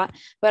the squat,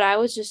 but I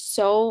was just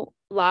so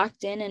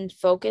locked in and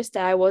focused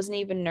that I wasn't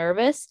even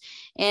nervous.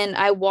 And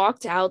I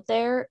walked out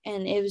there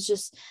and it was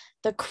just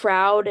the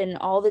crowd and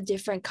all the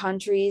different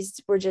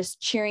countries were just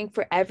cheering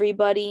for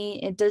everybody.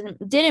 It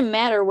didn't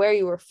matter where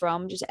you were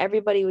from, just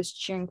everybody was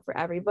cheering for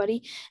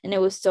everybody, and it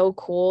was so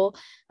cool.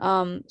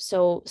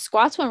 So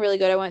squats went really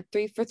good. I went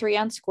 3 for 3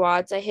 on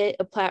squats. I hit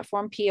a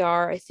platform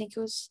PR. I think it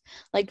was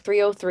like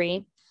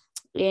 303.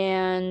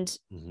 And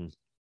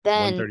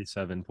then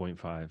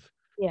 137.5.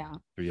 Yeah.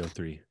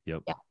 303.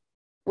 Yep. Yeah.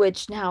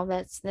 Which now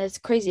that's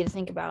crazy to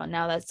think about.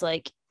 Now that's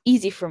like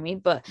easy for me,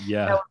 but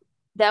yeah,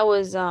 that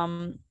was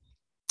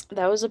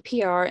a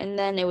PR. And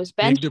then it was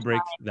bench big to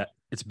break that.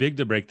 It's big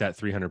to break that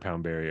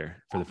 300-pound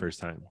barrier for the first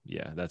time.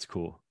 Yeah, that's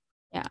cool.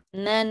 Yeah.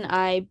 And then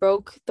I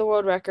broke the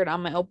world record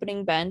on my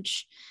opening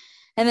bench,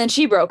 and then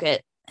she broke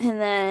it,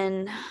 and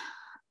then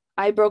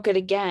I broke it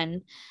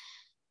again,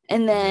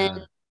 and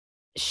then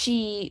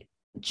she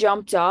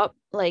jumped up,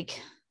 like,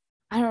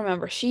 I don't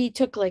remember, she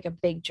took like a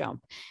big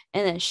jump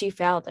and then she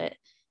fouled it,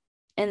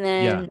 and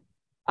then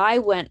I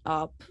went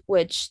up,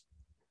 which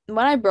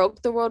when I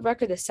broke the world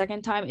record the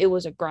second time, it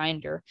was a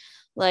grinder.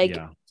 Like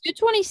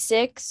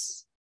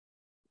 226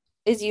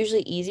 is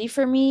usually easy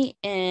for me,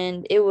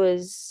 and it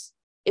was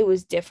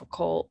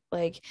difficult.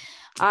 Like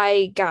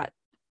I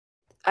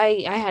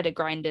had to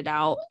grind it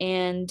out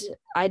and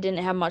I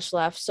didn't have much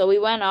left. So we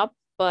went up,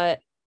 but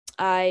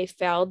I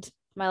failed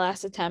my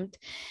last attempt.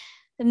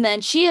 And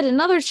then she had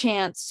another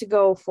chance to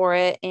go for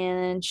it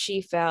and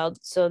she failed.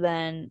 So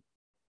then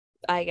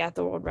I got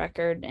the world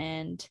record,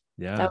 and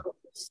that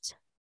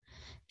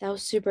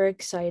was super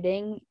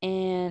exciting,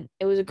 and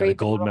it was a great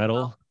gold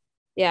medal.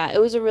 Yeah, it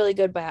was a really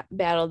good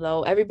battle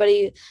though.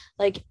 Everybody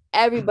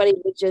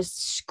was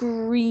just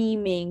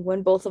screaming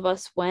when both of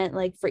us went,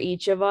 like for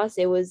each of us.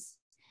 It was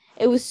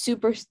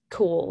super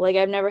cool. Like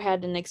I've never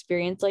had an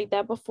experience like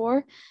that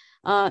before.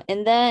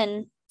 And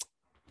then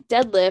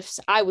deadlifts,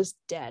 I was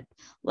dead.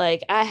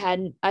 Like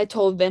I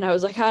told Vin, I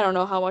was like, I don't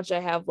know how much I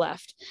have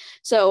left.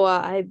 So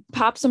I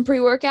popped some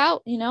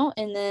pre-workout,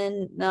 and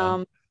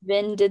then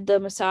Vin did the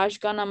massage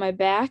gun on my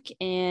back,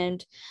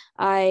 and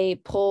I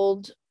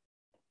pulled,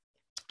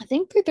 I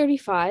think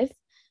 335,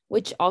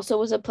 which also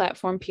was a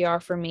platform PR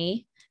for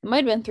me. It might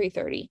have been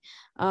 330.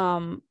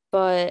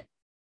 But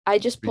I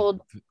just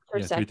pulled for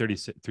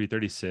 336.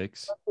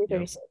 336.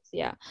 336.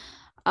 Yeah.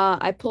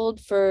 I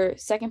pulled for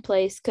second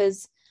place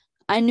because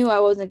I knew I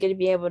wasn't going to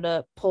be able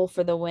to pull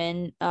for the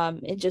win.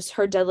 It just,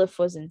 her deadlift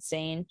was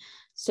insane.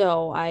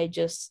 So I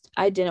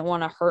didn't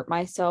want to hurt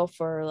myself,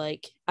 or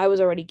like I was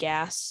already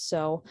gassed.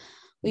 So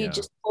we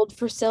just pulled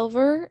for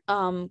silver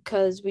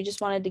because we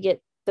just wanted to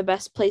get the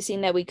best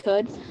placing that we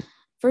could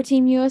for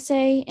Team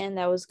USA, and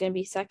that was going to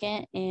be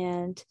second.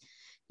 And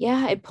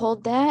yeah, I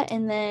pulled that,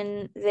 and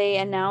then they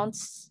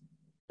announced,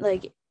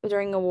 like,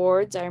 during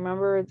awards, I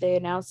remember they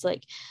announced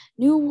like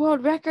new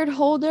world record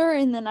holder,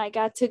 and then I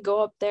got to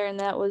go up there, and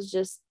that was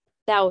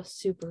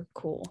super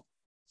cool.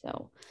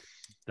 So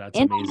That's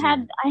and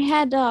amazing. I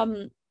had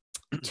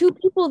two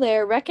people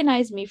there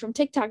recognize me from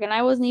TikTok, and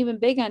I wasn't even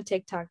big on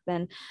TikTok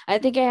then. I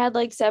think I had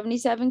like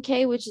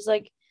 77K, which is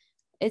like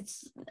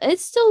it's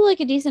still like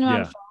a decent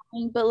amount of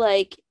following, but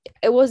like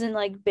it wasn't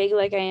like big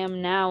like I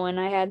am now. And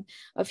I had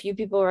a few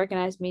people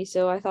recognize me,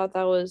 so I thought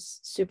that was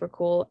super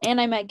cool. And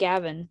I met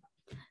Gavin.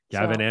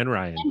 Gavin So and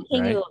Ryan, and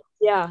King right?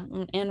 yeah,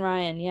 and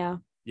Ryan, yeah.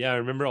 Yeah, I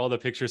remember all the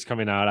pictures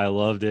coming out. I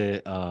loved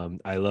it.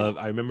 I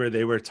remember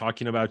they were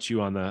talking about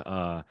you on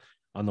the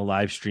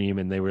live stream,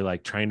 and they were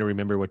like trying to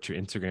remember what your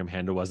Instagram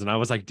handle was. And I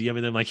was like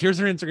DMing them like, here's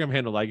her Instagram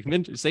handle, like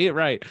say it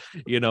right,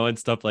 and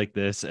stuff like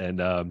this.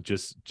 And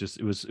just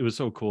it was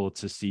so cool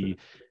to see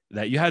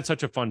that you had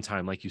such a fun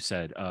time. Like you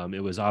said,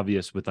 it was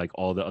obvious with like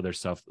all the other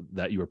stuff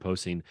that you were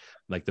posting,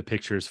 like the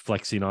pictures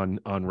flexing on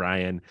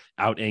Ryan,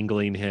 out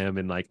angling him,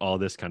 and like all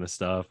this kind of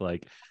stuff.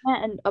 Like,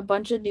 And a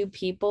bunch of new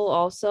people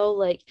also,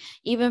 like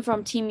even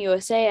from Team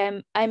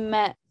USA. I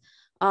met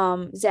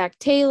Zach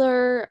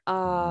Taylor,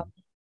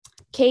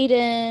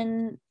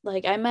 Caden,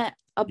 like I met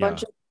a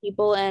bunch yeah. of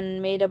people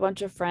and made a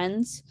bunch of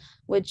friends,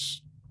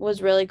 which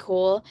was really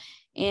cool.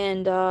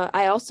 And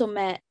I also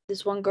met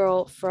this one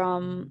girl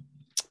from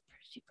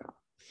where's she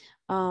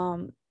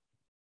from?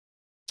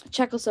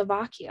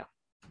 Czechoslovakia.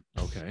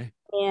 Okay.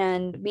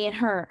 And me and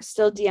her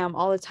still DM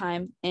all the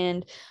time,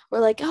 and we're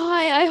like, oh,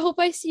 I hope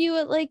I see you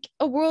at like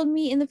a world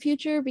meet in the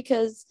future,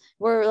 because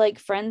we're like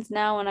friends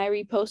now, and I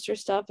repost her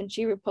stuff and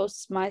she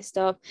reposts my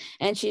stuff,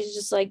 and she's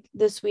just like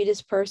the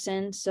sweetest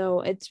person.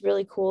 So it's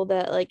really cool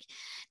that like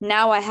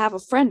now I have a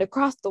friend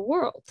across the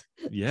world.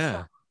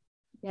 Yeah. So,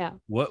 yeah.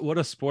 What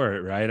a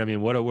sport, right? I mean,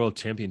 what a world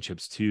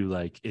championships too.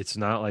 Like, it's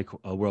not like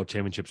a world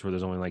championships where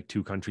there's only like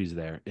 2 countries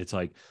there. It's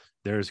like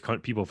there's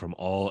people from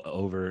all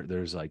over.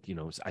 There's like,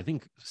 I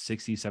think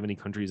 60, 70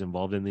 countries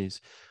involved in these.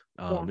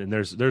 Yeah. And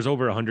there's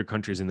over 100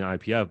 countries in the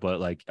IPF, but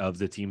like of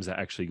the teams that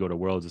actually go to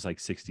worlds, it's like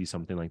 60,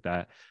 something like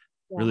that.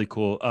 Yeah. Really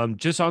cool.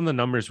 Just on the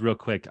numbers real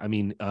quick. I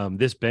mean,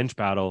 this bench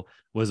battle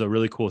was a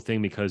really cool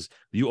thing because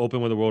you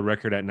open with a world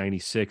record at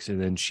 96, and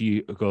then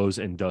she goes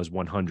and does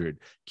 100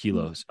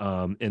 kilos.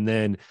 And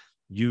then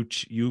you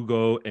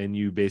go and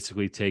you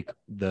basically take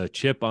the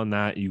chip on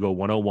that. You go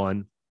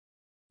 101.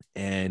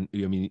 And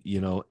I mean,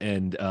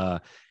 and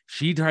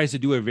she tries to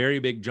do a very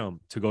big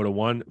jump to go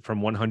to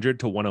from 100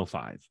 to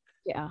 105.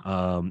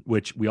 Yeah.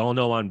 Which we all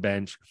know on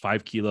bench,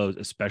 5 kilos,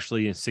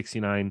 especially in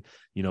 69,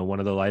 one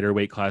of the lighter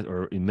weight class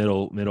or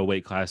middle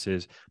weight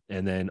classes.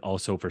 And then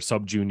also for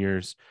sub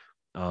juniors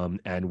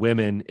and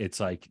women, it's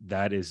like,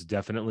 that is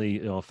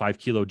definitely, a 5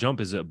 kilo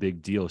jump is a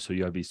big deal. So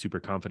you have to be super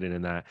confident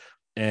in that.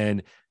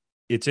 And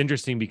it's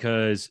interesting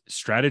because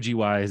strategy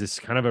wise, it's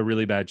kind of a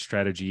really bad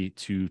strategy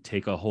to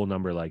take a whole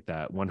number like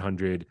that,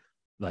 100,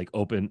 like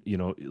open,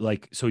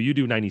 like, so you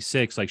do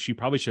 96, like she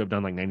probably should have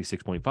done like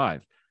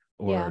 96.5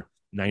 or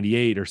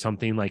 98 or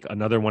something, like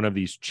another one of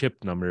these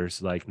chip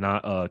numbers, like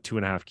not a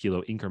 2.5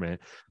 kilo increment.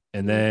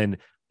 And then,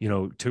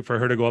 for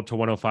her to go up to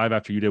 105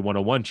 after you did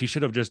 101, she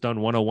should have just done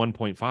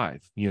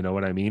 101.5. You know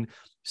what I mean?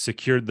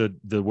 Secured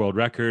the world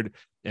record.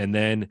 And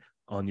then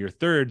on your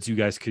thirds, you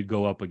guys could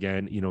go up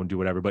again, and do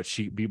whatever. But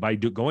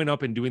going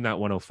up and doing that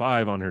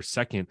 105 on her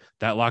second,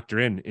 that locked her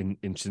in.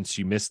 And since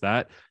she missed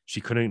that,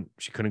 she couldn't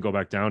go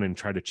back down and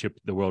try to chip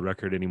the world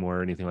record anymore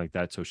or anything like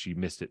that. So she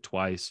missed it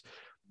twice.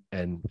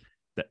 And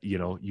that,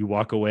 you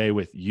walk away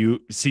with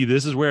see,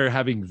 this is where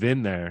having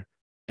Vin there,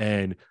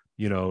 and,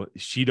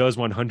 she does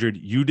 100,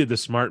 you did the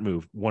smart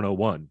move,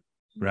 101,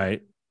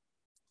 right?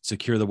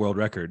 Secure the world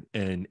record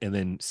and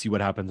then see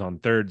what happens on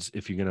thirds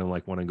if you're gonna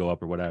like want to go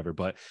up or whatever.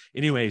 But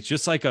anyway, it's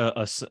just like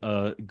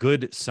a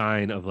good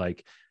sign of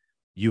like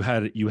you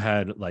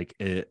had like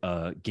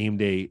a game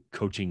day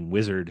coaching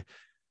wizard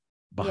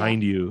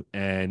behind you,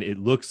 and it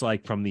looks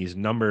like from these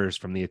numbers,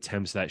 from the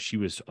attempts that she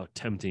was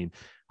attempting,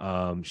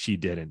 she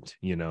didn't,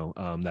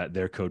 that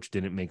their coach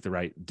didn't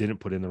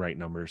put in the right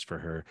numbers for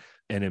her,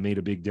 and it made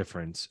a big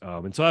difference.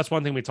 And so that's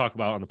one thing we talk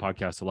about on the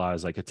podcast a lot,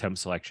 is like attempt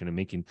selection and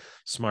making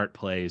smart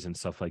plays and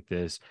stuff like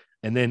this.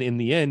 And then in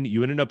the end,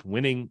 you ended up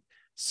winning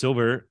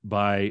silver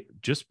by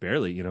just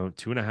barely,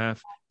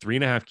 2.5,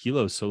 3.5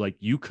 kilos. So like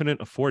you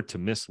couldn't afford to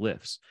miss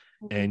lifts,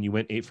 and you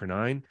went 8 for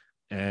 9.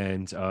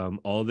 And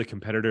all the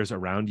competitors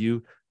around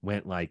you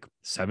went like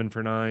 7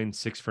 for 9,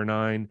 6 for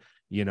 9,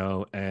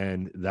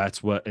 and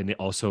that's what, and it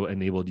also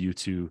enabled you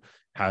to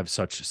have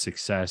such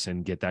success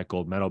and get that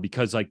gold medal.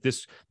 Because like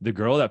the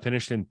girl that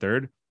finished in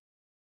third,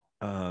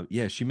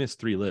 she missed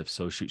 3 lifts.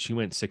 So she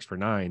went 6 for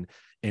 9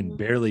 and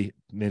barely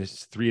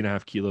missed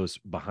 3.5 kilos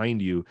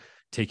behind you,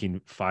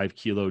 taking 5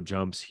 kilo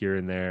jumps here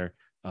and there.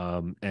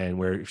 And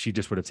where if she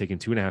just would have taken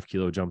 2.5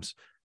 kilo jumps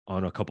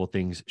on a couple of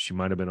things, she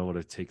might have been able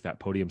to take that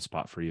podium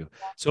spot for you.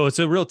 So it's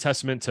a real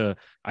testament to,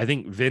 I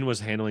think Vin was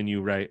handling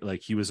you right.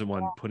 Like he was the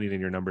one putting in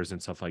your numbers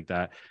and stuff like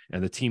that.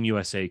 And the Team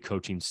USA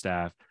coaching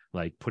staff,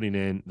 like putting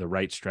in the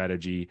right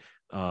strategy,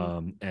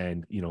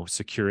 and,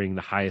 securing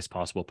the highest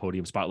possible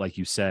podium spot, like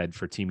you said,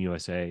 for Team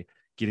USA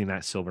getting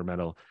that silver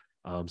medal.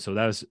 So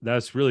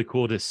that's really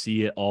cool to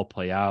see it all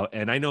play out.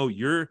 And I know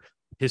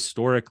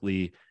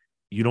historically,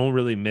 you don't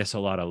really miss a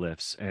lot of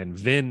lifts, and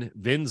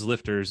Vin's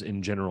lifters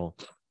in general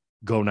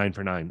go 9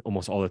 for 9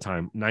 almost all the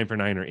time, 9 for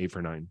 9 or 8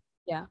 for 9.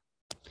 Yeah.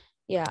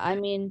 Yeah. I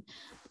mean,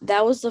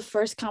 that was the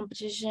first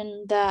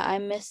competition that I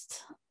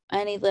missed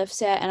any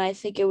lifts at. And I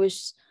think it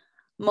was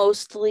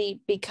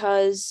mostly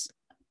because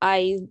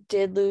I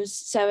did lose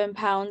 7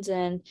 pounds,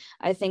 and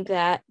I think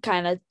that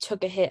kind of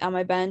took a hit on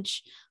my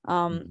bench.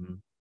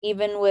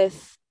 Even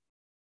with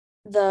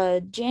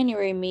the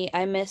January meet,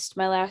 I missed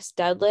my last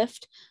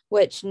deadlift,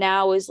 which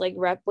now is like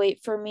rep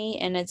weight for me,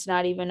 and it's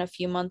not even a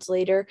few months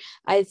later.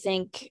 I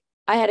think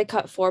I had to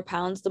cut 4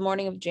 pounds the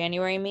morning of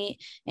January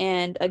meet,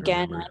 and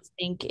again, I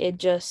think it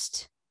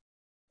just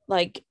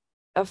like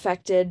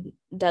affected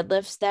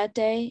deadlifts that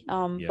day.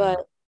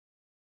 But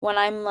when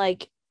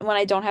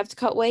I don't have to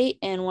cut weight,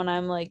 and when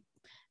I'm like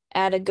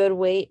at a good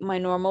weight, my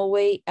normal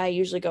weight, I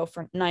usually go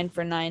for 9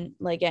 for 9,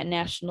 like at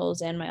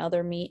nationals and my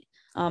other meet,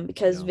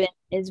 because Vin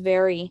is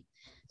very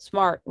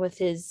smart with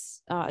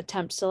his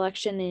attempt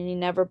selection, and he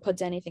never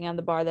puts anything on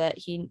the bar that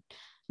he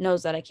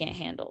knows that I can't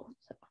handle.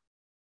 So.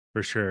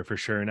 For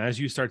sure. And as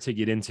you start to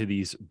get into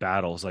these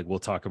battles, like we'll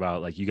talk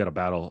about, like you got a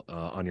battle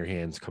on your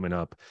hands coming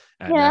up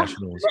at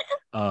nationals.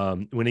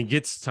 When it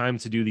gets time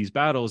to do these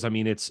battles, I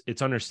mean,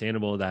 it's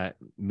understandable that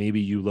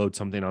maybe you load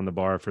something on the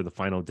bar for the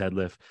final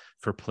deadlift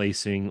for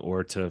placing,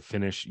 or to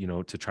finish,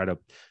 to try to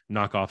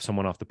knock off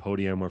someone off the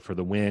podium or for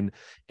the win.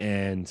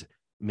 And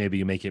maybe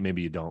you make it,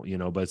 maybe you don't,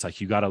 but it's like,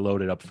 you got to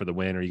load it up for the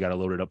win, or you got to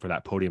load it up for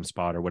that podium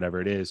spot or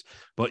whatever it is.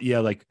 But yeah,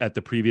 like at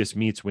the previous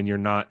meets, when you're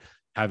not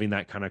having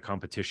that kind of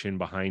competition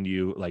behind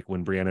you, like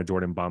when Brianna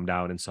Jordan bombed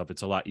out and stuff,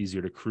 it's a lot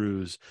easier to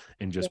cruise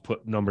and just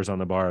put numbers on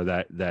the bar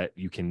that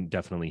you can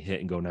definitely hit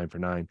and go 9 for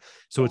 9.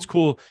 So it's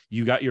cool.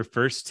 You got your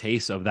first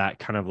taste of that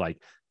kind of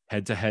like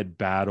head-to-head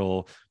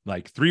battle,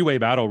 like 3-way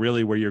battle,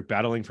 really, where you're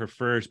battling for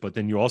first, but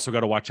then you also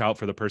got to watch out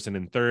for the person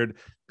in third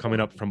coming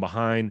up from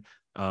behind.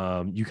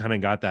 You kind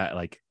of got that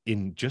like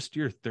in just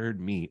your third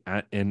meet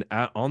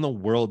on the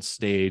world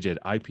stage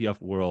at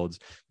IPF Worlds.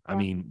 I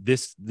mean,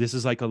 this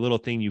is like a little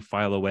thing you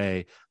file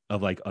away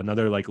of, like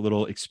another like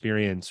little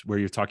experience where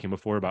you're talking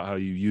before about how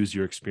you use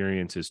your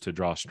experiences to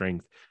draw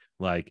strength.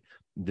 Like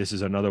this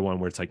is another one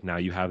where it's like, now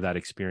you have that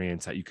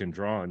experience that you can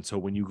draw. And so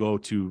when you go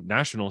to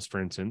nationals, for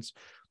instance,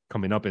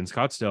 coming up in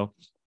Scottsdale,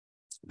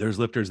 there's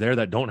lifters there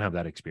that don't have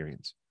that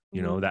experience,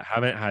 that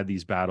haven't had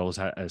these battles,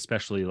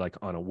 especially like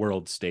on a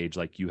world stage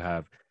like you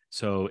have.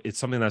 So it's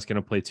something that's going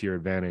to play to your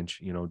advantage,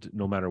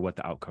 no matter what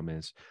the outcome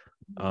is.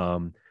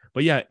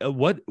 But yeah,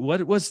 what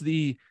was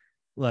the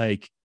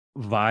like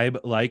vibe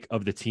like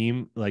of the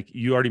team? Like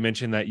you already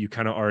mentioned that you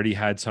kind of already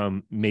had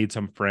made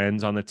some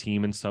friends on the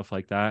team and stuff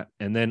like that.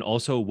 And then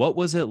also, what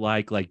was it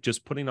like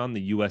just putting on the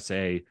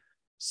USA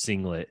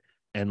singlet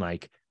and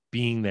like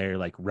being there,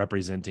 like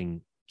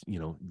representing,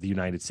 the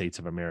United States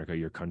of America,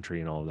 your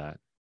country and all of that?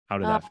 How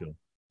did that feel?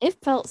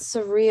 It felt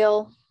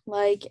surreal.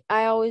 Like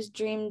I always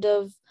dreamed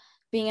of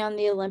being on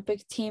the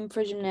Olympic team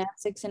for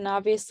gymnastics, and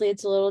obviously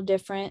it's a little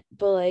different,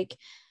 but like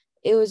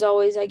it was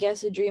always, I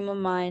guess, a dream of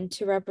mine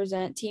to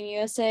represent Team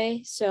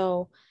USA.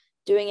 So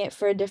doing it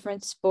for a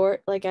different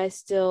sport, like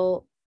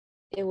it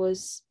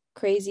was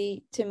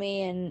crazy to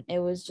me, and it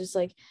was just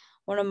like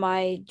one of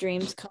my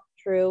dreams come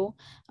true.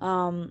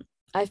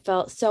 I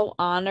felt so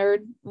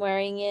honored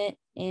wearing it,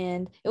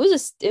 and it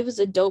was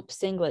a dope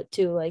singlet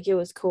too. Like it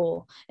was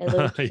cool. It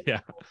looked it's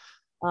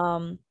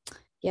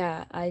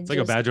like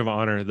a badge of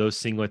honor. Those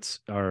singlets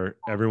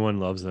everyone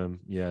loves them.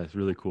 Yeah, it's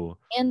really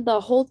cool. And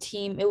the whole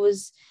team, it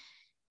was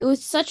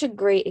such a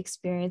great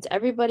experience.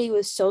 Everybody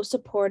was so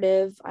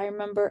supportive. I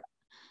remember,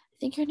 I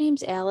think her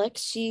name's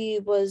Alex. She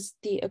was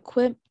the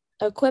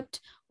equipped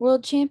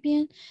world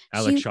champion.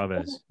 Alex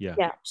Chavez. Yeah.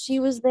 Yeah.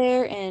 She was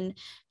there, and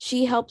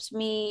she helps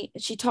me.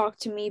 She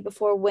talked to me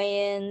before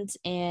weigh-ins,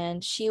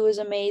 and she was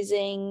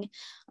amazing.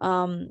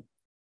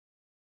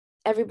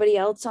 Everybody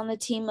else on the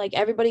team, like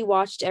everybody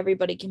watched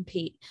everybody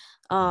compete.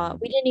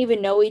 We didn't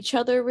even know each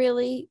other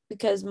really,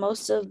 because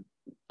most of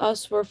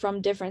us were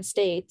from different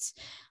states.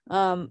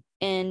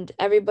 And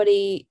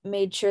everybody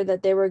made sure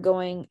that they were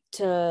going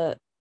to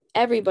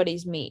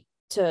everybody's meet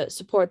to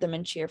support them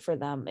and cheer for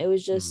them. It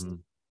was just,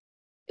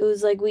 it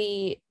was like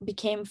we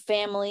became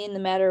family in the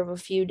matter of a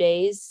few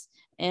days,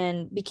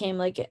 and became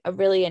like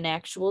an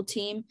actual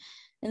team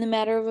in the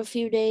matter of a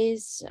few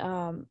days.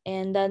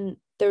 And then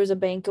there was a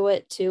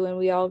banquet too, and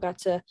we all got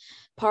to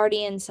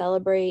party and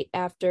celebrate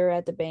after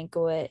at the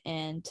banquet.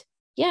 And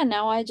yeah,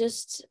 now I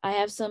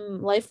have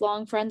some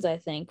lifelong friends, I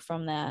think,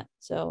 from that.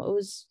 So it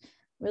was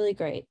really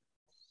great.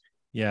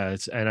 Yeah,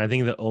 and I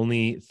think the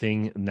only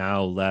thing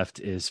now left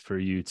is for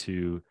you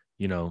to,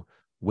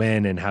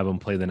 win and have them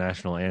play the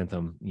national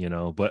anthem,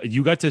 but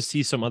you got to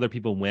see some other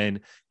people win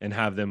and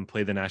have them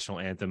play the national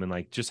anthem, and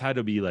like just had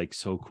to be like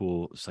so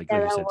cool. It's like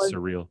you said,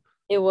 surreal.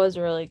 It was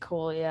really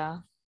cool. Yeah.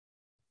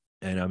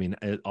 And I mean,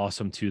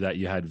 awesome too that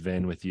you had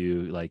Vin with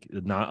you. Like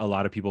not a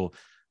lot of people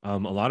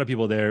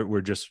there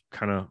were just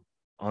kind of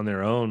on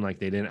their own. Like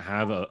they didn't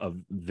have a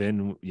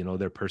Vin, you know,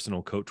 their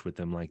personal coach with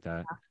them like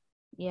that.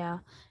 Yeah,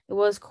 it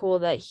was cool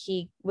that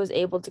he was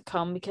able to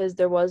come, because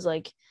there was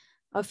like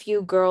a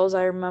few girls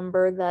I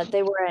remember that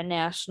they were at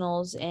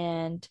nationals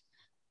and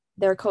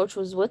their coach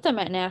was with them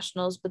at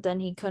nationals, but then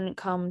he couldn't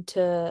come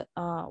to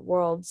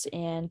worlds,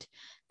 and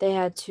they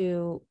had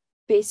to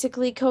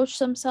basically coach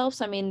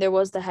themselves. I mean, there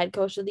was the head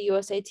coach of the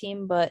USA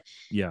team, but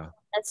Yeah.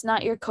 that's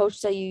not your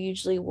coach that you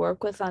usually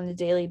work with on a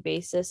daily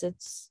basis.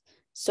 It's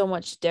so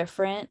much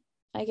different,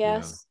 I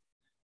guess.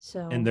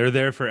 So And they're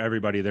there for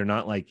everybody. They're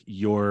not like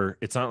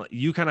it's not like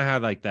you kind of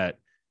have like that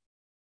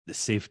the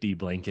safety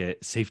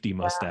blanket, safety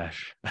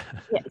mustache.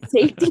 yeah,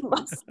 safety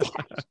mustache.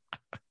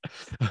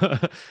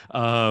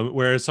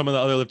 Whereas some of the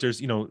other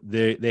lifters, you know,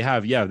 they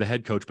have the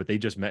head coach, but they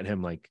just met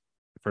him like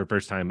for the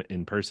first time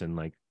in person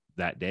like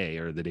that day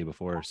or the day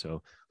before.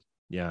 So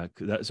yeah,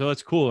 so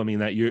that's cool. I mean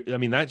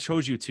that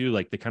shows you too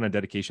like the kind of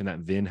dedication that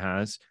Vin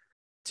has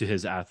to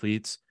his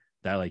athletes,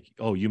 that like,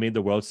 oh, you made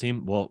the world's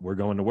team, well, we're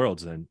going to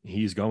worlds, then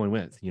he's going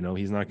with, you know,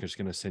 he's not just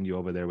going to send you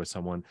over there with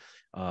someone.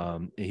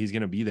 He's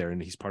going to be there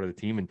and he's part of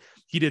the team, and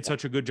he did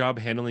such a good job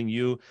handling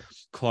you,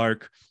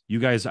 Clark. You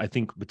guys, I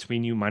think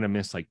between you might have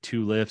missed like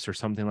 2 lifts or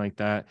something like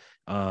that,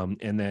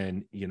 and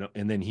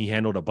then he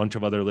handled a bunch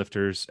of other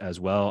lifters as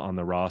well on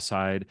the raw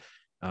side,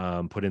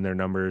 put in their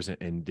numbers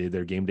and did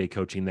their game day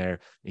coaching there,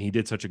 and he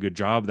did such a good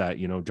job that,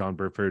 you know, John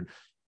Burford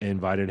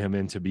invited him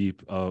in to be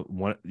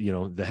one, you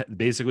know,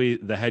 basically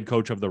the head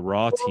coach of the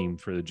raw team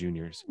for the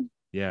juniors.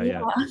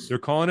 Yeah. They're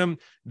calling him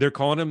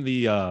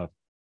the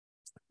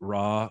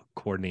raw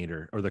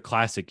coordinator, or the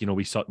classic, you know,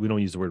 we don't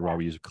use the word raw,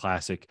 we use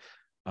classic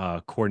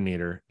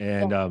coordinator,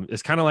 and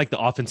it's kind of like the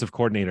offensive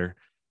coordinator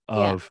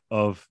of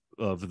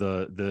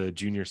the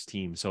juniors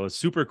team. So it's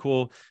super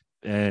cool.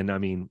 And I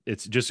mean,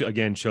 it's just,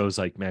 again, shows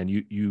like, man,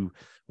 you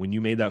when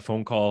you made that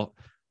phone call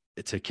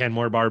to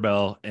Kenmore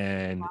Barbell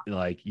and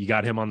like you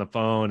got him on the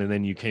phone and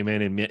then you came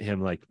in and met him,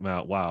 like,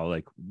 wow,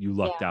 like you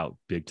lucked out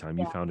big time.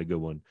 You found a good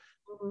one.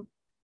 Mm-hmm.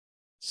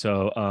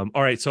 So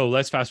all right, so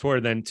let's fast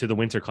forward then to the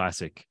Winter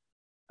Classic.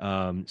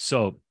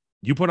 So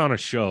you put on a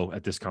show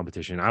at this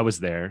competition. I was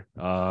there.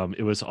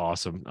 It was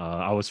awesome.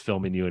 I was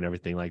filming you and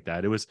everything like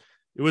that. It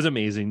was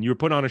amazing. You were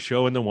put on a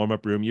show in the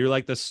warm-up room. You're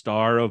like the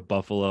star of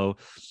Buffalo.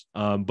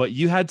 But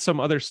you had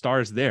some other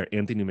stars there.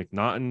 Anthony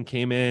McNaughton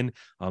came in.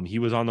 He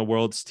was on the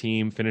Worlds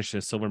team, finished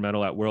a silver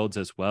medal at Worlds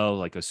as well,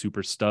 like a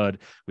super stud.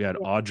 We had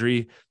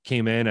Audrey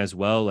came in as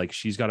well. Like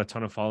she's got a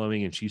ton of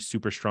following and she's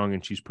super strong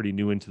and she's pretty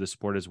new into the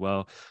sport as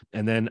well.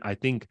 And then I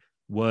think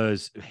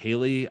was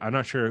Haley. I'm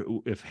not sure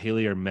if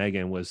Haley or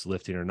Megan was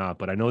lifting or not,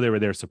 but I know they were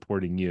there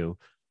supporting you.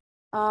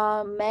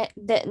 They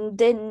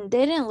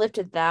didn't lift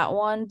at that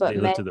one, but they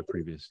lifted the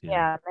previous.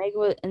 Meg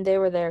was, and they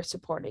were there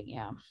supporting.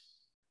 Yeah.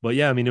 But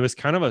yeah, I mean, it was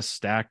kind of a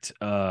stacked,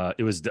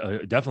 it was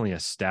definitely a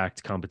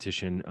stacked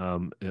competition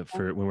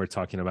for when we're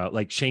talking about,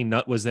 like, Shane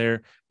Nutt was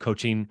there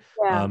coaching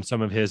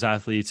some of his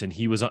athletes, and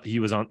he was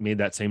on made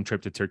that same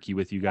trip to Turkey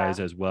with you guys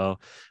as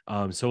well.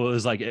 So it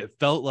was like, it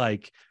felt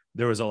like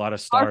there was a lot of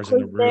stars in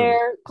the room.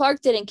 There.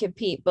 Clark didn't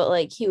compete, but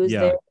like he was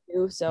there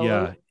too. So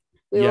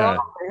we were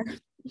all there.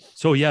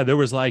 So yeah, there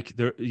was like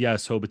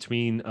so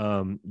between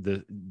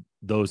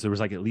those, there was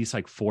like at least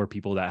like 4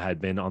 people that had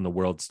been on the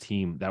World's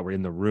team that were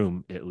in the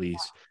room at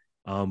least.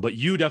 But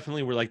you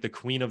definitely were like the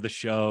queen of the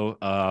show.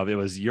 It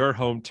was your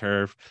home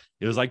turf.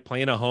 It was like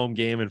playing a home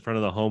game in front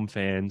of the home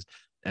fans.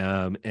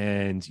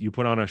 And you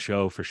put on a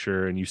show for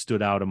sure, and you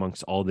stood out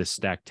amongst all this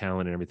stacked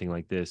talent and everything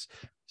like this.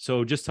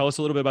 So just tell us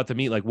a little bit about the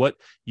meet. Like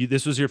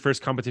this was your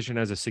first competition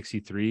as a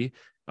 63.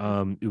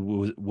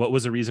 What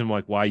was the reason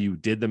why you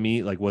did the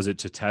meet? Like, was it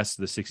to test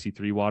the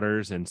 63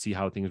 waters and see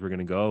how things were going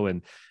to go?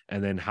 And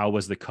then how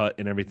was the cut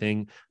and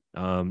everything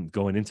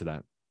going into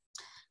that?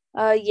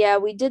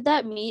 We did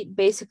that meet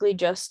basically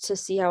just to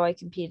see how I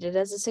competed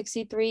as a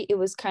 63. It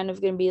was kind of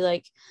going to be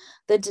like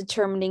the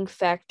determining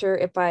factor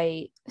if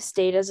I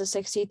stayed as a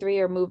 63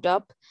 or moved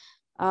up.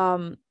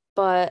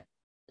 But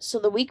so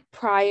the week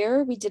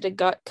prior, we did a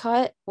gut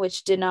cut,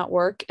 which did not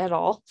work at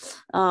all.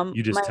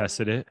 You just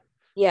tested it?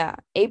 Yeah.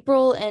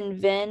 April's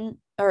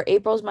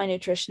my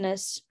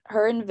nutritionist.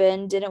 Her and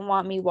Vin didn't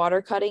want me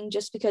water cutting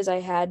just because I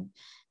had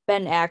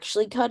been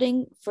actually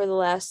cutting for the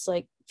last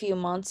like few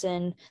months,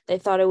 and they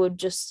thought it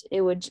would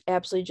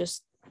absolutely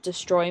just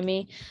destroy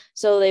me.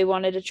 So they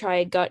wanted to try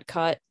a gut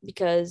cut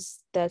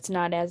because that's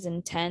not as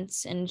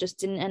intense, and just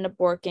didn't end up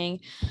working.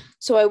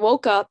 So I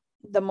woke up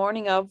the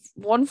morning of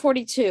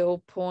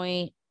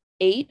 142.8,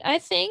 I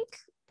think,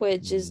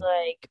 which is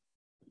like,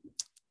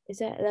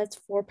 that's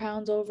 4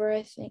 pounds over,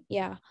 I think.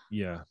 Yeah.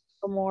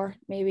 Or more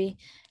maybe.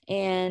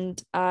 And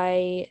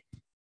because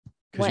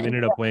you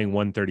ended up weighing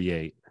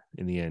 138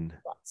 in the end.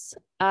 Yes.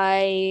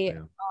 I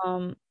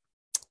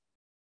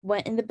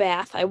went in the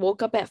bath. I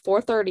woke up at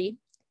 4:30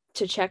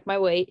 to check my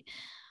weight.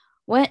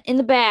 Went in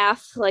the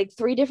bath like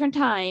 3 different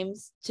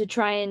times to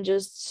try and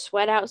just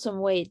sweat out some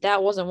weight.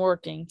 That wasn't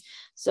working.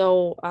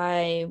 So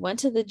I went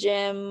to the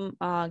gym,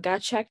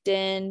 got checked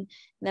in,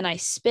 then I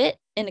spit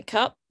in a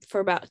cup for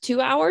about 2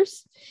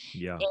 hours.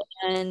 Yeah.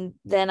 And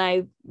then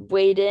I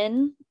weighed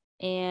in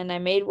and I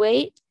made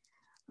weight.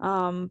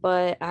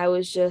 But I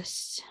was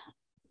just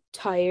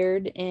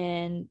tired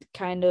and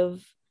kind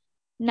of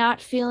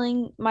not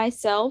feeling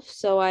myself.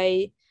 So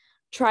I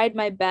tried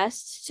my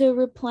best to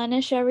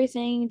replenish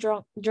everything,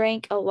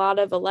 drank a lot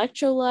of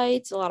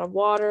electrolytes, a lot of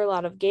water, a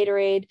lot of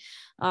Gatorade,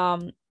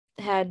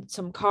 had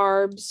some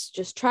carbs,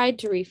 just tried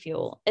to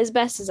refuel as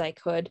best as I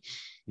could.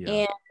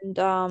 Yeah.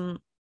 And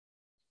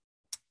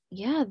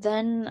yeah,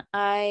 then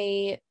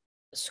I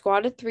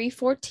squatted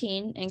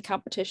 314 in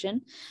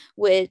competition,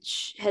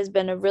 which has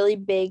been a really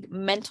big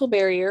mental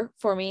barrier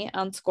for me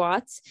on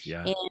squats.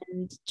 Yeah.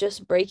 And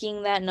just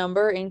breaking that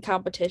number in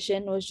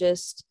competition was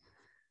just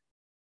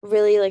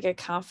really like a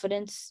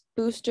confidence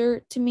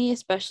booster to me,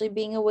 especially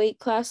being a weight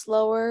class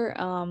lower.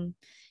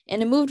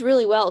 And it moved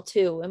really well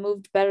too. It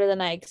moved better than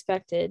I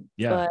expected.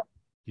 Yeah. But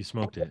You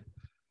smoked it.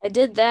 I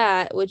did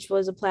that, which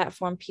was a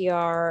platform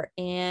PR,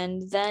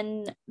 and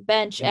then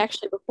bench.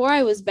 Actually, before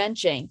I was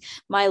benching,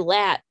 my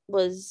lat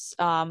was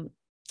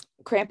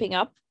cramping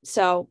up.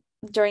 So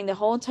during the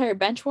whole entire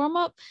bench warm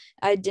up,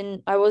 I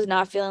was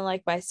not feeling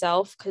like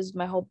myself because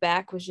my whole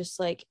back was just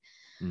like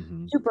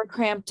super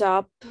cramped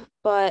up.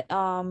 But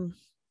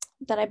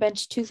then I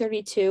benched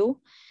 232,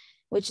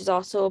 which is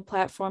also a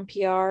platform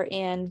PR,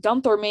 and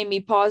Gunther made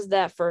me pause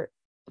that for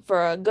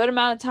a good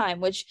amount of time,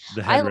 which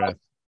The head ref.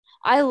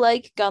 I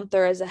like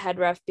Gunther as a head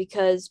ref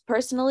because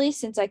personally,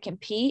 since I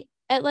compete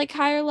at like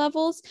higher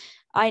levels,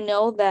 I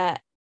know that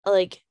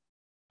like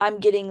I'm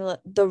getting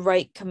the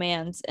right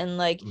commands and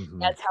like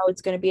that's how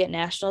it's going to be at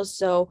nationals.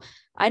 So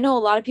I know a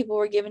lot of people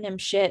were giving him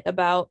shit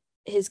about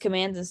his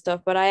commands and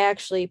stuff, but I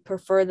actually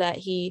prefer that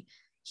he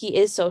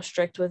is so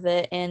strict with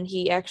it and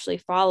he actually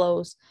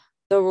follows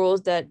the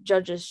rules that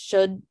judges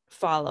should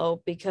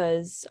follow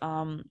because I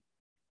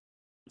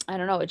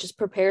don't know, it just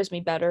prepares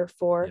me better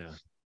for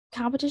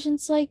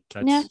competitions like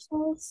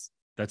nationals.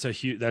 That's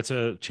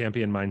a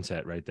champion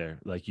mindset right there.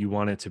 Like you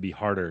want it to be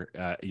harder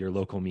at your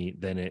local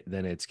meet than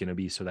it's going to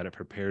be so that it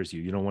prepares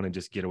you. You don't want to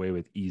just get away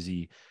with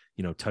easy,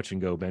 touch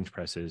and go bench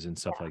presses and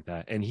stuff like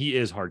that. And he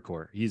is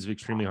hardcore. He's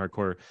extremely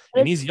hardcore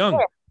and he's young.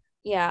 Fair.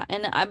 Yeah.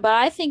 But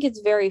I think it's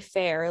very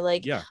fair.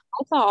 Like I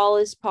thought all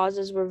his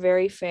pauses were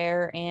very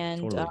fair and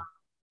Totally.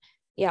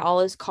 all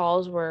his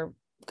calls were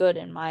good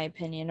in my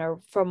opinion, or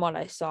from what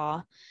I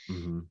saw.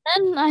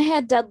 Then I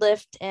had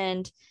deadlift,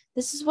 and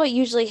this is what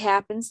usually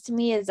happens to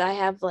me is I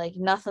have like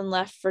nothing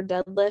left for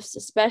deadlifts,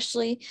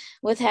 especially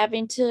with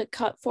having to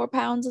cut 4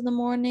 pounds in the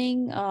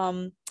morning.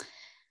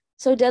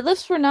 So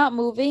deadlifts were not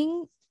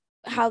moving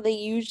how they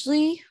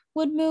usually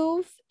would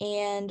move.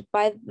 And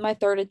by my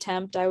third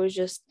attempt, I was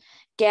just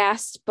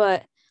gassed,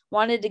 but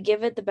wanted to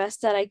give it the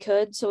best that I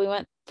could. So we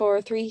went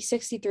for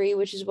 363,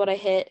 which is what I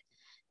hit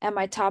at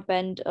my top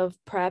end of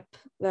prep,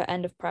 the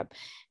end of prep,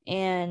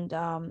 and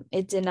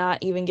it did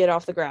not even get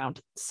off the ground.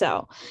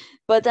 So,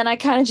 but then I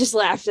kind of just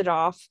laughed it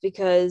off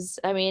because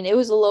I mean it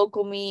was a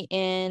local meet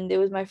and it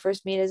was my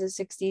first meet as a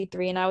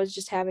 63 and I was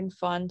just having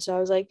fun. So I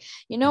was like,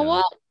 you know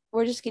what,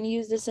 we're just gonna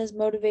use this as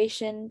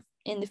motivation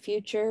in the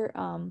future.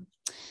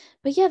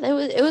 But yeah,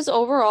 it was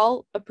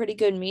overall a pretty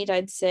good meet,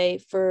 I'd say,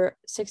 for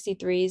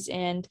 63s,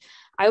 and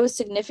I was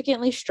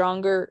significantly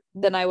stronger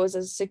than I was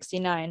as a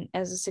 69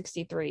 as a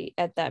 63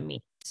 at that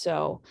meet.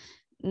 So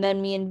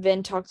then me and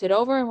Vin talked it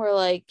over and we're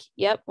like,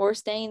 yep, we're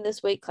staying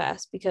this weight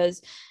class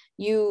because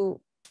you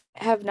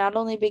have not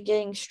only been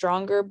getting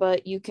stronger,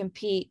 but you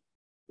compete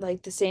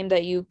like the same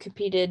that you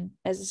competed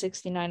as a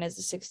 69 as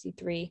a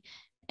 63.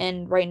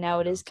 And right now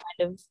it is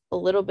kind of a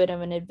little bit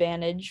of an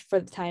advantage for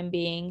the time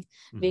being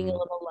a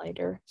little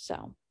lighter.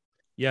 So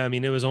yeah, I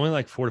mean, it was only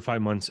like 4 to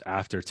 5 months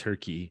after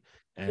Turkey.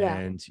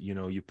 And,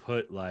 you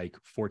put like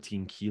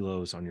 14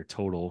 kilos on your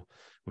total,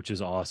 which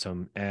is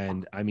awesome.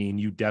 And I mean,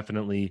 you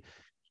definitely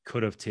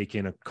could have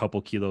taken a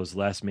couple kilos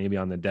less, maybe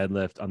on the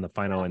deadlift on the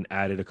final and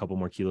added a couple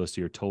more kilos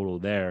to your total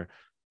there.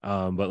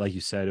 But like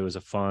you said, it was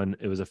a fun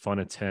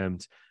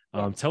attempt.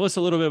 Tell us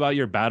a little bit about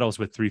your battles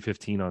with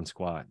 315 on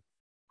squat.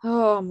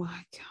 Oh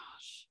my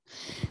gosh.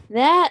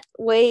 That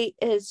weight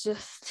is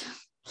just,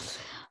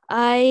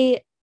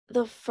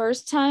 the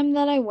first time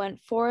that I went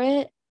for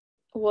it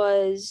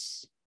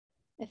was,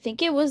 I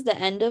think it was the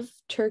end of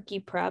Turkey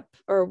prep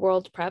or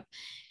world prep.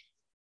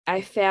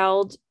 I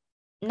failed,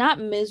 not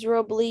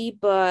miserably,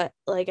 but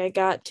like I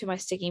got to my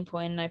sticking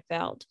point and I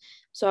failed.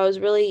 So I was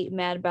really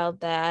mad about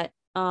that.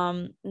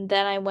 Then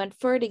I went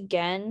for it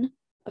again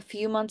a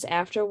few months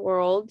after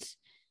Worlds,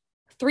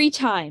 3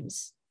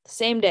 times, the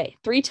same day,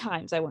 3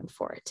 times I went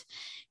for it.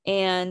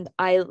 And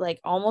I like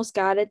almost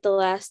got it the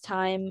last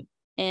time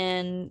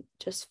and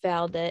just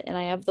failed it. And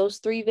I have those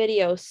 3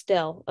 videos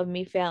still of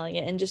me failing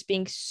it and just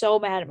being so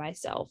mad at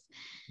myself.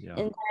 Yeah.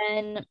 And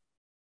then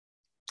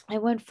I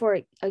went for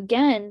it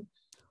again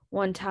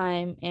one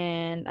time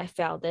and I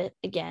failed it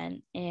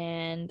again.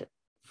 And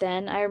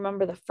then I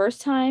remember the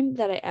first time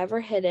that I ever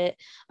hit it,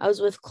 I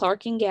was with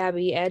Clark and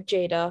Gabby at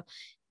Jada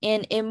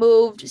and it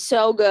moved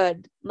so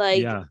good.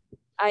 Like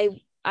I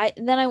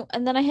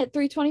hit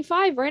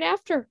 325 right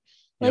after.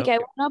 Like Yep. I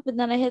went up and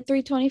then I hit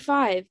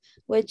 325,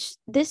 which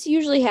this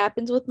usually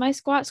happens with my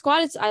squat.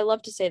 Squat is, I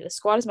love to say this,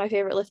 squat is my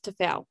favorite lift to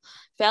fail.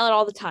 Fail it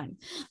all the time.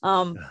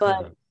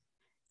 But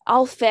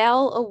I'll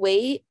fail a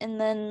weight and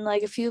then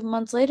like a few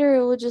months later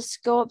it will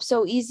just go up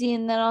so easy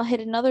and then I'll hit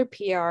another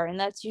PR, and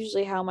that's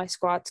usually how my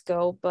squats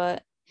go.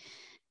 But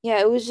yeah,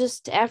 it was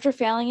just after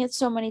failing it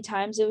so many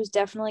times, it was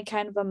definitely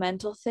kind of a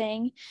mental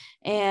thing.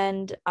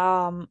 And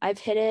I've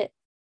hit it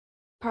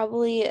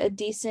probably a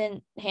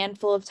decent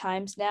handful of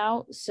times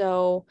now.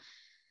 So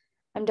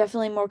I'm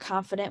definitely more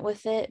confident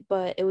with it,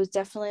 but it was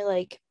definitely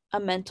like a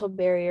mental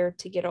barrier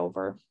to get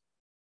over.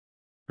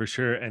 For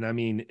sure. And I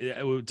mean,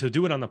 to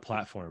do it on the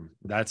platform,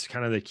 that's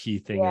kind of the key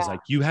thing is Yeah.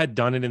 like you had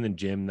done it in the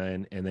gym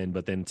then,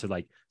 but then to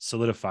like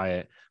solidify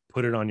it,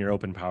 put it on your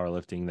open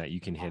powerlifting that you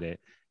can hit it.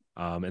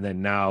 And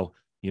then now,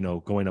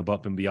 going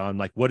above and beyond,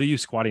 like, what are you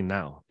squatting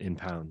now in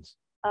pounds?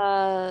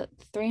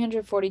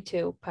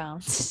 342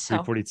 pounds. So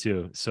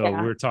 342. So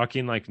yeah. we're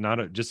talking like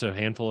just a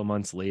handful of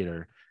months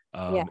later.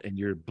 Yeah. And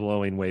you're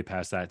blowing way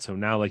past that. So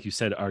now, like you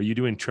said, are you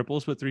doing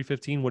triples with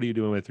 315? What are you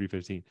doing with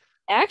 315?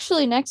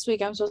 Actually, next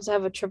week I'm supposed to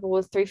have a triple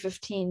with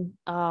 315.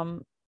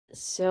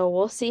 So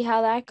we'll see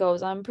how that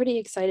goes. I'm pretty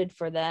excited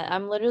for that.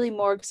 I'm literally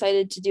more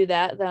excited to do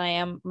that than I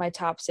am my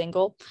top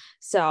single.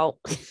 So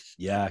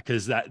Yeah,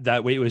 because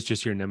that weight was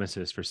just your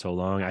nemesis for so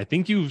long. I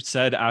think you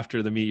said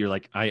after the meet, you're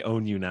like, I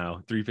own you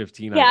now.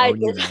 315, yeah, I I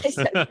own you did. I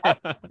said that.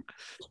 now.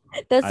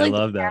 That's I like the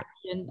love that.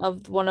 caption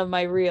of one of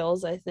my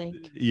reels, I think.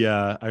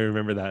 Yeah, I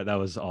remember that. That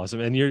was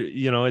awesome. And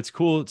it's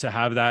cool to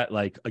have that.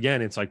 Like,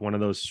 again, it's like one of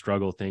those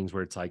struggle things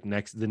where it's like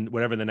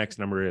whatever the next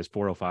number is,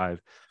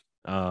 405,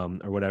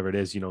 or whatever it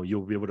is,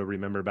 you'll be able to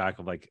remember back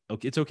of like,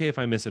 okay, it's okay if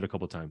I miss it a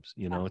couple times,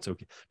 it's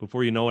okay.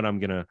 Before you know it, I'm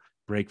going to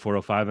break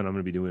 405 and I'm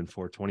going to be doing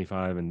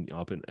 425 and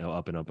up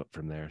and up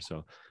from there.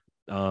 So,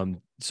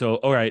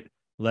 all right,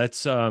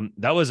 let's,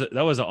 that was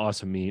an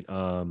awesome meet.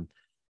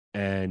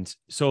 And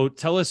so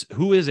tell us,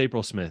 who is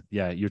April Smith?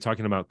 Yeah. You're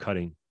talking about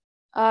cutting.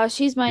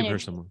 She's my Give her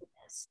some.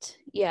 nutritionist.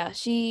 Yeah,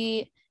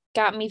 she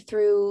got me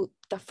through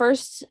the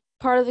first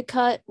part of the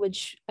cut,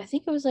 which I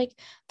think it was like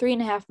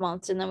 3.5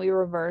 months, and then we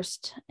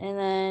reversed. And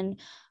then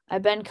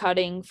I've been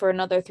cutting for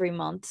another 3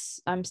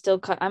 months. I'm still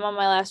I'm on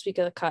my last week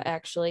of the cut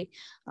actually.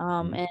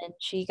 And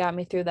she got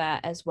me through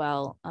that as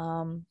well.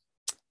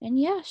 And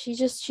yeah, she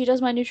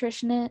does my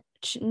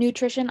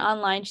nutrition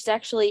online. She's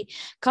actually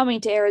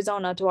coming to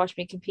Arizona to watch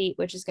me compete,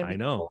 which is gonna I be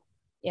know. cool.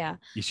 Yeah.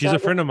 She's a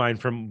friend of mine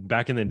from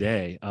back in the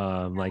day.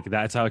 Like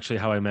that's actually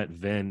how I met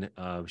Vin.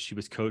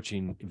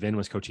 Vin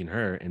was coaching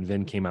her, and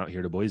Vin came out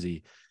here to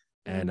Boise,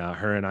 and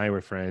her and I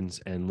were friends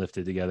and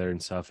lifted together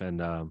and stuff.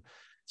 And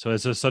so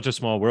it's such a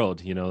small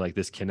world, like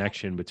this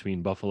connection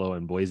between Buffalo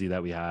and Boise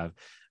that we have.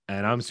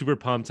 And I'm super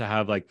pumped to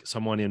have like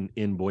someone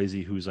in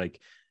Boise who's like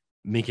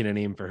making a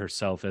name for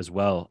herself as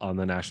well on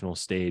the national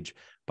stage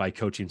by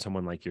coaching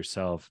someone like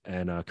yourself,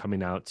 and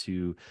coming out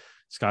to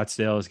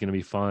Scottsdale is going to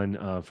be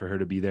fun for her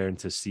to be there and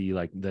to see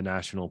like the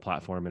national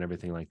platform and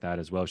everything like that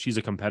as well. She's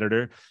a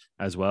competitor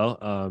as well.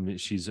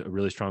 She's a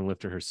really strong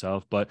lifter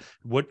herself. But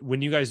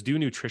when you guys do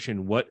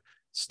nutrition, what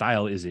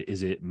style is it?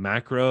 Is it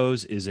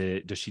macros?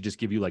 Does she just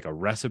give you like a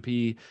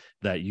recipe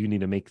that you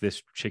need to make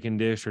this chicken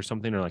dish or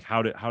something? Or like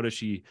how does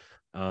she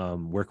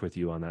work with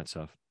you on that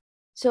stuff?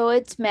 So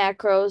it's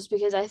macros,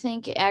 because I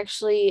think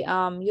actually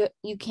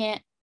you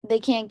can't they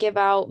can't give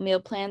out meal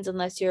plans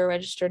unless you're a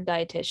registered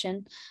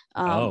dietitian.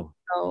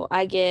 So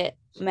I get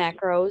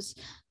macros,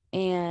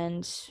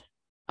 and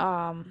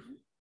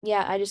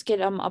yeah, I just get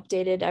them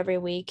updated every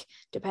week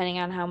depending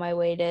on how my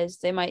weight is.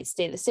 They might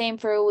stay the same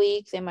for a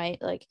week, they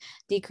might like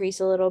decrease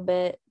a little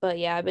bit, but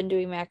yeah, I've been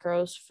doing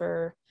macros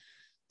for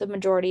the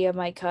majority of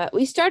my cut.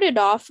 We started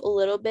off a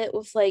little bit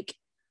with like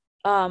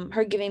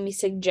her giving me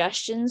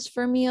suggestions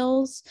for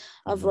meals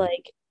of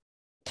like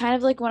kind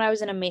of like when I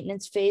was in a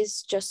maintenance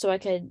phase, just so I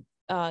could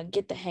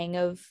get the hang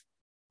of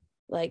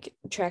like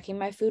tracking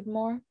my food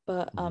more.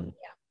 But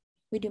yeah,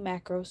 we do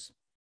macros.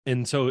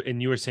 And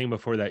you were saying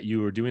before that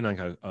you were doing like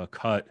a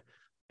cut,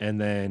 and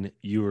then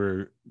you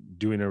were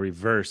doing a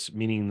reverse,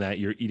 meaning that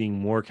you're eating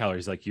more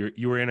calories. Like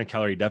you were in a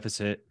calorie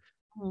deficit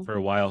for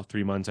a while,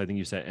 3 months, I think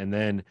you said, and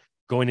then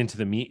going into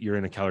the meet, you're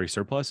in a calorie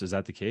surplus. Is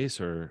that the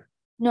case, or?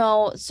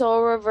 No, so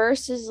a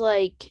reverse is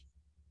like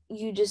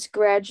you just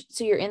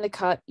so you're in the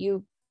cut,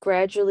 you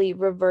gradually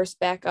reverse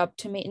back up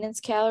to maintenance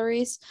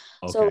calories.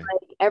 Okay. So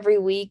like every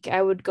week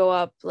I would go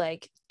up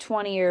like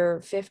 20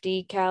 or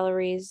 50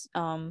 calories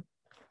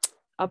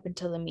up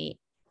until the meet.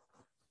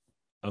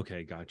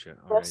 Okay, gotcha.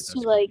 All right. Just to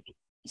like,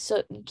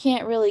 so you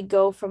can't really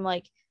go from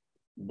like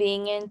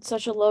being in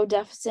such a low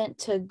deficit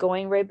to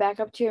going right back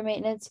up to your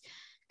maintenance,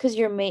 because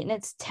your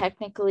maintenance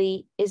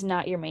technically is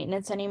not your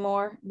maintenance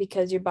anymore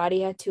because your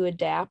body had to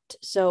adapt.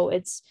 So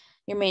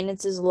your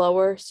maintenance is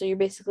lower. So you're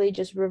basically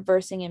just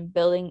reversing and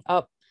building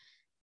up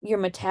your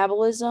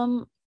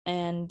metabolism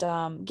and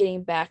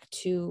getting back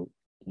to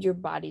your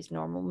body's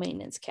normal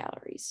maintenance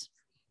calories.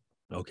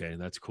 Okay,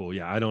 that's cool.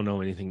 Yeah, I don't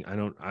know anything.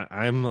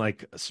 I'm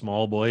like a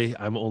small boy.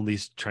 I'm only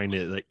trying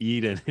to like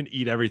eat and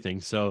eat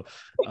everything. So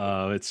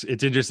it's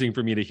interesting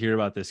for me to hear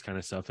about this kind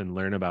of stuff and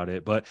learn about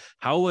it. But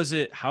how was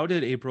it? How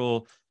did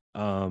April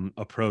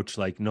approach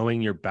like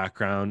knowing your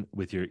background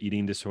with your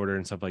eating disorder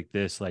and stuff like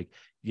this? Like,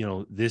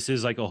 this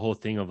is like a whole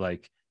thing of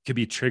like could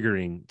be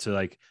triggering to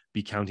like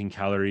be counting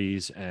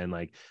calories and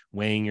like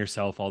weighing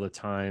yourself all the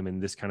time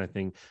and this kind of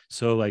thing.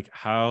 So like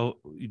how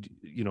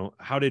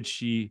did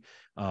she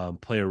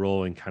play a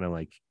role in kind of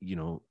like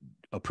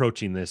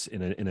approaching this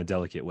in a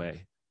delicate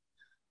way?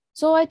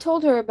 So I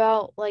told her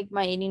about like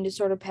my eating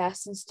disorder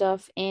past and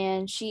stuff,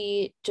 and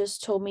she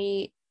just told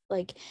me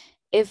like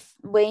if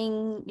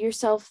weighing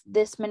yourself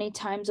this many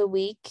times a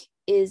week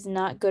is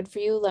not good for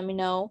you, let me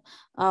know.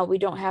 We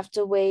don't have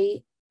to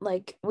weigh,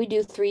 like we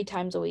do 3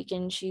 times a week,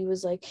 and she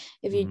was like,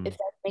 if that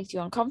makes you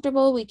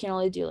uncomfortable, we can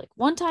only do like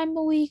 1 time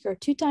a week or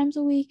 2 times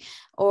a week.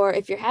 Or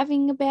if you're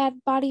having a bad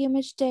body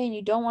image day and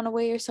you don't want to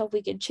weigh yourself,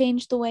 we can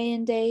change the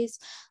weigh-in days.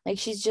 Like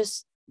she's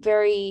just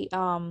very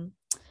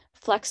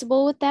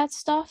flexible with that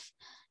stuff.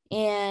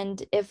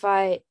 And if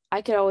I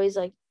could always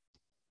like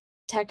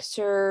text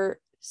her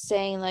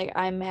saying like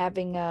I'm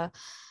having a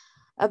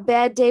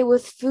bad day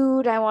with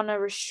food, I want to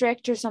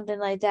restrict or something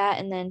like that,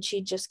 and then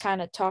she just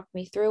kind of talked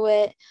me through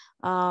it.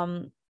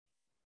 And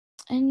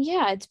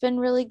yeah, it's been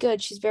really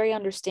good. She's very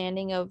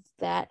understanding of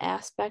that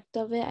aspect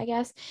of it, I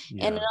guess.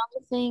 Yeah. And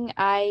another thing,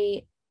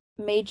 I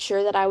made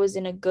sure that I was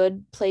in a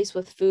good place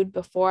with food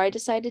before I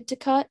decided to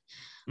cut.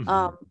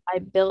 I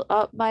built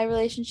up my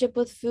relationship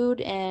with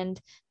food, and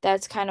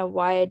that's kind of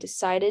why I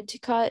decided to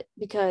cut,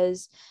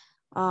 because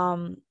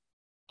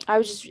I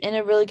was just in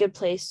a really good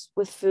place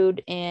with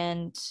food.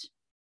 And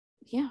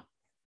yeah.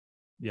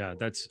 Yeah,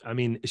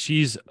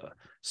 she's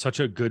such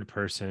a good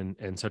person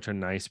and such a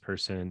nice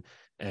person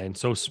and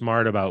so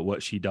smart about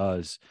what she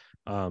does.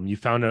 You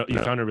found a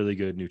really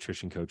good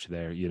nutrition coach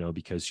there,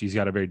 because she's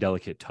got a very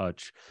delicate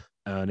touch.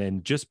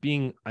 And just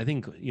being, I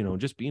think,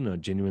 just being a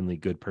genuinely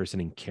good person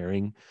and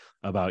caring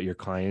about your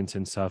clients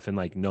and stuff, and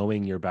like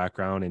knowing your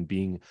background and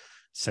being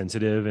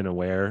sensitive and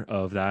aware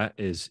of that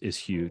is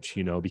huge,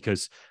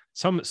 because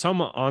some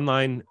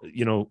online,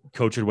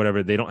 coach or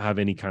whatever, they don't have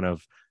any kind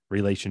of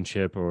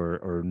relationship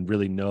or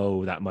really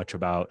know that much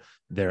about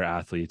their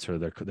athletes or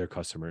their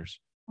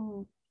customers.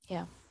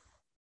 Yeah.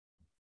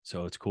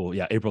 So it's cool.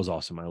 Yeah, April's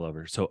awesome. I love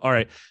her. So all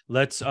right,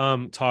 let's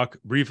talk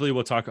briefly.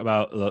 We'll talk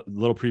about a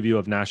little preview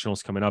of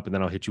nationals coming up, and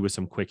then I'll hit you with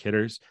some quick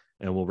hitters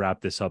and we'll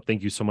wrap this up.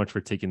 Thank you so much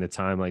for taking the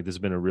time. Like, this has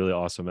been a really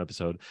awesome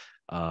episode.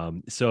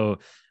 So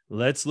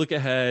let's look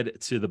ahead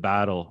to the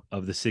battle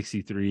of the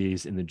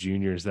 63s and the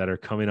juniors that are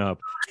coming up.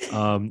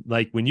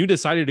 Like when you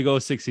decided to go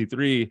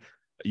 63,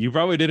 you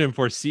probably didn't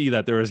foresee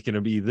that there was going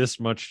to be this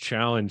much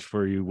challenge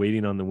for you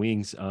waiting on the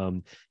wings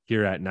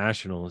here at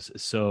nationals.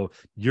 So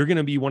you're going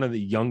to be one of the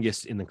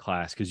youngest in the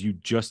class because you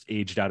just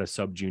aged out of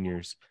sub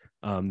juniors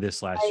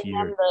this last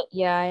year.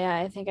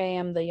 I think I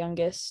am the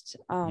youngest.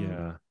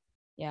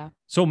 Yeah.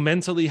 So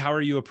mentally, how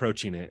are you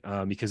approaching it?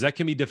 Because that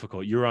can be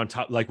difficult. You're on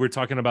top, like we're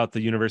talking about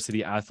the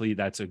university athlete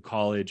that's in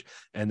college,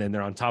 and then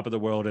they're on top of the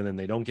world, and then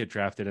they don't get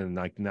drafted, and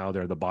like now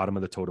they're the bottom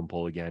of the totem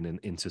pole again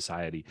in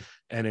society.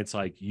 And it's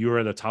like you're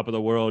at the top of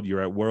the world,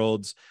 you're at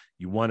Worlds,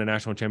 you won a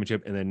national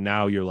championship, and then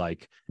now you're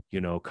like,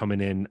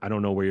 coming in. I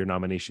don't know where your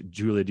nomination,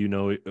 Julia, do you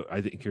know?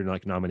 I think you're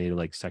like nominated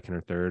like second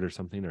or third or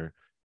something, or.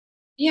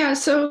 Yeah,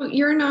 so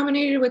you're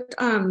nominated with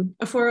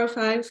a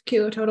 405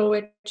 kilo total,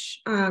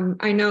 which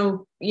I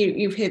know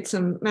you've hit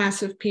some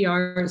massive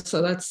PRs,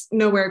 so that's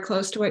nowhere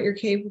close to what you're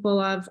capable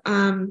of.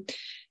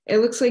 It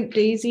looks like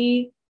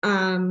Daisy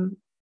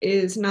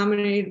is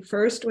nominated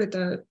first with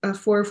a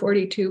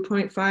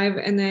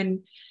 442.5, and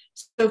then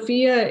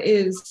Sophia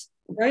is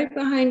right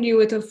behind you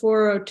with a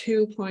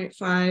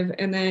 402.5,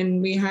 and then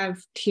we have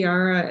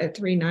Tiara at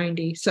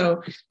 390.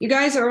 So you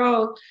guys are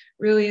all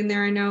really in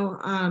there. I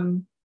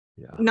know.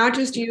 Yeah. Not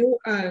just you,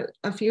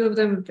 a few of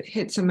them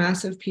hit some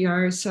massive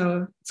PRs,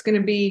 so it's gonna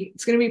be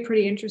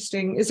pretty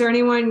interesting. Is there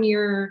anyone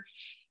you're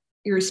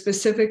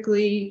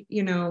specifically,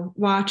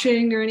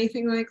 watching or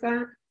anything like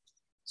that?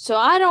 So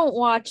I don't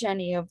watch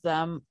any of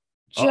them.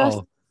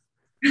 Just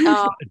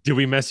did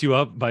we mess you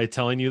up by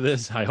telling you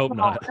this? I hope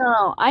not.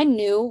 No, I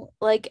knew.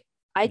 Like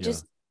I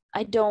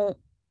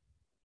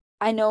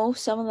know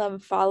some of them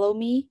follow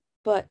me,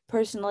 but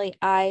personally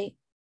I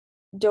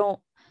don't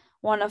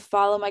want to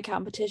follow my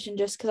competition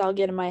just because I'll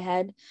get in my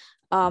head.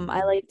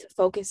 I like to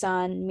focus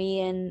on me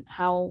and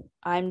how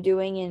I'm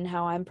doing and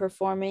how I'm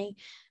performing,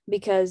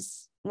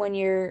 because when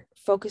you're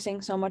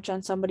focusing so much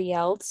on somebody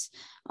else,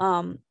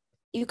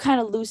 you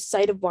kind of lose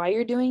sight of why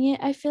you're doing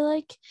it. I feel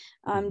like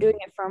I'm doing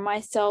it for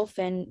myself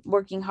and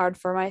working hard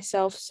for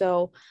myself.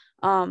 So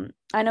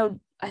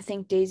I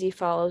think Daisy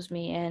follows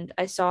me, and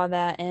I saw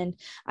that, and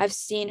I've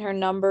seen her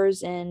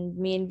numbers, and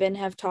me and Ben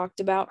have talked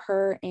about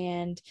her,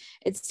 and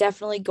it's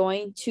definitely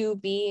going to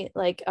be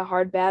like a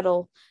hard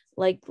battle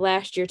like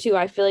last year too.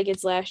 I feel like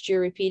it's last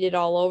year repeated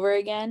all over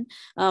again,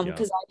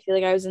 because I feel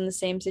like I was in the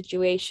same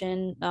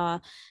situation,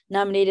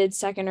 nominated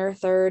second or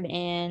third,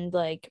 and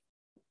like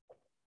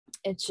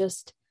it's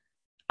just,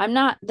 I'm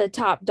not the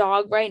top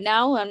dog right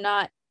now. I'm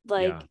not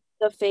like Yeah.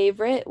 the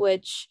favorite,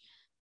 which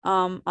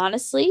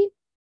honestly,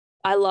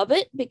 I love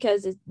it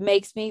because it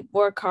makes me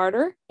work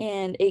harder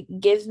and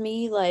it gives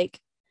me like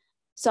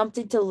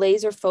something to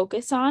laser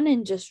focus on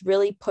and just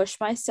really push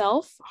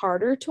myself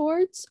harder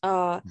towards.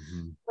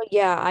 Mhm. But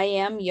yeah, I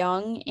am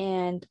young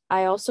and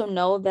I also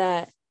know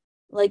that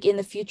like in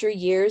the future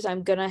years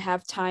I'm gonna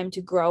have time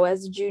to grow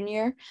as a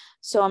junior.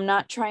 So I'm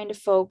not trying to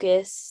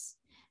focus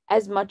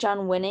as much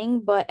on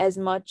winning, but as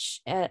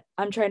much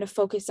I'm trying to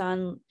focus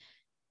on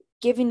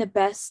giving the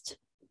best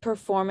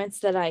performance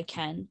that I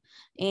can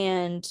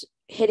and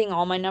hitting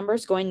all my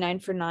numbers, going 9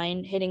 for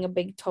 9, hitting a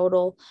big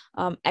total,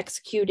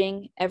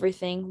 executing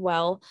everything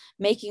well,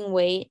 making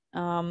weight,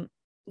 Mhm.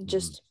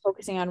 just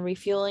focusing on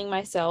refueling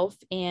myself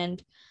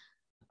and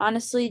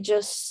honestly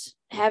just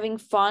having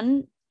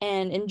fun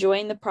and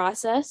enjoying the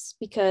process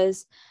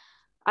because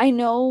I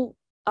know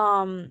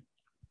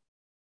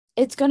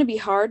it's going to be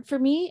hard for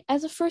me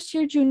as a first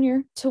year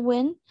junior to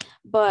win,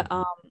 but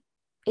Mhm.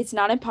 it's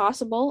not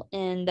impossible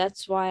and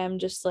that's why I'm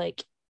just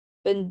like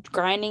been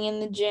grinding in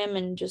the gym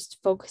and just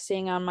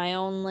focusing on my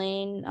own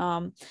lane.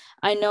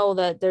 I know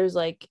that there's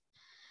like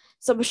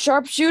some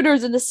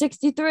sharpshooters in the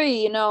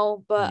 63,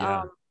 but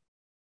Yeah.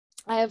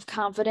 I have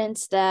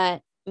confidence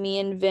that me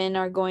and Vin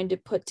are going to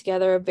put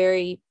together a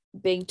very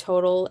big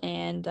total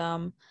and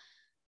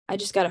I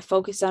just got to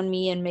focus on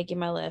me and making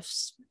my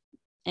lifts.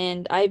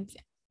 And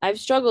I've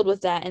struggled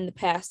with that in the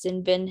past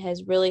and Vin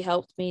has really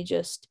helped me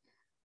just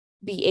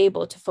be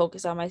able to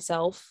focus on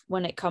myself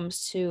when it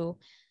comes to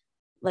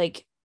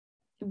like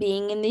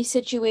being in these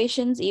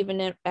situations even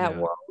at Yeah.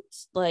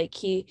 worlds. Like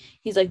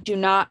he's like, do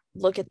not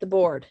look at the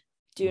board,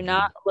 do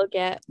not Mhm. look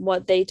at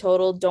what they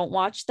totaled, don't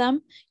watch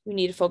them, you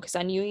need to focus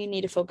on you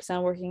need to focus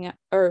on working at,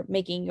 or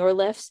making your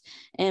lifts,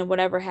 and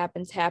whatever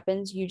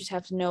happens, you just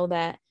have to know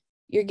that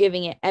you're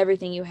giving it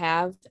everything you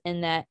have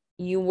and that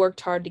you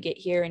worked hard to get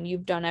here and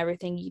you've done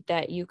everything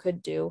that you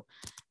could do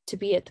to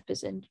be at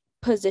the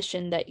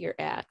position that you're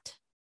at.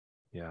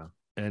 Yeah.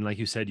 And like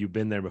you said, you've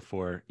been there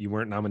before. You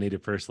weren't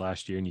nominated first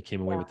last year and you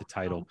came away with the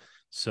title.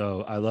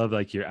 So I love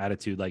like your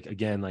attitude. Like,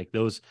 again, like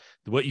those,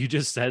 what you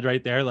just said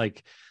right there,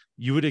 like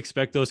you would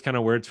expect those kind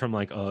of words from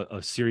like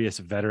a serious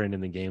veteran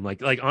in the game.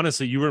 Like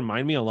honestly, you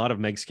remind me a lot of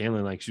Meg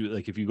Scanlon. Like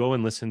if you go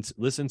and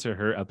listen to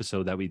her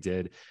episode that we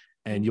did,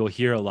 and you'll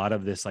hear a lot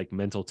of this like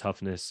mental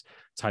toughness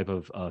type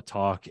of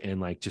talk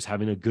and like just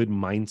having a good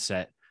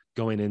mindset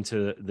going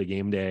into the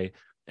game day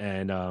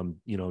and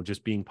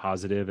just being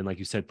positive and like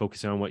you said,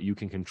 focusing on what you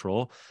can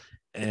control.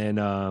 And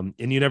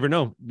you never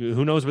know,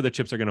 who knows where the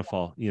chips are going to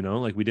fall,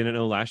 like we didn't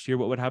know last year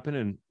what would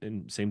happen,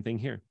 and same thing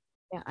here.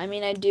 Yeah, I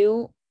mean, I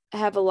do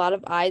have a lot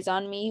of eyes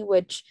on me,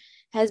 which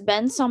has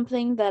been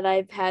something that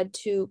I've had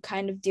to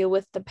kind of deal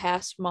with the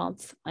past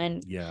month.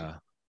 And Yeah.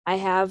 I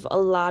have a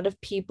lot of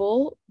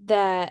people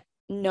that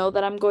know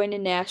that I'm going to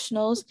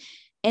nationals,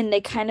 and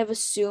they kind of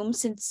assume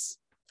since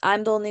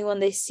I'm the only one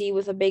they see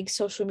with a big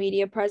social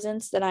media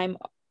presence that I'm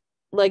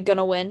like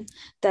gonna win,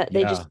 that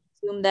they Yeah. just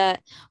assume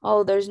that,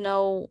 oh, there's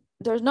no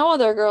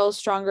other girl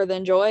stronger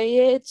than Joy.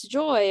 It's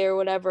Joy or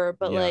whatever.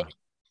 But Yeah. like,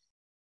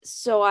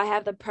 so I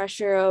have the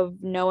pressure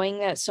of knowing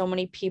that so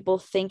many people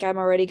think I'm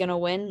already gonna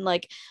win.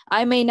 Like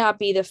I may not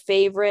be the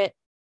favorite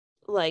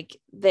like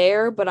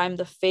there, but I'm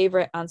the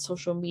favorite on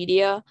social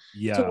media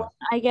to win, Yeah.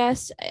 I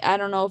guess. I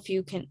don't know if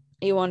you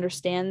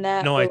understand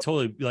that, No, I but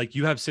totally, like,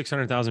 you have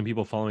 600,000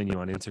 people following you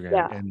on Instagram,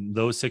 yeah, and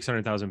those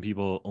 600,000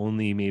 people,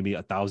 only maybe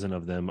 1,000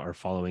 of them are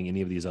following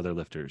any of these other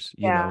lifters,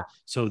 yeah,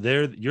 so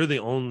you're the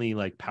only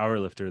like power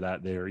lifter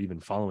that they're even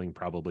following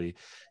probably.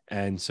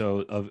 And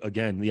so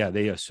again, yeah,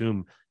 they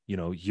assume,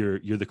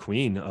 you're the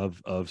queen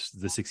of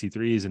the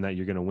 63s and that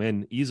you're going to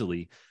win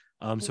easily.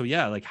 So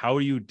yeah, like how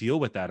do you deal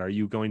with that? Are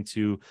you going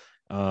to,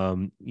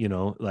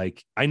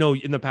 like, I know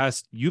in the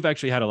past you've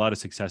actually had a lot of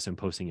success in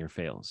posting your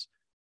fails.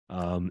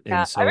 And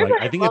yeah. so like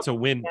I think it's a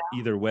win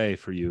either way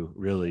for you,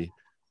 really.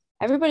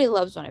 Everybody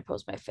loves when I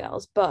post my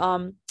fails, but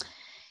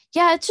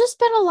yeah, it's just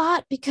been a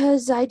lot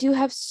because I do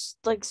have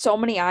like so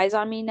many eyes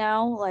on me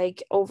now,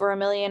 like over 1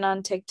 million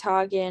on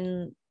TikTok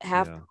and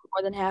Yeah.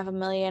 more than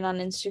 500,000 on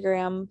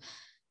Instagram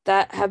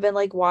that have been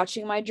like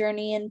watching my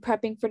journey and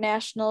prepping for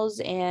nationals.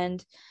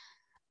 And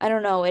I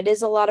don't know, it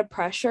is a lot of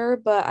pressure,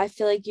 but I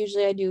feel like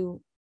usually I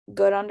do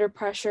good under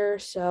pressure.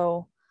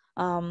 So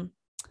um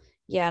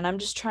yeah, and I'm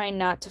just trying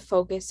not to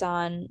focus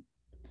on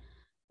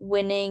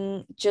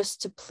winning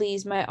just to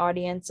please my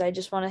audience. I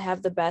just want to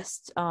have the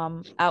best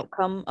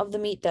outcome of the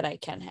meet that I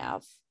can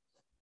have.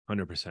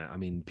 100%. I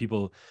mean,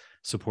 people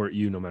support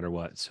you no matter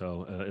what,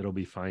 so it'll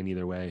be fine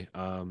either way.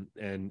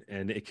 And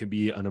it could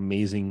be an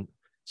amazing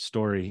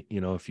story,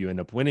 if you end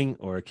up winning,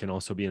 or it can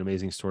also be an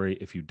amazing story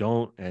if you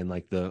don't. And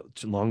like the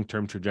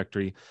long-term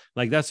trajectory,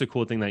 like that's the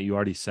cool thing that you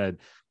already said,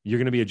 you're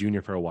going to be a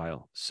junior for a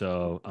while.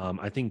 So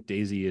I think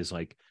Daisy is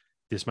like,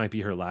 this might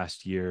be her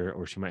last year,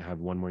 or she might have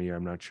one more year.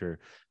 I'm not sure.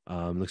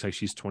 Looks like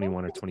she's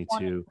 21 or 22.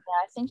 Yeah,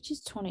 I think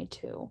she's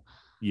 22.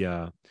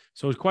 Yeah.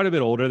 So it's quite a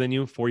bit older than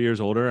you, 4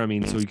 years older. I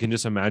mean, so you can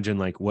just imagine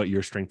like what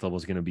your strength level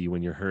is going to be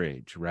when you're her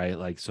age, right?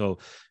 Like, so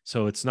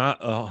it's not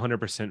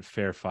 100%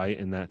 fair fight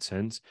in that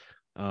sense.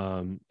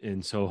 And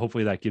so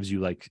hopefully that gives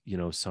you like,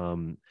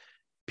 some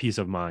peace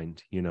of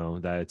mind,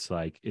 that it's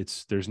like,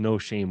 there's no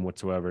shame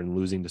whatsoever in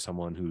losing to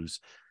someone who's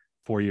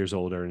 4 years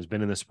older and has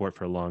been in the sport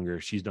for longer.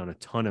 She's done a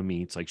ton of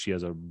meets. Like she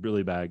has a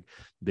really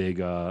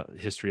big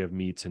history of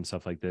meets and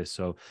stuff like this.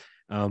 So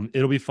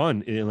it'll be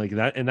fun like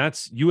that. And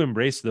that's, you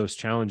embrace those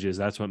challenges.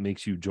 That's what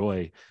makes you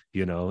joy,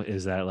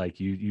 is that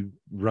like you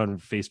run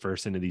face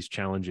first into these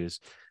challenges,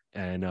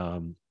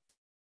 and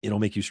it'll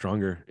make you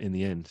stronger in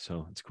the end.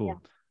 So it's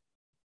cool.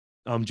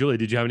 Yeah. Julie,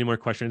 did you have any more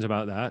questions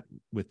about that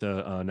with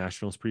the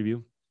Nationals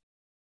preview?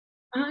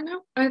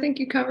 No, I think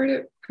you covered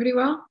it pretty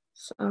well.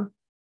 So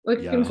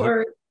looking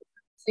forward to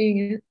seeing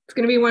it. It's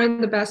going to be one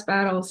of the best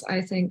battles, I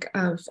think,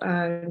 of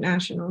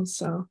Nationals.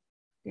 So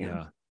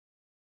yeah.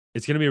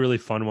 It's going to be a really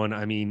fun one.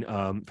 I mean,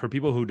 for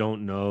people who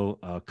don't know,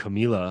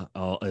 Camila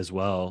as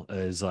well,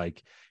 is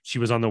like, she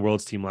was on the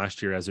world's team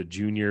last year as a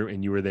junior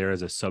and you were there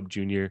as a sub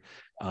junior.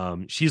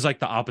 She's like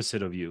the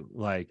opposite of you.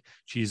 Like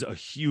she's a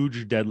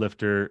huge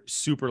deadlifter,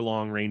 super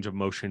long range of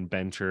motion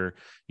bencher,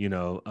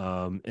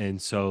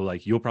 and so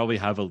like you'll probably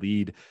have a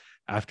lead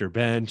after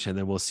bench, and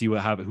then we'll see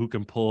who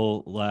can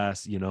pull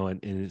last,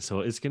 and so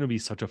it's going to be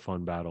such a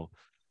fun battle.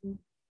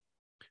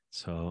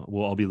 So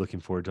we'll all be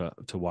looking forward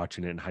to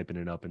watching it and hyping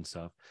it up and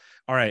stuff.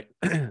 All right,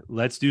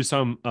 let's do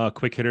some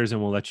quick hitters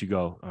and we'll let you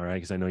go. All right,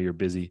 because I know you're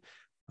busy.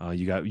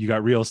 You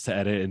got reels to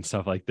edit and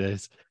stuff like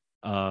this.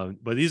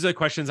 But these are the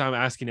questions I'm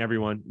asking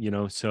everyone.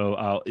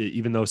 So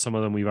even though some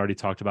of them we've already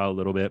talked about a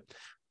little bit.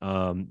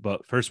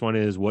 But first one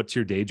is, what's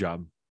your day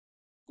job?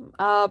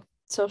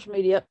 Social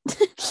media.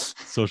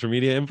 Social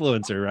media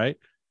influencer, right?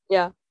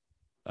 Yeah.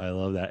 I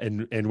love that.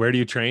 And where do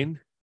you train?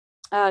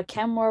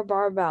 Kenmore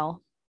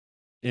Barbell.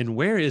 And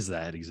where is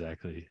that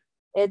exactly?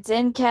 It's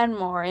in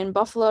Kenmore in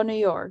Buffalo, New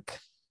York.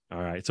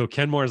 All right. So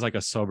Kenmore is like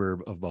a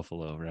suburb of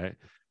Buffalo, right?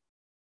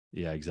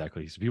 Yeah,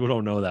 exactly. So people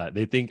don't know that.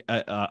 They think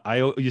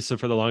I used to,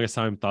 for the longest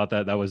time, thought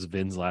that was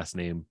Vin's last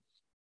name.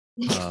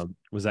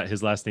 Was that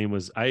his last name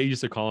was, I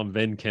used to call him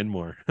Vin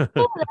Kenmore. Oh,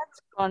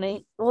 that's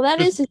funny. Well, that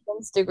is his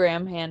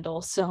Instagram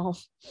handle. So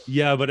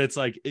yeah, but it's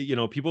like,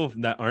 people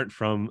that aren't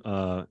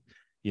from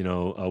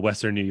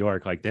Western New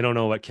York, like they don't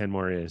know what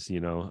Kenmore is,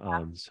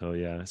 so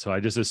yeah, so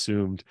I just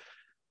assumed.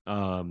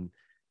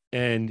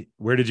 And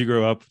where did you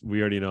grow up?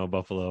 We already know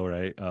Buffalo,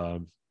 right?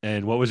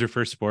 And what was your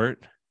first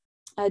sport?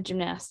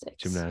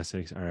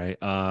 Gymnastics. All right.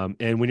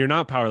 And when you're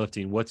not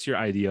powerlifting, what's your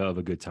idea of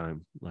a good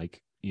time?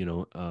 Like, yeah,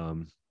 go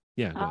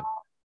ahead.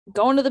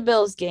 Going to the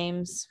Bills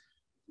games.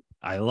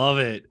 I love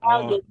it.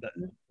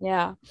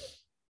 Yeah.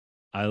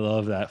 I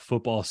love that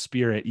football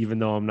spirit, even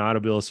though I'm not a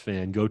Bills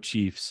fan. Go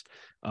Chiefs.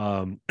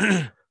 How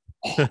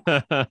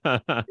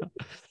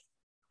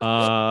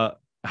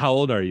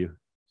old are you?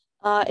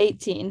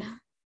 18.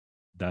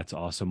 That's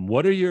awesome.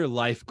 What are your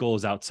life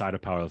goals outside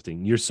of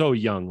powerlifting? You're so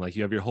young, like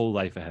you have your whole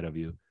life ahead of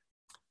you.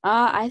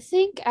 I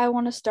think I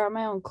want to start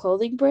my own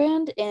clothing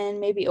brand and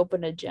maybe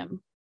open a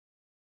gym.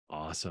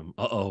 Awesome.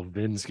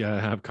 Vin's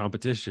gonna have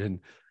competition.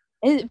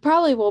 It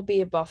probably will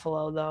be in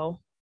Buffalo though.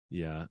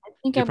 Yeah. I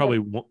think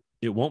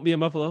it won't be in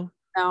Buffalo?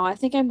 No, I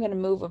think I'm gonna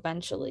move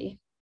eventually.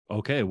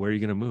 Okay, where are you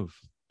gonna move?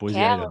 Boise,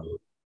 Idaho.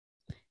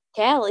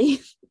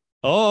 Cali.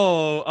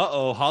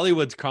 Oh,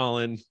 Hollywood's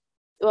calling.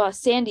 Well,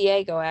 San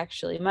Diego,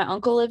 actually. My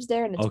uncle lives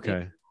there, and it's okay.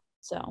 Big,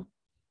 so.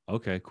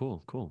 Okay,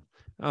 cool.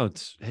 Oh,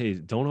 hey,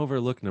 don't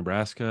overlook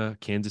Nebraska,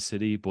 Kansas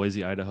City,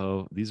 Boise,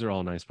 Idaho. These are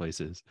all nice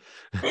places.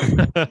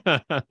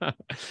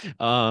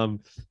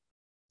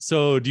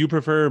 So do you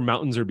prefer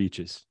mountains or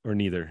beaches, or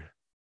neither?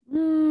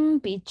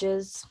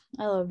 Beaches.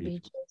 I love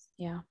beaches.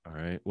 Yeah. All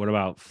right. What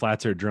about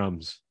flats or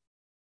drums?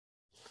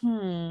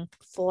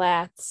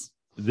 Flats.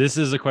 This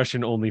is a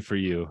question only for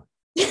you.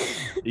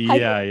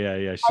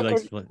 Yeah. She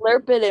likes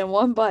slurp it in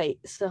one bite,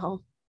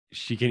 so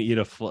she can eat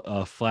a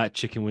flat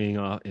chicken wing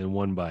in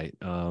one bite.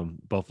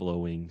 Buffalo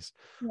wings.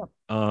 Yep.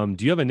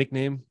 Do you have a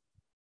nickname?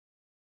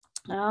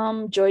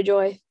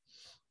 Joy.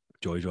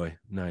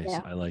 Nice.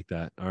 Yeah. I like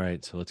that. All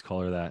right, so let's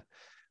call her that.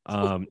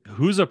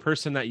 Who's a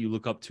person that you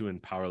look up to in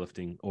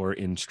powerlifting or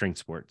in strength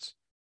sports?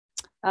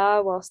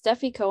 Well,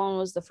 Steffi Cohen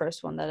was the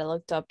first one that I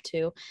looked up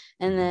to,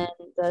 and then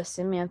the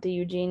Samantha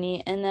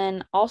Eugenie, and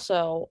then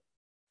also,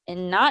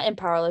 and not in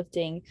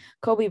powerlifting,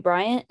 Kobe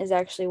Bryant is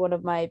actually one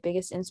of my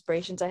biggest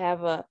inspirations. I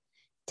have a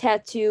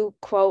tattoo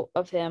quote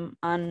of him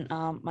on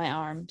my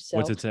arm. So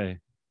what's it say?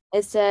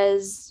 It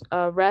says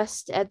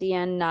rest at the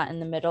end, not in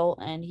the middle,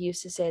 and he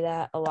used to say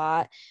that a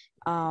lot.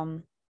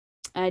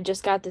 I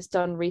just got this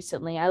done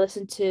recently. I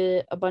listened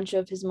to a bunch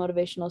of his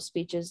motivational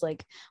speeches,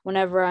 like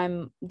whenever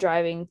I'm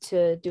driving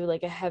to do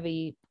like a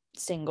heavy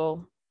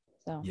single.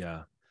 So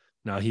yeah,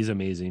 no, he's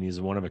amazing. He's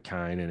one of a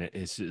kind, and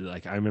it's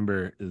like I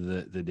remember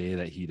the day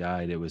that he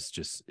died. It was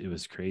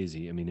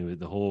crazy. I mean,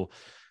 the whole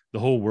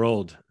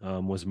world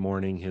was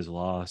mourning his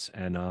loss.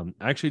 And I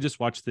actually just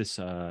watched this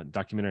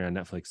documentary on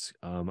Netflix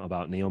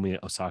about Naomi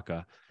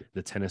Osaka,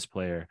 the tennis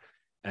player.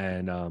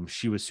 and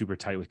she was super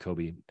tight with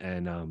Kobe,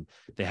 and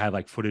they had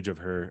like footage of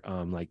her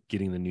like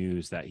getting the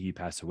news that he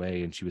passed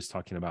away, and she was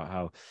talking about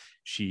how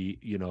she,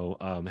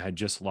 had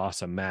just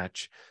lost a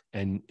match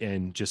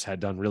and just had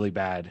done really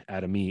bad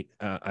at a meet,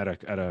 at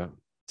a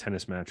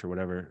tennis match or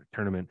whatever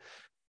tournament,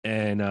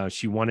 and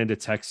she wanted to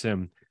text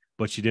him,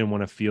 but she didn't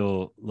want to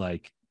feel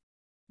like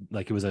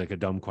it was like a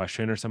dumb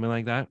question or something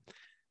like that.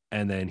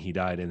 And then he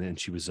died, and then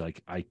she was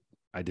like, I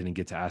didn't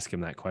get to ask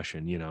him that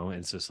question, and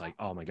it's just like,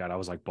 oh my God, I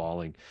was like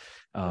bawling.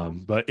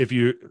 But if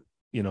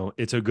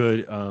it's a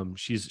good,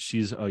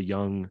 she's a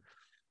young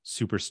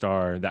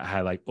superstar that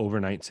had like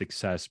overnight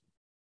success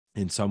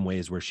in some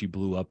ways where she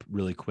blew up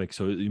really quick.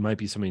 So it might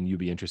be something you'd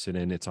be interested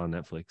in. It's on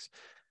Netflix.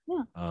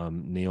 Yeah.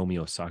 Naomi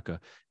Osaka.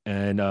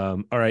 And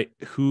all right,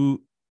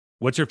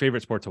 what's your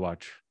favorite sport to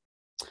watch?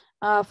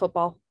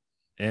 Football.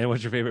 And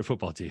what's your favorite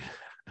football team?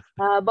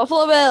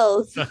 Buffalo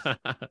Bills.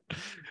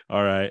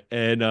 All right.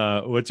 And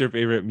what's your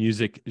favorite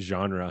music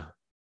genre?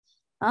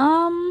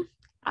 I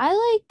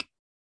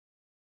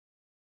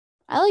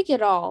like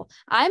it all.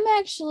 I'm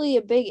actually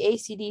a big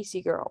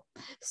AC/DC girl.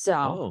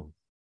 So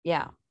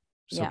yeah.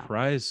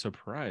 Surprise.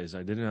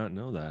 I did not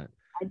know that.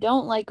 I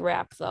don't like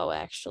rap though,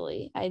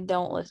 actually. I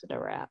don't listen to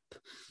rap.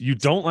 You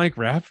don't like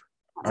rap?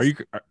 Are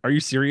you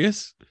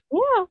serious?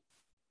 Yeah.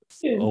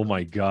 Oh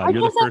my God.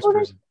 You're the first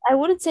person. I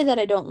wouldn't say that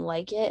I don't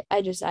like it.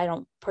 I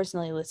don't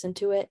personally listen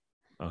to it.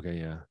 Okay,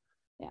 yeah.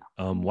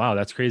 Yeah. Wow,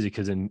 that's crazy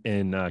because in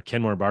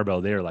Kenmore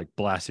Barbell, they're like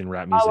blasting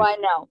rap music. Oh, I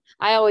know.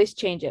 I always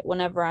change it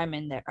whenever I'm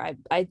in there.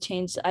 I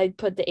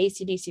put the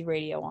AC/DC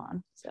radio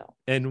on. So.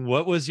 And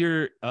what was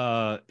your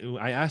I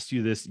asked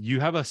you this. You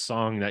have a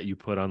song that you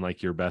put on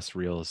like your best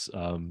reels.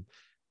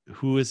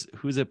 Who's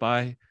it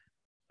by?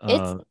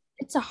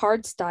 It's a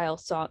hard style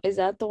song. Is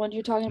that the one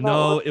you're talking about?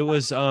 No, it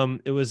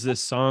was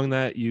this song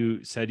that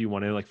you said you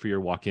wanted like for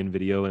your walk-in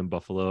video in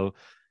Buffalo.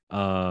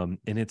 And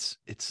it's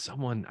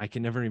someone I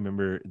can never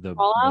remember the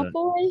Fallout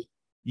Boy.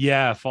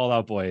 Yeah,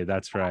 Fallout Boy.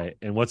 That's right.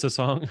 And what's the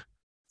song?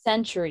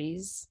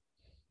 Centuries.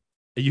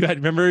 You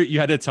had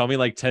to tell me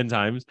like 10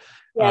 times.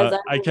 Yes,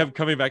 I kept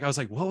coming back. I was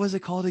like, what was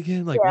it called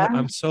again? Like, what?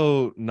 I'm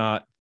so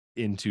not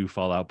into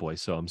Fallout Boy,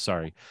 so I'm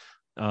sorry.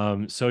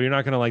 So you're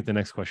not gonna like the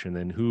next question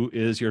then. Who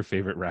is your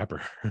favorite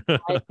rapper? I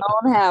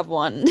don't have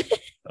one.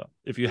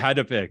 If you had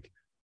to pick.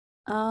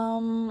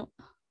 Does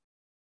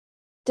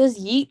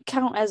Yeet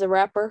count as a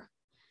rapper?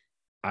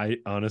 I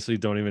honestly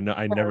don't even know.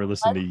 I never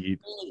listened to Yeet.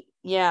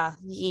 Yeah,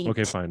 Yeet.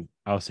 Okay, fine.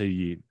 I'll say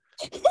Yeet.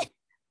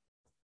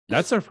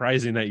 That's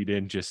surprising that you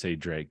didn't just say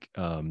Drake.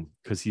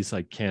 Because he's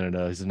like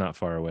Canada. He's not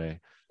far away.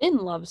 Vin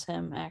loves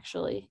him,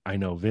 actually. I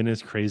know Vin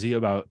is crazy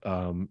about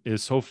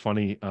it's so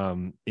funny.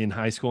 In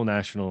high school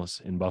nationals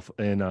in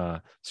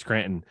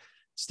Scranton,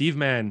 Steve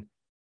Mann,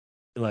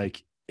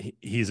 like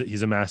he's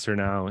a master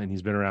now and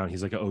he's been around.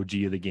 He's like an OG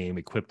of the game,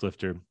 equipped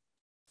lifter.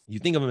 You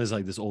think of him as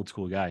like this old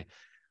school guy.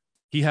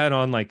 He had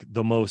on like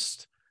the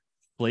most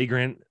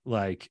flagrant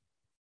like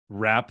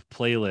rap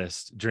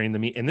playlist during the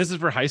meet, and this is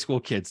for high school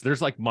kids.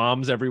 There's like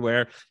moms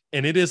everywhere,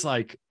 and it is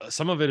like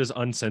some of it is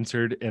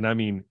uncensored, and I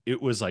mean it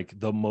was like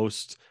the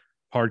most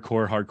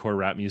hardcore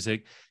rap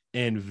music.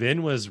 And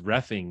Vin was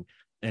reffing,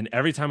 and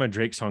every time a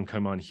Drake song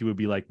come on, he would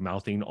be like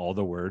mouthing all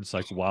the words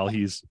like while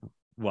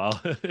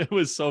it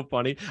was so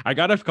funny. I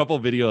got a couple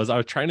videos. I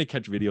was trying to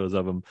catch videos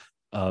of him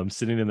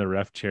sitting in the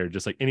ref chair,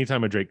 just like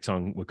anytime a Drake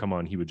song would come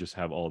on, he would just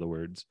have all the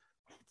words.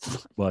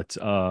 But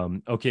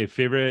okay,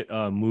 favorite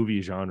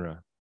movie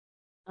genre?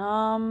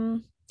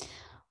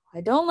 I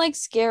don't like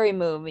scary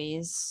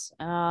movies.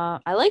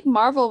 I like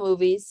Marvel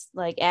movies,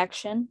 like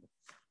action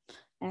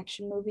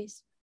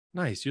movies.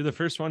 Nice. You're the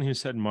first one who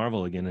said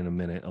Marvel again in a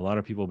minute. A lot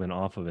of people have been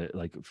off of it.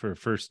 Like for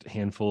first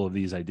handful of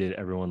these I did,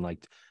 everyone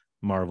liked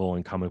Marvel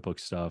and comic book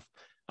stuff.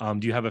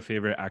 Do you have a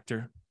favorite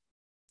actor?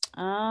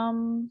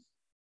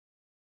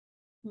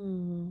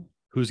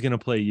 Who's gonna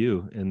play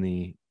you in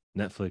the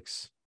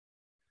Netflix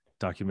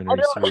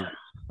documentary series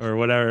or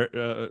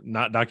whatever?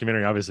 Not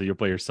documentary, obviously you'll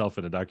play yourself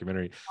in a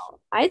documentary.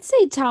 I'd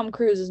say Tom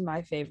Cruise is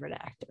my favorite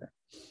actor.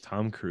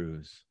 Tom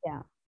Cruise.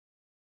 Yeah.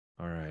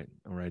 All right,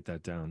 I'll write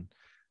that down.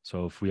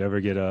 So if we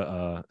ever get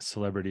a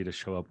celebrity to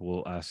show up,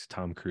 we'll ask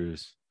Tom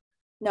Cruise.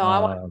 No, I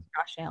want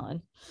Josh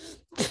Allen.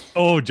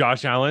 Oh,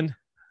 Josh Allen.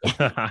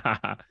 All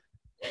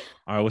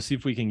right, we'll see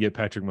if we can get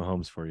Patrick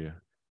Mahomes for you.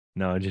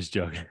 No, I'm just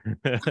joking.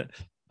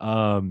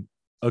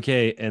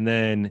 Okay, and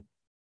then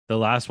the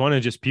last one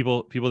is just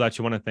people that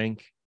you want to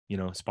thank,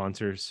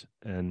 sponsors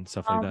and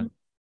stuff like that.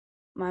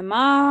 My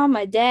mom,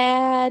 my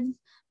dad,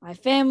 my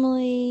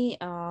family,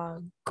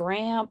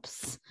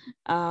 Gramps,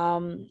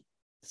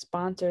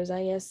 sponsors,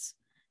 I guess.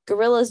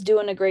 Gorilla's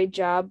doing a great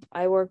job.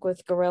 I work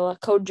with Gorilla.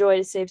 Code Joy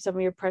to save some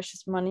of your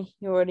precious money.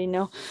 You already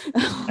know.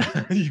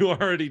 You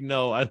already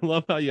know. I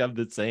love how you have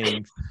the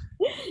sayings.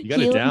 You got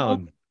it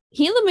down.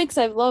 Helomix,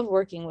 I've loved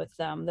working with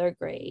them. They're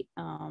great.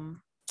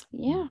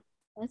 Yeah,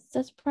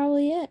 that's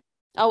probably it.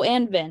 Oh,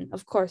 and Vin,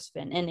 of course,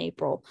 Vin and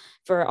April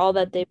for all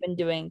that they've been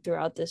doing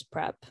throughout this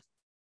prep.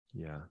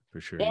 Yeah, for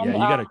sure. And, yeah, you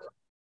gotta.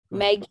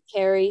 Meg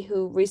Carey,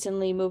 who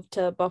recently moved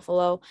to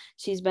Buffalo,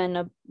 she's been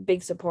a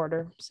big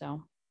supporter.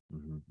 So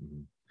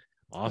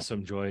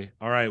Awesome, Joy.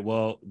 All right.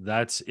 Well,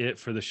 that's it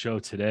for the show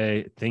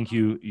today. Thank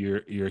you.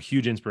 You're a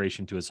huge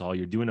inspiration to us all.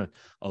 You're doing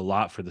a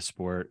lot for the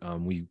sport.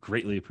 We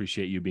greatly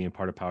appreciate you being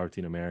part of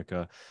Powerlifting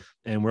America,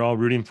 and we're all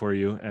rooting for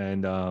you.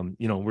 And,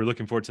 we're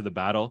looking forward to the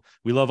battle.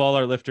 We love all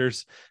our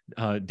lifters,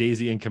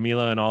 Daisy and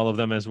Camila and all of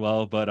them as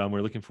well, but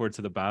we're looking forward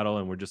to the battle,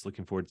 and we're just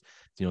looking forward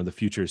to, the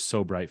future is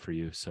so bright for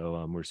you.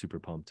 So we're super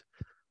pumped.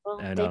 well,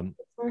 And thank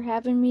you for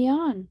having me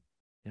on.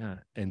 yeah.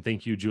 And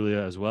thank you, Julia,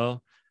 as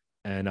well.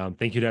 And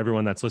thank you to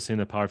everyone that's listening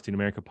to Powerlifting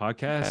America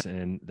podcast.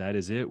 And that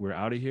is it. We're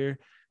out of here.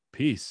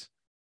 Peace.